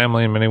pride of the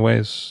family in many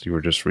ways. You were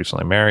just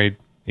recently married.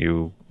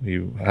 You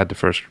had the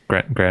first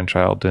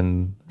grandchild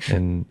in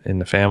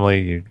the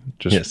family. You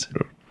just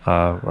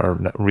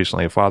are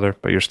recently a father,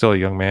 but you're still a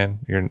young man.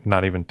 You're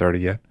not even 30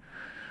 yet.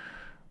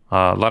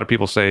 A lot of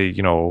people say,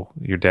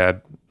 your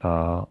dad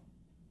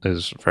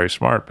is very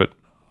smart, but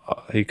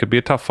he could be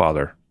a tough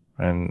father.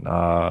 And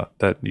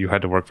that you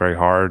had to work very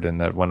hard, and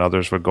that when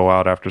others would go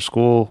out after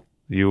school,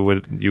 you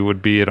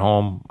would be at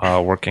home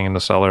working in the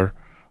cellar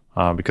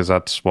because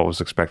that's what was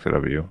expected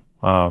of you.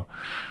 When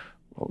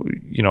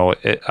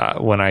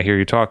I hear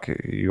you talk,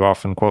 you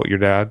often quote your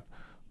dad,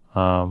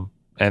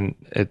 and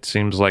it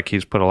seems like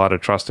he's put a lot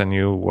of trust in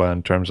you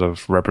in terms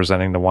of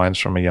representing the wines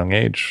from a young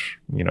age.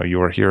 You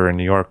were here in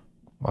New York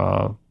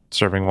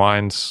serving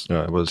wines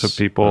to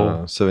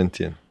people.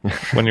 17.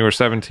 When you were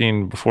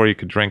 17, before you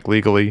could drink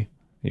legally.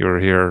 You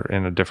were here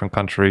in a different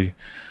country,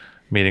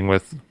 meeting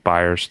with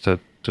buyers to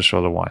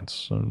show the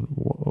wines. And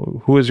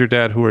who is your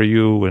dad? Who are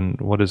you? And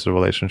what is the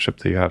relationship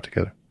that you have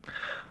together?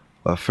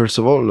 First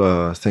of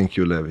all, thank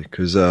you, Levi,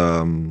 because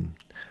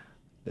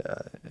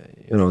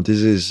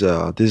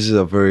this is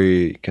a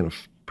very kind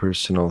of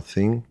personal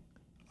thing.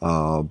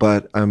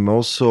 But I'm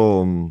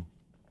also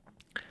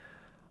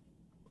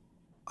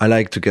I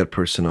like to get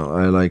personal.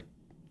 I like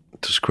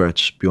to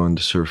scratch beyond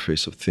the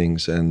surface of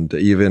things, and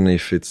even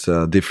if it's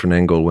a different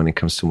angle when it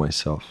comes to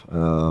myself.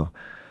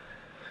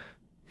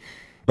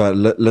 But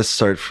let's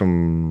start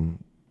from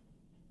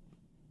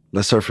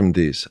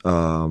this.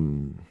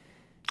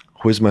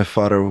 Who is my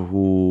father?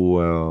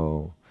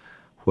 Who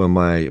am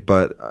I?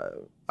 But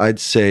I'd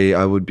say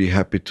I would be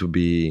happy to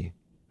be,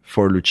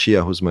 for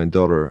Lucia, who's my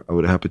daughter, I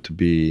would be happy to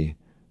be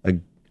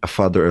a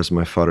father as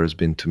my father has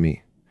been to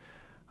me,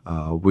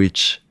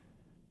 which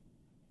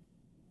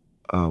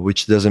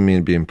doesn't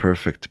mean being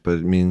perfect, but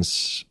it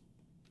means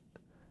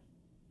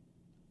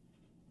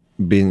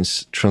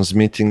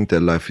transmitting that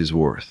life is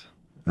worth,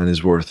 and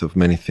is worth of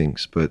many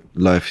things, but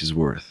life is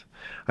worth.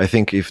 I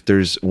think if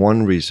there's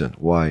one reason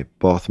why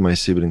both my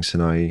siblings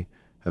and I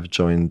have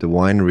joined the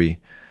winery,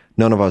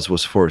 none of us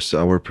was forced.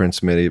 Our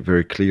parents made it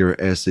very clear,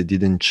 as they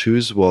didn't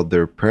choose what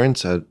their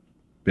parents had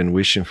been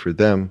wishing for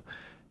them,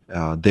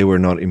 they were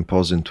not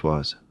imposing to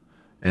us.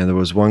 And there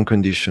was one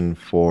condition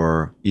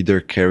for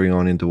either carrying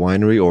on in the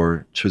winery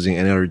or choosing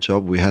any other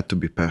job: we had to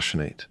be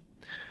passionate.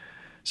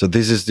 So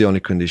this is the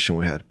only condition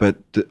we had. But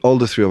all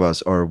the three of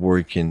us are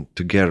working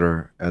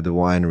together at the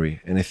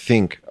winery. And I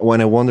think when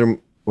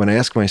I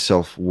ask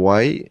myself,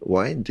 why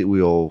did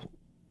we all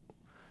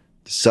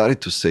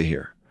decided to stay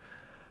here?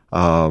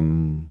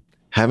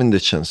 Having the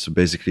chance to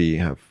basically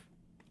have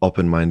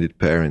open-minded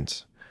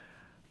parents.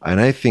 And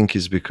I think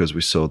it's because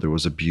we saw there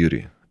was a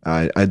beauty.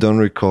 I don't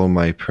recall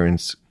my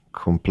parents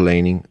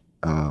complaining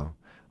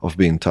of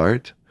being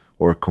tired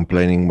or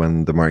complaining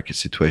when the market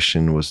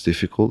situation was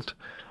difficult.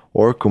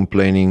 or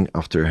complaining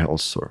after a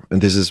hailstorm.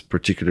 And this is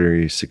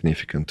particularly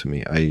significant to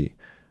me.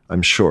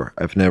 I'm sure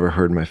I've never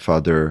heard my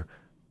father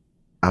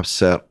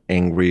upset,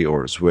 angry,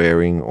 or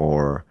swearing,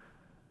 or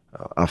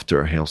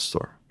after a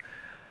hailstorm.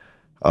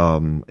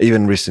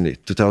 Even recently,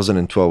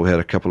 2012, we had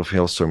a couple of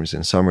hailstorms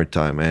in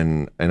summertime,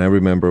 and I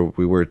remember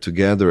we were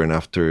together. And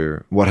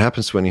after, what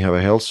happens when you have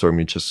a hailstorm?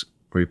 You just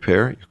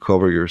repair, you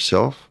cover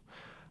yourself.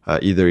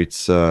 Either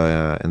it's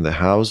in the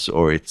house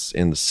or it's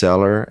in the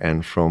cellar,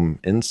 and from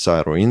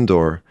inside or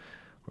indoor,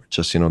 or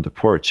just the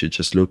porch, you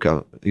just look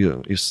out,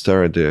 you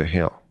stare at the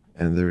hail,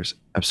 and there's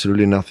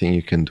absolutely nothing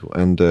you can do.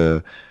 And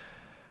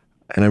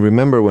I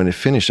remember when it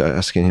finished, I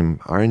asking him,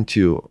 "Aren't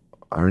you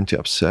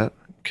upset?"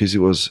 Because he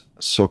was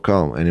so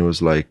calm, and it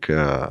was like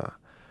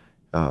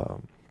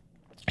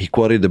he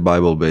quoted the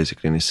Bible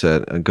basically, and he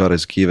said, "God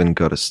has given,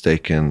 God has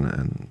taken,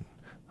 and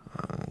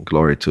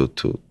glory to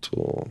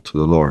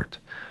the Lord."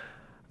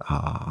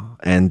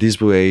 And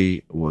this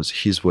way was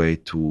his way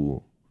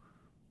to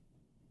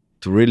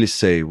really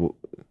say.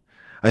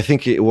 I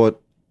think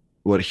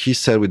what he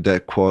said with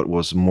that quote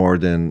was more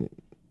than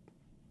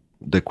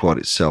the quote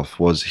itself.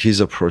 Was his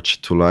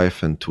approach to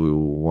life and to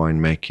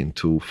winemaking,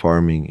 to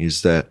farming,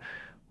 is that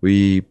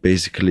we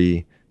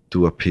basically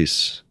do a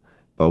piece,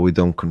 but we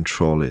don't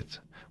control it.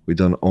 We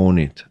don't own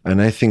it.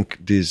 And I think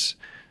these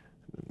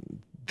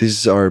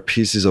are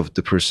pieces of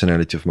the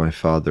personality of my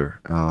father.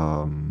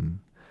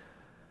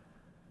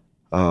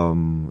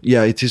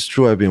 Yeah, it is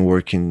true. I've been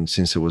working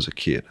since I was a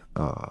kid.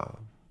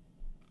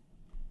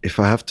 If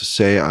I have to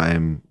say,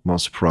 I'm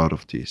most proud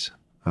of this.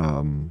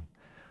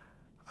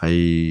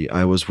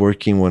 I was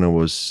working when I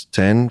was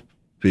 10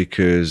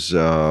 because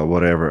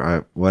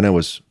when I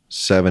was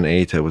 7,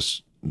 8, I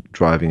was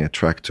driving a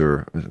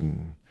tractor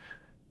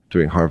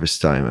during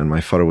harvest time, and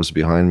my father was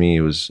behind me.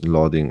 He was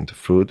loading the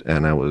fruit,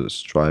 and I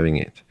was driving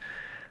it.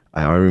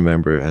 I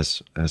remember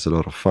as a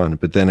lot of fun.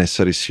 But then I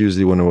studied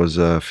seriously when I was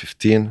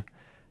 15.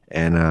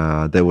 And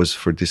that was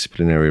for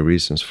disciplinary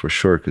reasons, for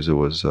sure, because I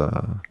was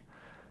a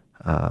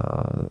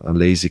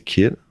lazy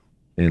kid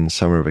in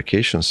summer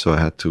vacation. So I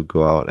had to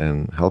go out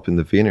and help in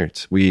the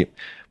vineyards. We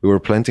were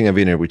planting a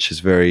vineyard, which is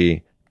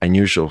very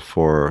unusual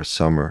for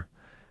summer,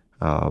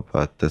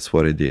 but that's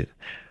what I did.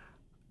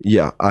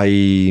 Yeah,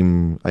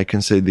 I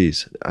can say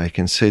this. I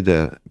can say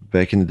that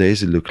back in the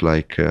days, it looked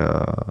like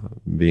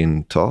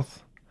being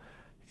tough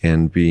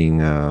and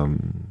being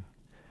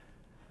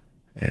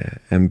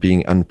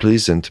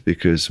unpleasant,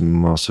 because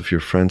most of your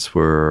friends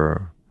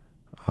were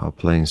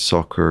playing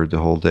soccer the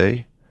whole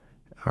day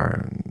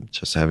or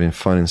just having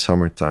fun in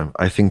summertime.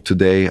 I think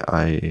today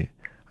I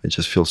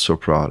just feel so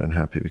proud and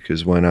happy,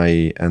 because when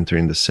I enter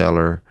in the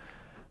cellar,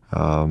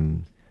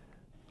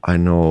 I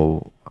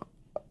know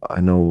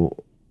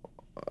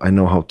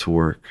how to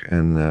work,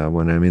 and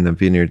when I'm in a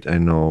vineyard, I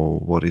know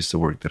what is the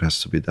work that has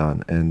to be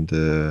done, and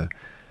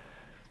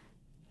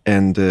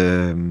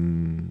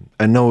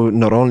I know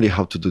not only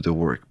how to do the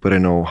work, but I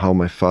know how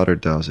my father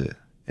does it.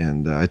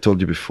 And I told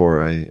you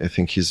before, I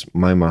think he's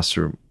my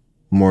master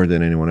more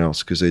than anyone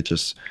else, because they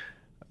just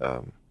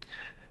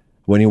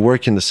when you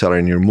work in the cellar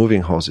and you're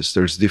moving hoses,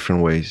 there's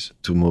different ways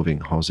to moving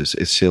hoses.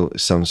 It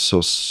sounds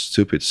so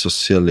stupid, so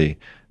silly,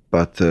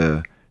 but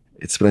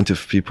it's plenty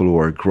of people who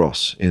are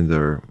gross in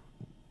their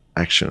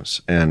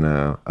actions. And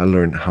I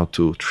learned how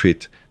to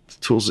treat the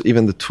tools,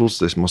 even the tools,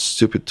 the most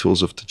stupid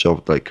tools of the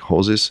job, like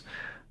hoses,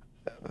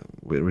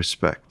 with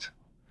respect.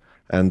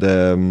 And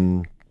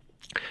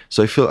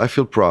so I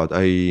feel proud.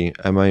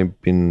 Am I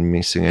been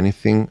missing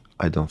anything?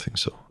 I don't think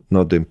so.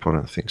 Not the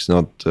important things.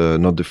 Not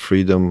the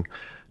freedom,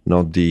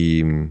 not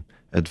the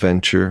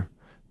adventure,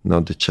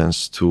 not the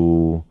chance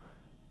to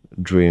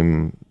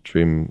dream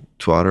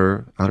to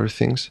other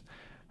things.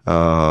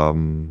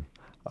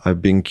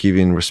 I've been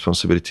given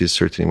responsibilities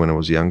certainly when I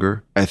was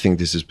younger. I think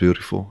this is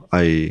beautiful.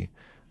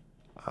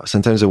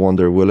 Sometimes I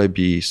wonder, will I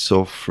be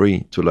so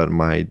free to let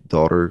my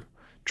daughter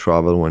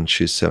travel when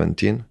she's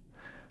 17?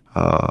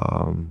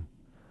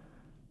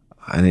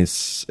 And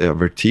it's a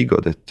vertigo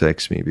that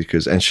takes me,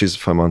 and she's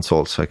 5 months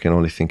old, so I can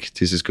only think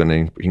this is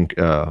going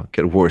to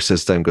get worse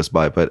as time goes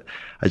by. But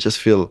I just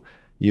feel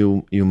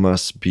you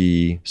must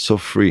be so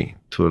free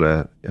to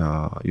let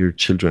your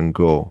children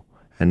go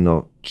and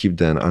not keep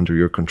them under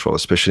your control,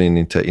 especially in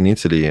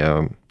Italy.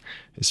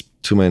 It's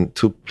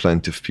too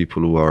plenty of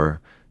people who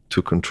are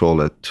to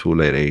control at too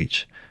late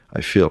age,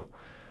 I feel.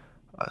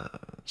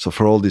 So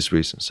for all these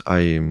reasons,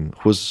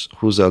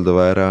 who's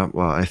Aldo?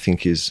 Well, I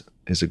think he's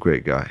a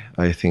great guy.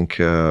 I think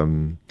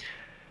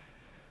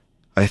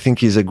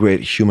he's a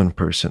great human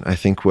person. I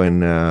think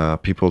when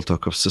people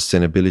talk of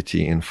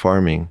sustainability in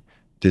farming,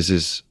 this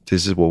is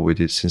what we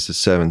did since the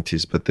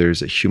 70s. But there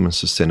is a human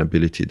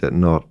sustainability that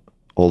not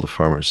all the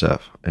farmers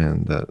have,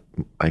 and that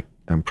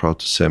I'm proud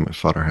to say my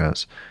father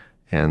has.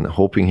 And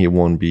hoping he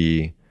won't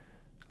be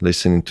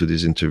listening to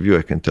this interview,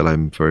 I can tell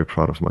I'm very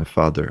proud of my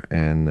father,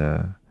 and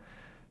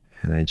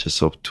I just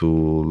hope to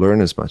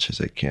learn as much as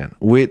I can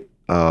with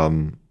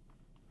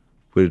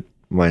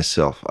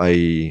myself.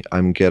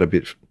 I'm get a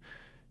bit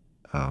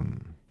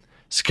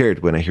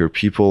scared when I hear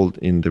people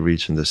in the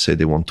region that say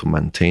they want to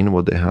maintain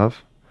what they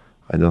have.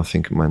 I don't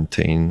think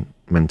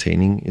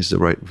maintaining is the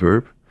right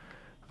verb.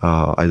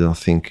 I don't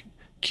think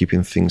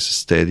keeping things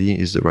steady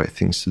is the right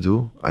things to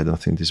do. I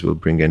don't think this will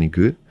bring any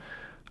good.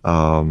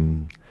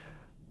 But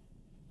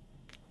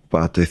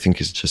I think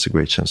it's just a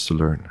great chance to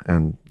learn.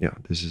 And yeah,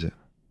 this is it.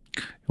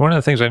 One of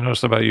the things I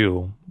noticed about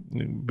you,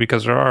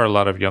 because there are a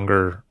lot of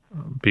younger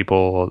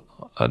people,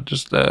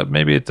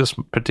 maybe at this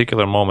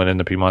particular moment in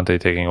the Piemonte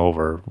taking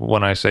over.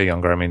 When I say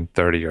younger, I mean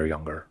 30 or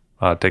younger,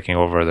 taking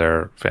over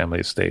their family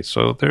estates.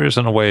 So there is,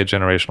 in a way, a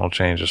generational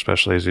change,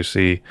 especially as you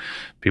see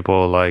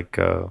people like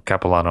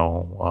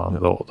Capilano,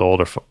 the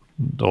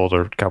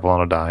older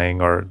Capilano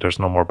dying, or there's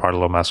no more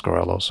Bartolo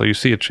Mascarello. So you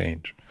see a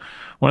change.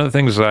 One of the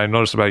things that I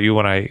noticed about you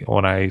when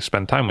I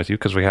spend time with you,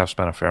 because we have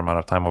spent a fair amount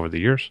of time over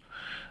the years,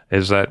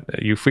 is that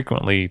you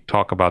frequently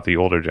talk about the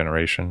older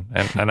generation,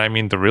 and I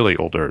mean the really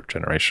older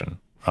generation.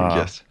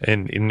 Yes.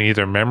 In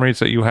either memories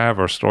that you have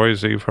or stories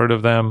that you've heard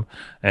of them,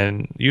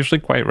 and usually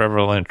quite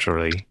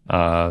reverentially,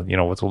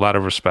 with a lot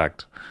of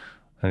respect.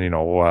 And,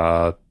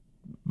 you're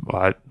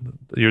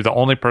the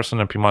only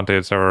person in Piemonte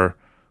that's ever,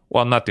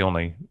 well, not the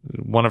only,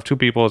 one of two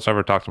people that's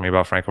ever talked to me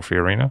about Franco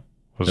Fiorina.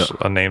 Was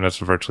a name that's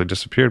virtually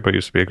disappeared, but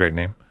used to be a great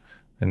name.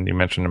 And you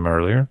mentioned him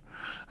earlier.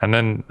 And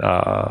then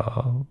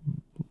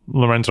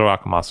Lorenzo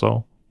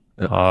Accamasso.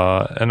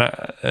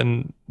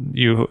 And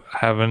you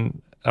have a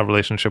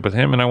relationship with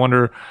him. And I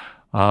wonder,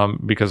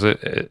 because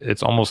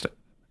it's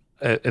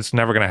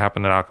never going to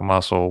happen that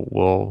Accamasso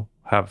will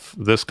have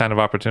this kind of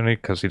opportunity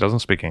because he doesn't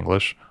speak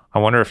English. I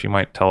wonder if you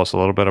might tell us a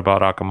little bit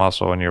about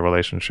Accamasso and your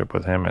relationship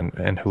with him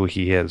and who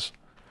he is.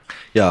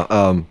 Yeah.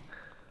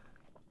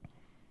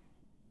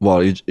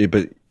 Well,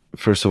 but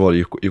first of all,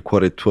 you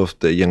quoted two of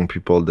the young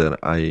people that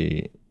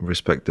I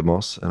respect the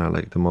most and I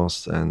like the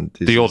most, and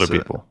the older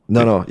people.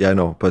 No, yeah, I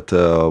know. But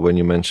when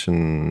you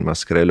mention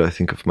Mascarello, I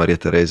think of Maria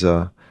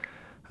Teresa,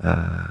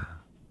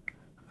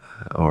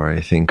 or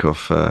I think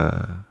of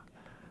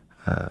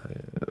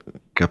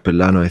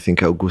Capellano. I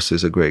think Augusto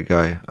is a great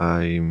guy.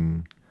 I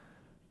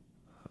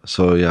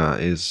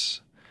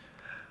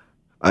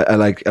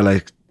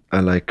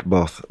like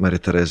both Maria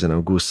Teresa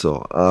and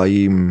Augusto.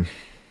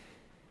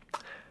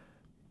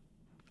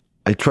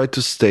 I try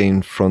to stay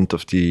in front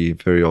of the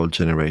very old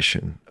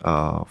generation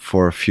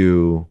for a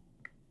few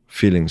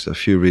feelings, a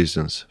few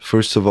reasons.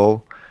 First of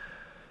all,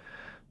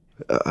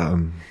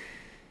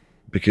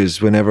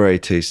 because whenever I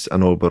taste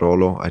an old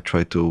Barolo, I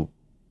try to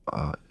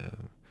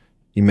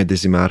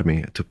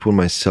immedesimarmi, to put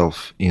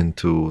myself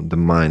into the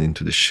mind,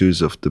 into the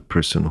shoes of the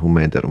person who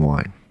made that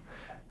wine.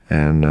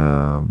 And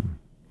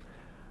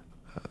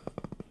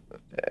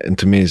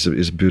to me, it's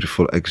a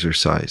beautiful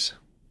exercise.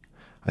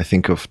 I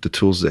think of the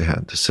tools they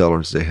had, the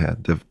cellars they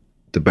had, the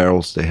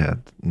barrels they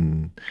had,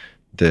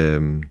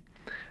 the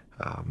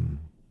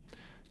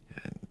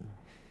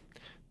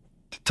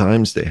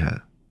times they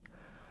had,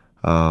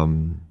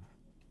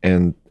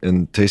 and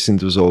tasting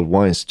those old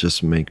wines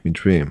just make me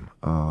dream.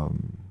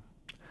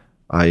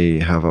 I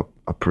have a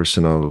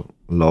personal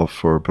love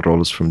for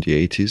Barolos from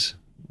the 80s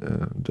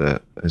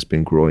that has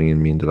been growing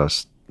in me in the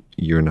last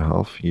year and a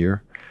half.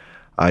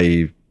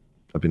 I've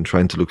been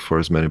trying to look for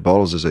as many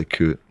bottles as I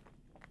could.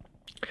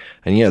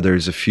 And yeah,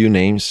 there's a few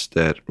names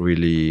that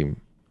really,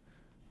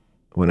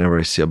 whenever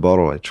I see a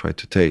bottle, I try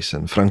to taste.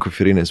 And Franco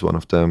Fiorina is one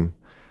of them.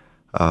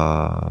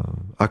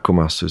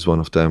 Accamasso is one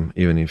of them,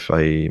 even if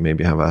I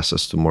maybe have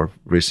access to more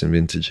recent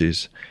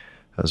vintages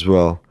as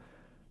well.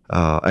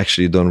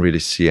 Actually, you don't really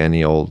see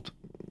any old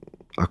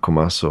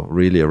Accamasso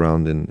really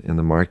around in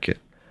the market.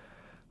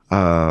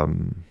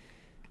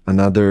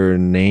 Another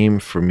name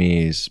for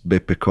me is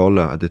Beppe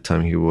Colla. At the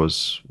time he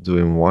was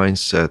doing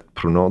wines at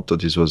Prunotto.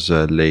 This was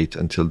late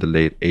until the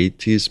late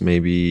 80s,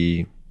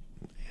 maybe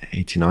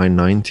 89,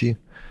 90.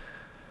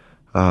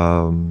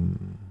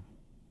 And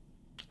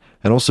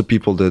also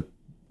people that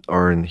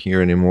aren't here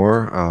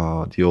anymore,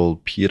 the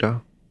old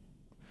Pira,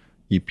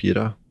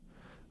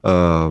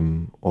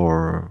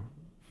 or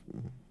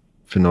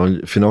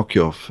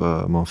Finocchio of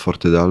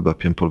Monforte d'Alba,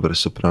 Pienpolvere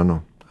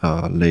Soprano,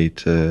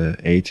 late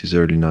 80s,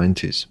 early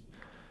 90s.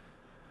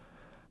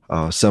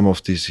 Some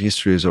of these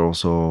histories are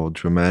also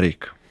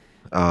dramatic,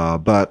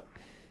 but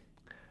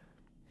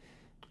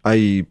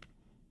I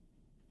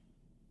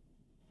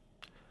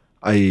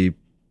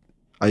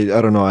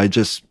don't know.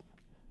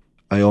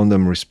 I owe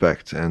them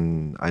respect,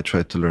 and I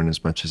try to learn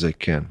as much as I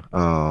can.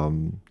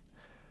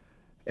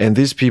 And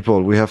these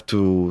people, we have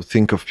to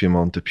think of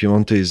Piemonte.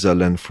 Piemonte is a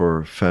land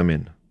for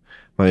famine.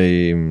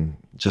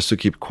 Just to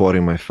keep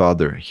quoting my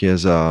father, he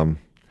has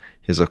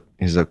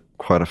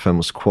quite a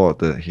famous quote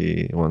that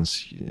he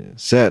once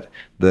said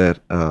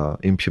that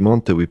in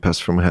Piemonte we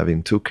passed from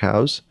having 2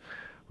 cows,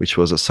 which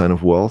was a sign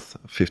of wealth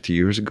 50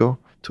 years ago,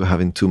 to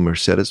having 2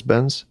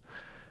 Mercedes-Benz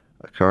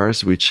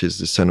cars, which is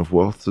the sign of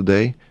wealth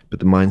today, but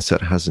the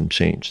mindset hasn't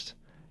changed.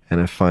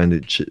 And I find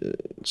it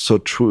so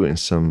true in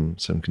some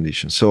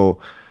conditions.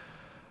 So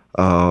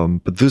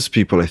But those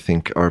people, I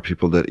think, are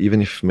people that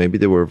even if maybe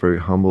they were very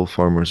humble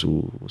farmers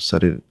who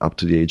studied up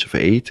to the age of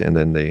 8 and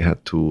then they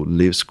had to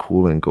leave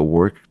school and go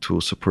work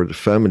to support the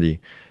family,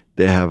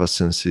 they have a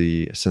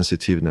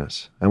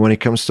sensitiveness. And when it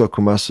comes to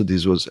Akumaso,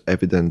 this was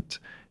evident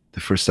the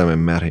first time I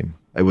met him.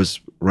 I was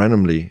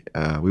randomly,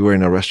 we were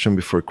in a restaurant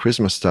before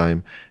Christmas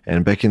time,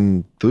 and back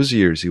in those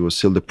years, he was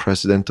still the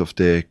president of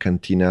the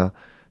Cantina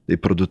dei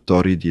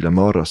Produttori di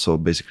Lamorra, so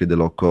basically the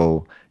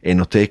local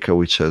enoteca,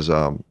 which has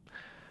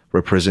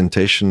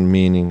representation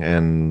meaning,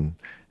 and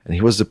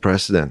he was the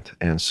president.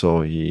 And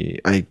so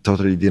I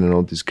totally didn't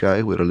know this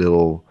guy with a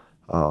little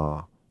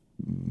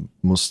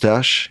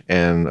mustache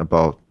and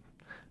about,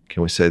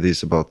 can we say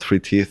this, about 3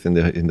 teeth in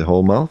the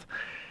whole mouth.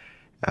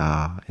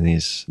 In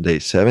his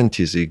late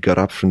 70s, he got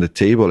up from the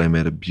table and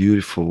made a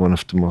beautiful, one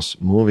of the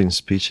most moving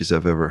speeches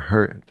I've ever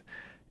heard.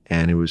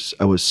 And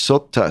I was so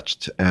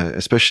touched,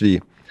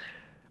 especially,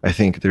 I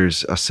think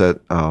there's a set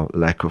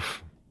lack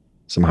of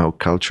somehow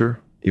culture,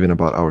 even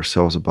about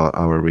ourselves, about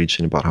our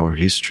region, about our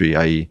history.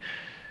 I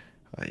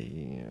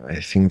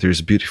think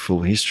there's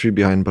beautiful history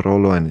behind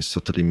Barolo, and it's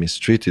totally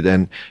mistreated.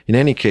 And in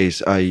any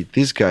case,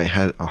 this guy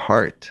had a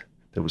heart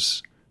that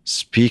was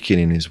speaking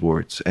in his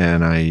words.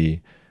 And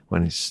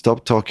when he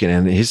stopped talking,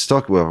 and his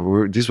talk,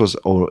 this was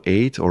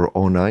 08 or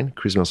 09,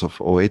 Christmas of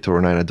 08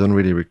 or 09, I don't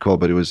really recall,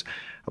 but it was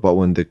about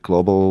when the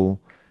global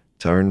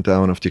turn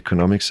down of the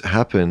economics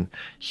happened.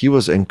 He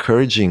was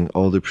encouraging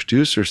all the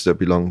producers that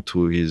belonged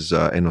to his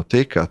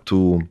enoteca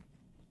to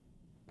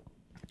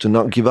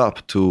not give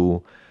up,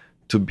 to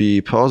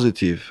be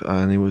positive.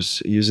 And he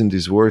was using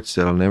these words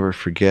that I'll never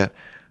forget.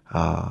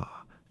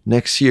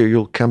 Next year,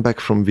 you'll come back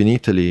from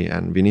Vinitaly,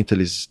 and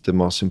Vinitaly is the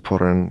most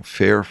important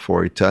fair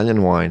for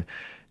Italian wine.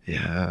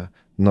 Yeah,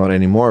 not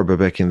anymore, but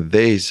back in the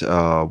days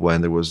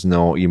when there was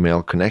no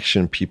email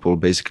connection, people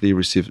basically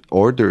received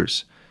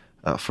orders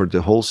for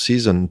the whole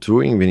season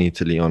during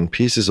Vinitaly on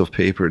pieces of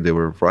paper. They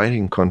were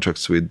writing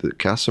contracts with the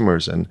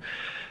customers, and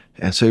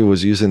so he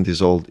was using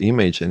this old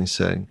image, and he's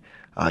saying,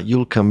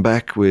 you'll come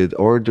back with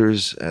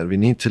orders at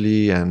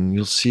Vinitaly, and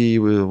you'll see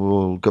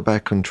we'll go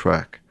back on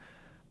track.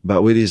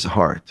 But with his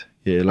heart,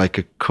 yeah, like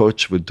a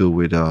coach would do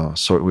with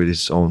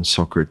his own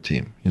soccer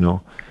team, you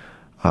know.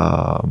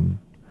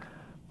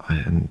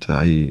 And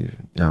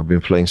I've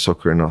been playing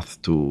soccer enough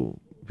to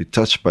be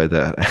touched by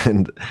that,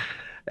 and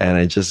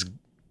I just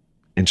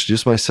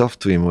introduced myself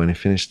to him when he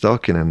finished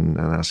talking, and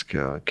asked,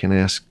 "Can I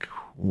ask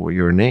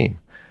your name?"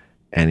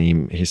 And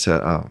he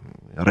said,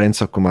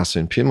 "Renzo Akumaso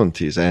in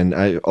Piemontese." And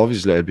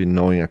I'd been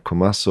knowing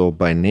Akumaso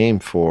by name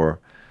for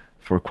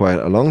quite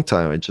a long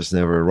time. I just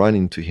never run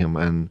into him,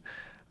 and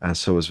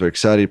so I was very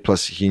excited.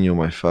 Plus, he knew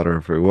my father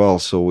very well,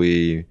 so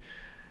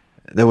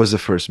that was the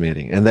first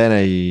meeting. And then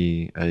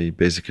I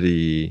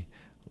basically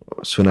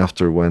soon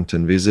after went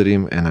and visited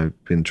him, and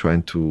I've been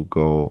trying to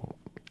go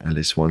at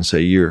least once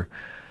a year.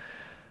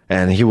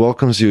 And he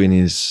welcomes you in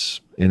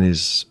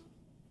his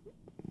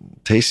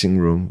tasting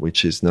room,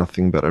 which is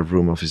nothing but a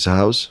room of his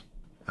house.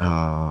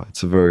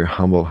 It's a very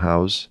humble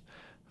house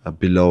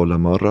below La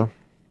Morra.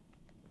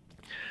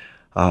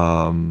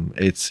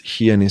 It's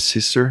he and his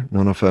sister.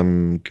 None of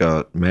them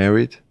got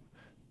married.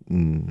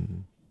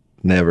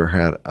 Never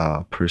had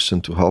a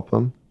person to help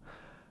him.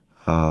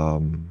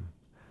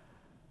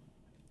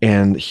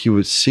 And he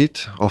would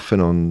sit often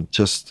on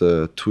just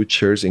 2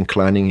 chairs,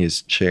 inclining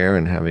his chair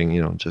and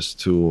having, just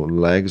 2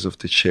 legs of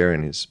the chair,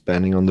 and he's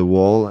bending on the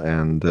wall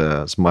and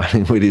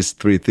smiling with his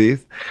 3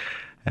 teeth.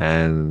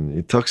 And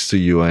he talks to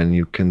you, and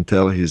you can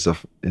tell he's a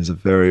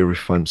very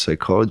refined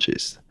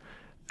psychologist.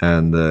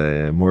 And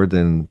more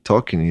than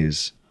talking,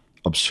 he's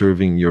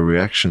observing your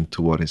reaction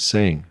to what he's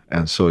saying.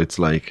 And so it's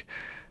like,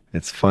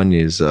 it's funny,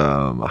 is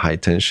high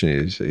tension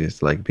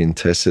is like being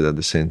tested at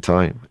the same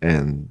time,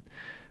 and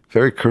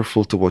very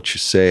careful to what you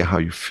say, how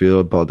you feel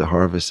about the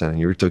harvest. And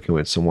you're talking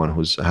with someone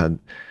who's had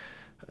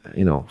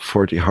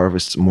 40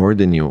 harvests more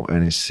than you,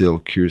 and is still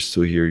curious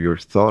to hear your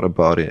thought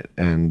about it.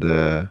 And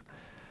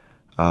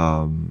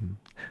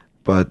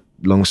but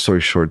long story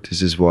short,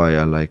 this is why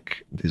I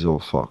like these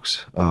old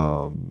folks.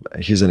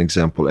 Here's an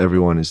example.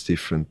 Everyone is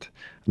different.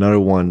 Another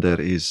one that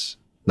is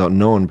not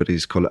known, but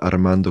he's called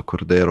Armando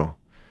Cordero.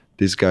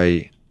 This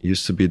guy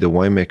used to be the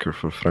winemaker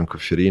for Franco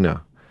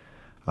Fiorina.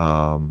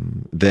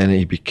 Then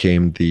he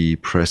became the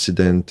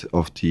president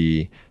of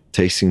the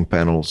tasting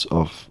panels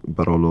of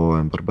Barolo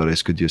and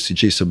Barbaresco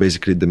DOCG. So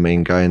basically the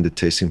main guy in the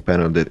tasting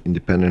panel that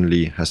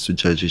independently has to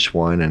judge each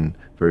wine and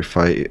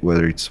verify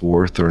whether it's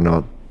worth or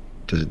not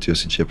the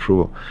DOCG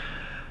approval.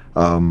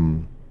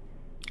 Some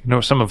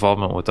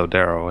involvement with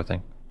Odero, I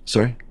think.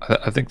 Sorry?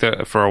 I think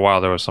that for a while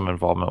there was some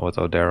involvement with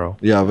Odero.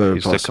 Yeah, very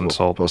possible. To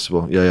consult.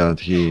 Possible. Yeah.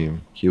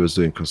 He was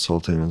doing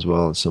consulting as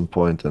well at some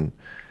point, and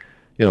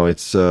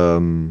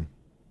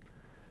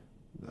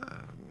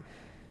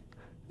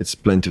it's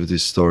plenty of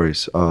these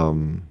stories.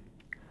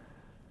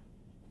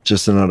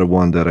 Just another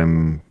one that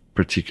I'm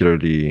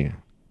particularly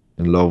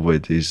in love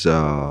with is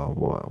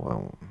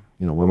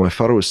when my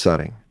father was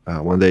studying.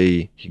 One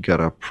day he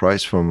got a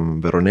prize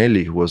from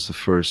Veronelli, who was the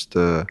first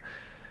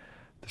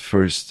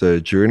first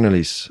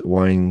journalist,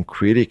 wine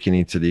critic in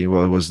Italy.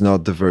 Well, it was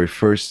not the very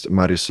first.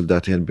 Mario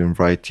Soldati had been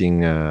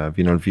writing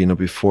Vino al Vino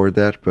before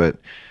that, but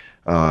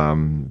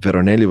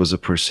Veronelli was a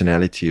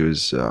personality. He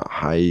was a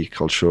high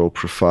cultural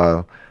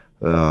profile,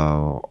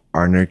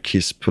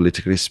 anarchist,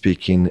 politically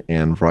speaking,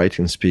 and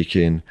writing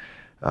speaking.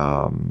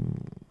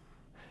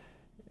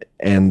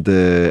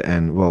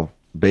 And well,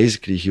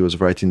 basically he was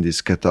writing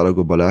this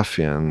Catalogo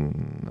Balafia,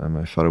 and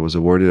my father was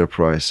awarded a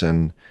prize,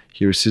 and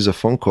he receives a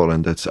phone call,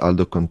 and that's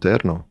Aldo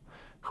Conterno,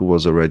 who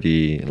was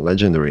already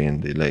legendary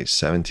in the late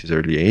 70s,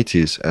 early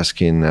 80s,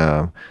 asking,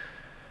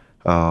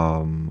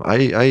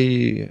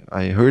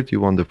 I heard you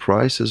won the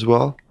prize as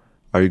well.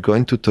 Are you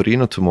going to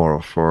Torino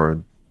tomorrow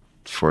for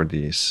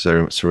the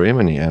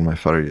ceremony? And my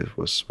father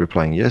was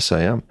replying, yes,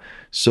 I am.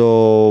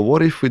 So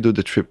what if we do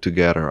the trip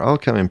together? I'll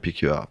come and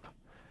pick you up.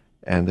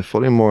 And the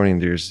following morning,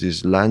 there's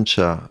this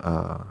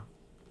Lancia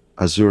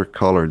azure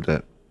color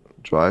that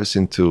drives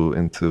into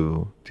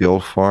the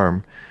old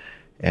farm,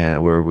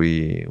 and where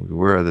we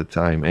were at the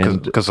time.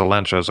 And because the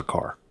Lancia is a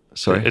car.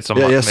 Sorry, it's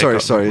a sorry.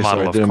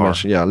 Didn't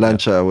mention. Yeah,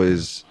 Lancia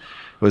was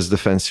the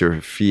fancier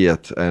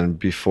Fiat, and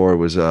before it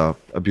was a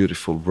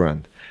beautiful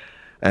brand,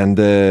 and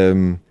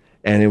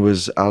it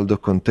was Aldo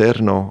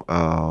Conterno,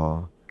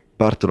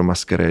 Bartolo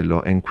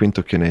Mascarello, and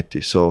Quinto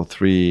Chianetti. So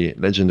 3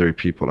 legendary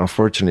people.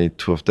 Unfortunately,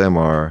 2 of them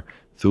are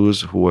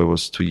those who I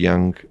was too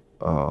young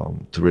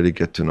to really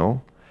get to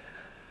know.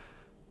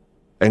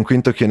 And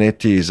Quinto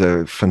Chianetti is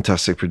a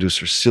fantastic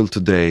producer still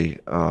today.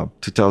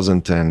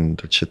 2010,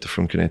 Dolcetto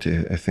from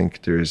Chianetti. I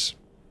think there's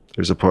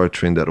a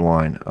poetry in that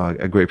wine.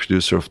 A great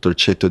producer of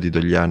Dolcetto di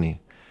Dogliani.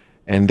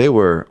 And they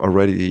were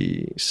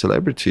already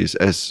celebrities,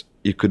 as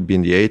it could be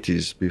in the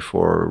 80s,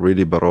 before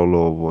really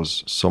Barolo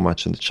was so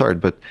much in the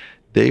chart. But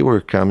they were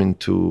coming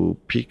to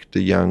pick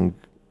the young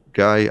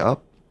guy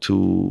up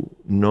to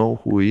know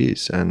who he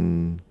is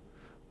and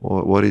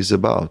what he's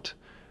about.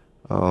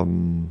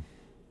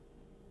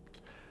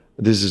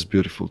 This is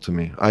beautiful to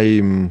me.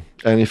 And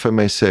if I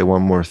may say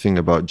one more thing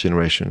about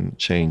generation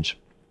change,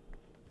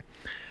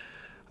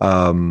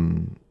 I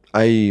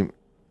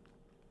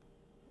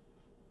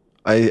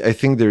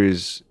think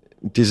this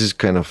is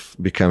kind of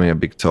becoming a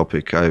big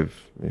topic.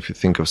 If you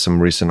think of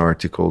some recent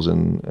articles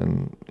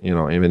and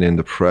even in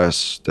the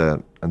press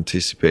that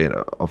anticipate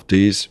of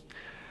these,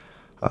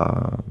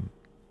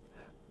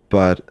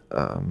 but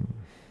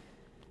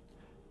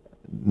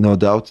no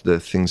doubt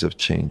that things have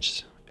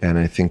changed, and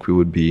I think we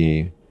would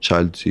be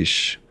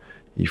childish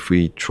if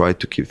we tried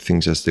to keep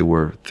things as they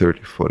were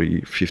 30,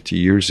 40, 50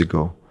 years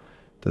ago.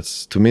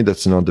 To me,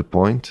 that's not the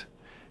point,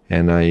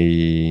 and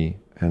I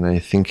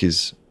think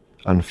is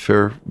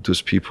unfair to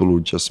those people who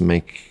just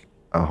make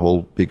a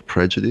whole big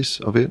prejudice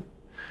of it.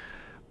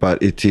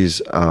 But it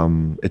is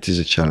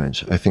a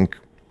challenge. I think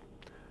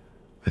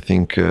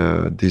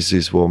this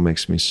is what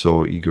makes me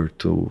so eager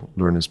to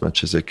learn as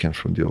much as I can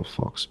from the old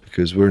folks,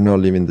 because we're not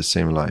living the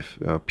same life.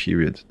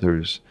 Period.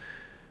 There's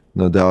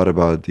no doubt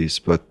about this.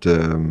 But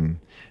then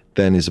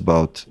it's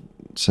about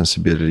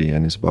sensibility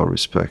and it's about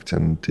respect,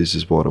 and this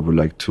is what I would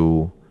like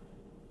to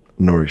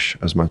nourish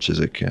as much as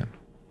I can.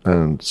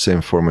 And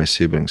same for my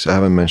siblings. I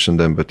haven't mentioned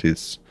them, but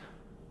it's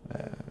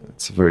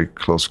a very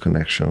close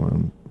connection,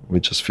 and we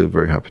just feel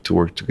very happy to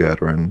work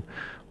together, and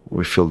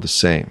we feel the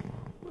same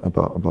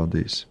about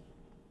this.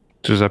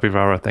 Giuseppe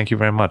Vara, thank you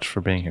very much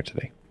for being here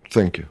today.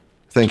 Thank you.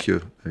 Thank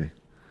you. Hey.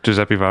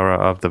 Giuseppe Vara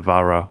of the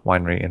Vara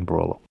Winery in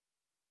Barolo.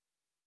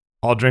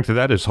 All Drink to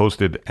That is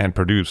hosted and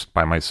produced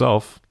by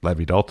myself,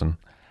 Levi Dalton.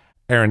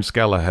 Aaron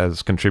Scala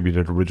has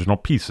contributed original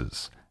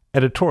pieces.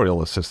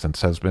 Editorial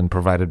assistance has been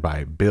provided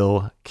by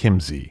Bill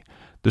Kimsey.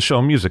 The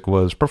show music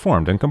was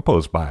performed and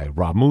composed by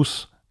Rob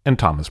Moose and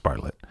Thomas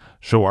Bartlett.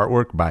 Show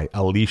artwork by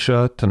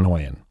Alicia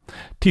Tenoyan.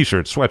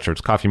 T-shirts,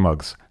 sweatshirts, coffee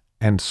mugs,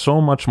 and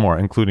so much more,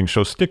 including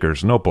show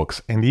stickers,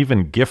 notebooks, and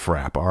even gift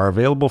wrap, are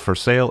available for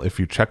sale if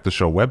you check the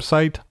show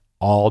website,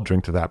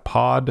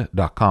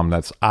 alldrinktothatpod.com.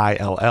 That's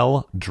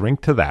ILL,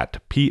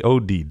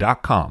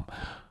 drinktothatpod.com,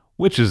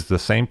 which is the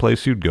same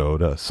place you'd go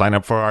to sign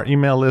up for our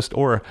email list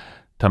or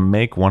to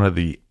make one of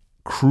the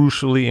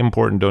crucially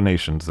important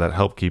donations that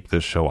help keep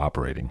this show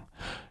operating.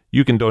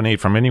 You can donate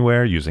from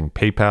anywhere using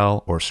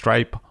PayPal or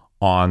Stripe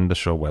on the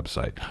show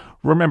website.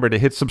 Remember to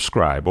hit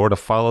subscribe or to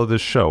follow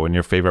this show in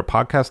your favorite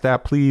podcast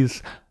app,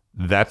 please.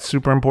 That's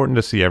super important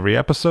to see every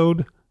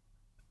episode.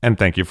 And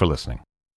thank you for listening.